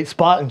Hall, great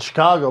spot in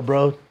Chicago,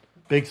 bro.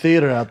 Big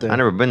theater out there. I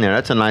never been there.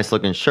 That's a nice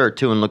looking shirt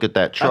too. And look at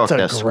that truck, That's a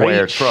that square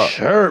great truck.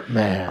 shirt,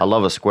 man. I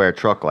love a square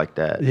truck like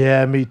that.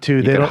 Yeah, me too.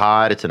 You can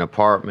hide. It's an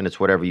apartment. It's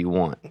whatever you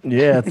want.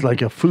 Yeah, it's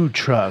like a food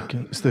truck.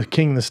 It's the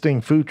King the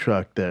Sting food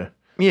truck there.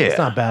 Yeah. It's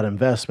not a bad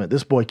investment.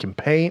 This boy can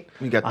paint.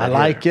 You got I that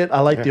like hair. it. I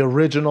like the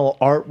original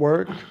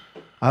artwork.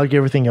 I like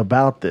everything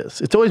about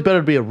this. It's always better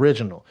to be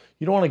original.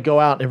 You don't want to go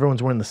out and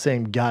everyone's wearing the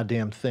same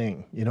goddamn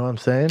thing. You know what I'm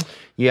saying?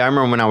 Yeah, I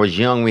remember when I was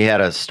young, we had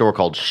a store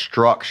called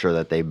Structure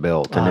that they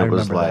built, and I it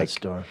was remember that like,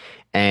 store.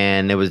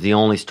 and it was the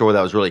only store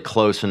that was really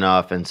close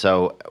enough, and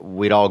so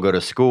we'd all go to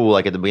school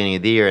like at the beginning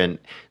of the year, and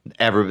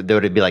there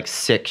would be like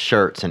 6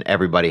 shirts, and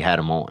everybody had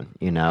them on.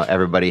 You know,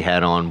 everybody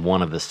had on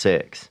one of the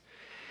 6,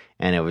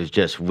 and it was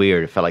just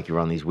weird. It felt like you were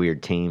on these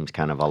weird teams,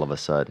 kind of all of a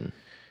sudden.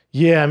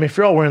 Yeah, I mean, if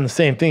you're all wearing the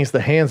same thing, it's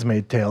the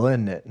Handmaid's Tale,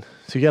 isn't it?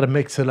 So you got to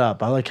mix it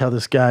up. I like how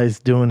this guy's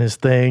doing his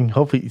thing.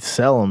 Hopefully, you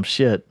sell him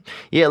shit.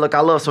 Yeah, look, I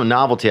love some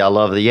novelty. I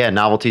love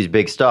novelty's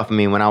big stuff. I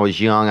mean, when I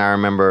was young, I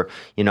remember,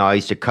 you know, I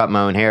used to cut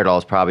my own hair till I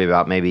was probably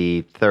about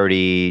maybe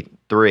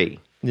 33.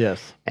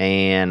 Yes.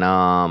 And,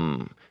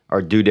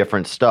 or do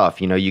different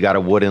stuff. You know, you got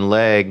a wooden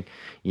leg.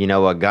 You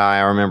know, a guy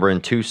I remember in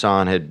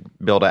Tucson had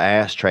built an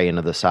ashtray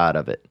into the side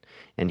of it.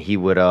 and he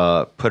would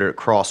put it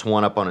cross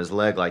one up on his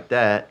leg like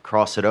that,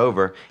 cross it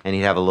over, and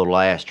he'd have a little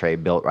ashtray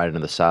built right into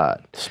the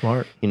side.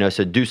 Smart. You know,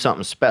 so do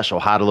something special.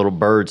 Hide a little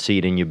bird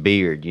seed in your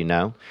beard, you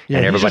know? Yeah,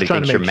 and he's everybody just trying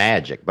thinks to you're make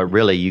magic, but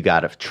really you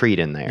got a treat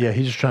in there. Yeah,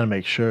 he's just trying to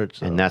make sure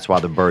it's. And that's why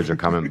the birds are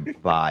coming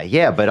by.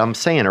 Yeah, but I'm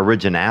saying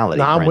originality.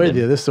 No, I'm Brendan. with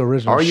you. This is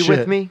original Are you shit.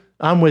 with me?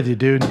 I'm with you,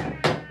 dude.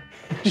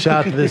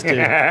 Shout out to this dude.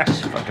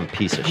 This fucking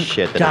piece of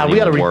shit. That God, don't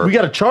even work. we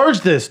gotta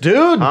charge this,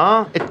 dude.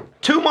 Huh?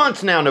 2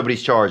 months now,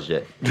 nobody's charged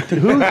it.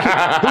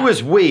 Who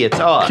is we? It's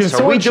us.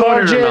 Can Are we doing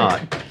it or it?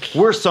 not?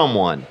 We're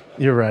someone.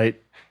 You're right.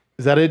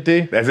 Is that it,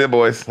 D? That's it,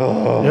 boys.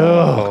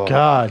 Oh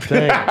God,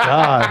 thank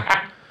God.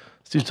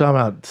 This dude's talking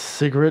about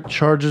cigarette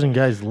chargers and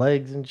guys'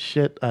 legs and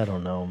shit. I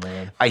don't know,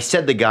 man. I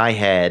said the guy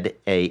had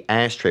a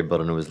ashtray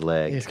built into his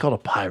leg. He's called a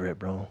pirate,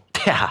 bro.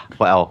 Yeah.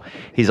 Well,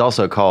 he's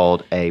also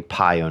called a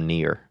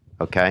pioneer.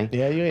 Okay.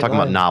 Yeah, you ain't talking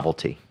about lying.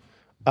 novelty.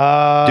 Do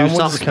When something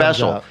this comes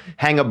special. out?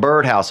 Hang a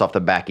birdhouse off the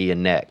back of your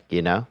neck.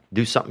 You know.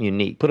 Do something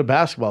unique. Put a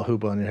basketball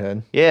hoop on your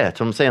head. Yeah, that's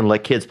what I'm saying.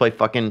 Let kids play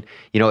fucking.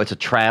 You know, it's a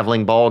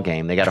traveling ball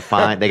game. They gotta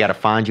find. They gotta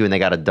find you and they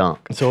gotta dunk.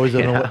 It's always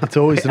an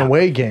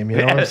away game. You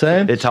know what I'm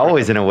saying? It's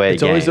always an away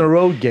It's game. always a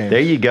road game. There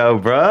you go,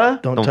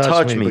 bruh. Don't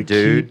touch me, but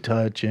dude. Keep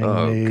touching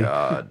Oh, me.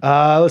 God.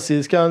 Let's see.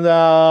 This comes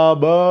out.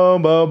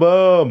 Boom, boom,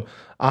 boom.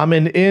 I'm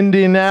in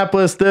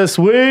Indianapolis this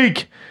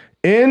week.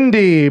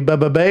 Indy,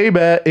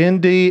 baby,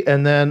 Indy,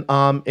 and then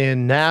I'm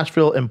in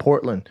Nashville and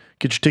Portland.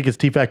 Get your tickets,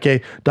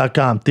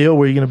 tfatk.com. Theo,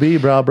 where you gonna be,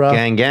 bro?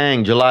 Gang,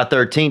 gang. July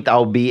 13th,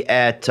 I'll be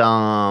at the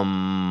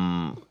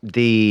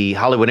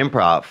Hollywood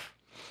Improv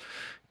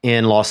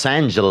in Los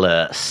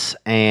Angeles,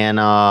 and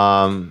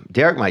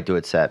Derek might do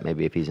it set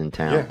maybe if he's in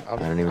town. Yeah, I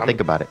don't even think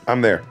about it. I'm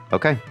there.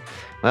 Okay.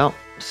 Well,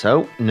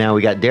 so now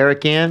we got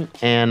Derek in,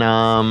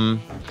 and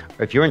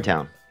if you're in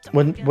town,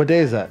 What day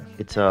is that?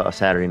 it's a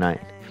Saturday night.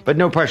 But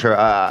no pressure.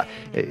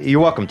 You're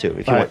welcome to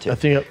if you want to. I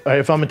think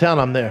if I'm in town,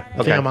 I'm there. I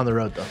Okay. think I'm on the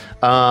road though.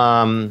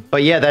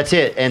 But yeah, that's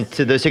it. And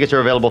those tickets are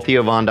available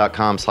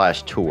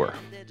theovon.com/tour.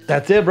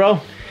 That's it,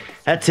 bro.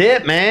 That's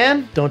it,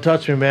 man. Don't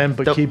touch me, man,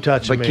 but keep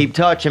touching me. But keep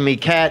touching me,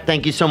 Kat.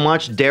 Thank you so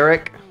much,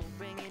 Derek.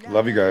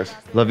 Love you guys.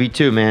 Love you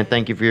too, man.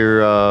 Thank you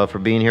for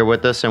being here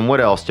with us. And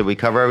what else? Did we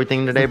cover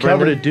everything today, We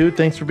covered Brendan? it, dude.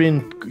 Thanks for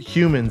being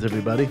humans,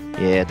 everybody.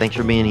 Yeah, thanks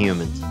for being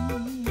humans.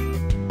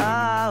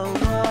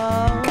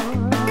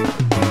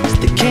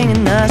 King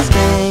in the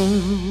sky.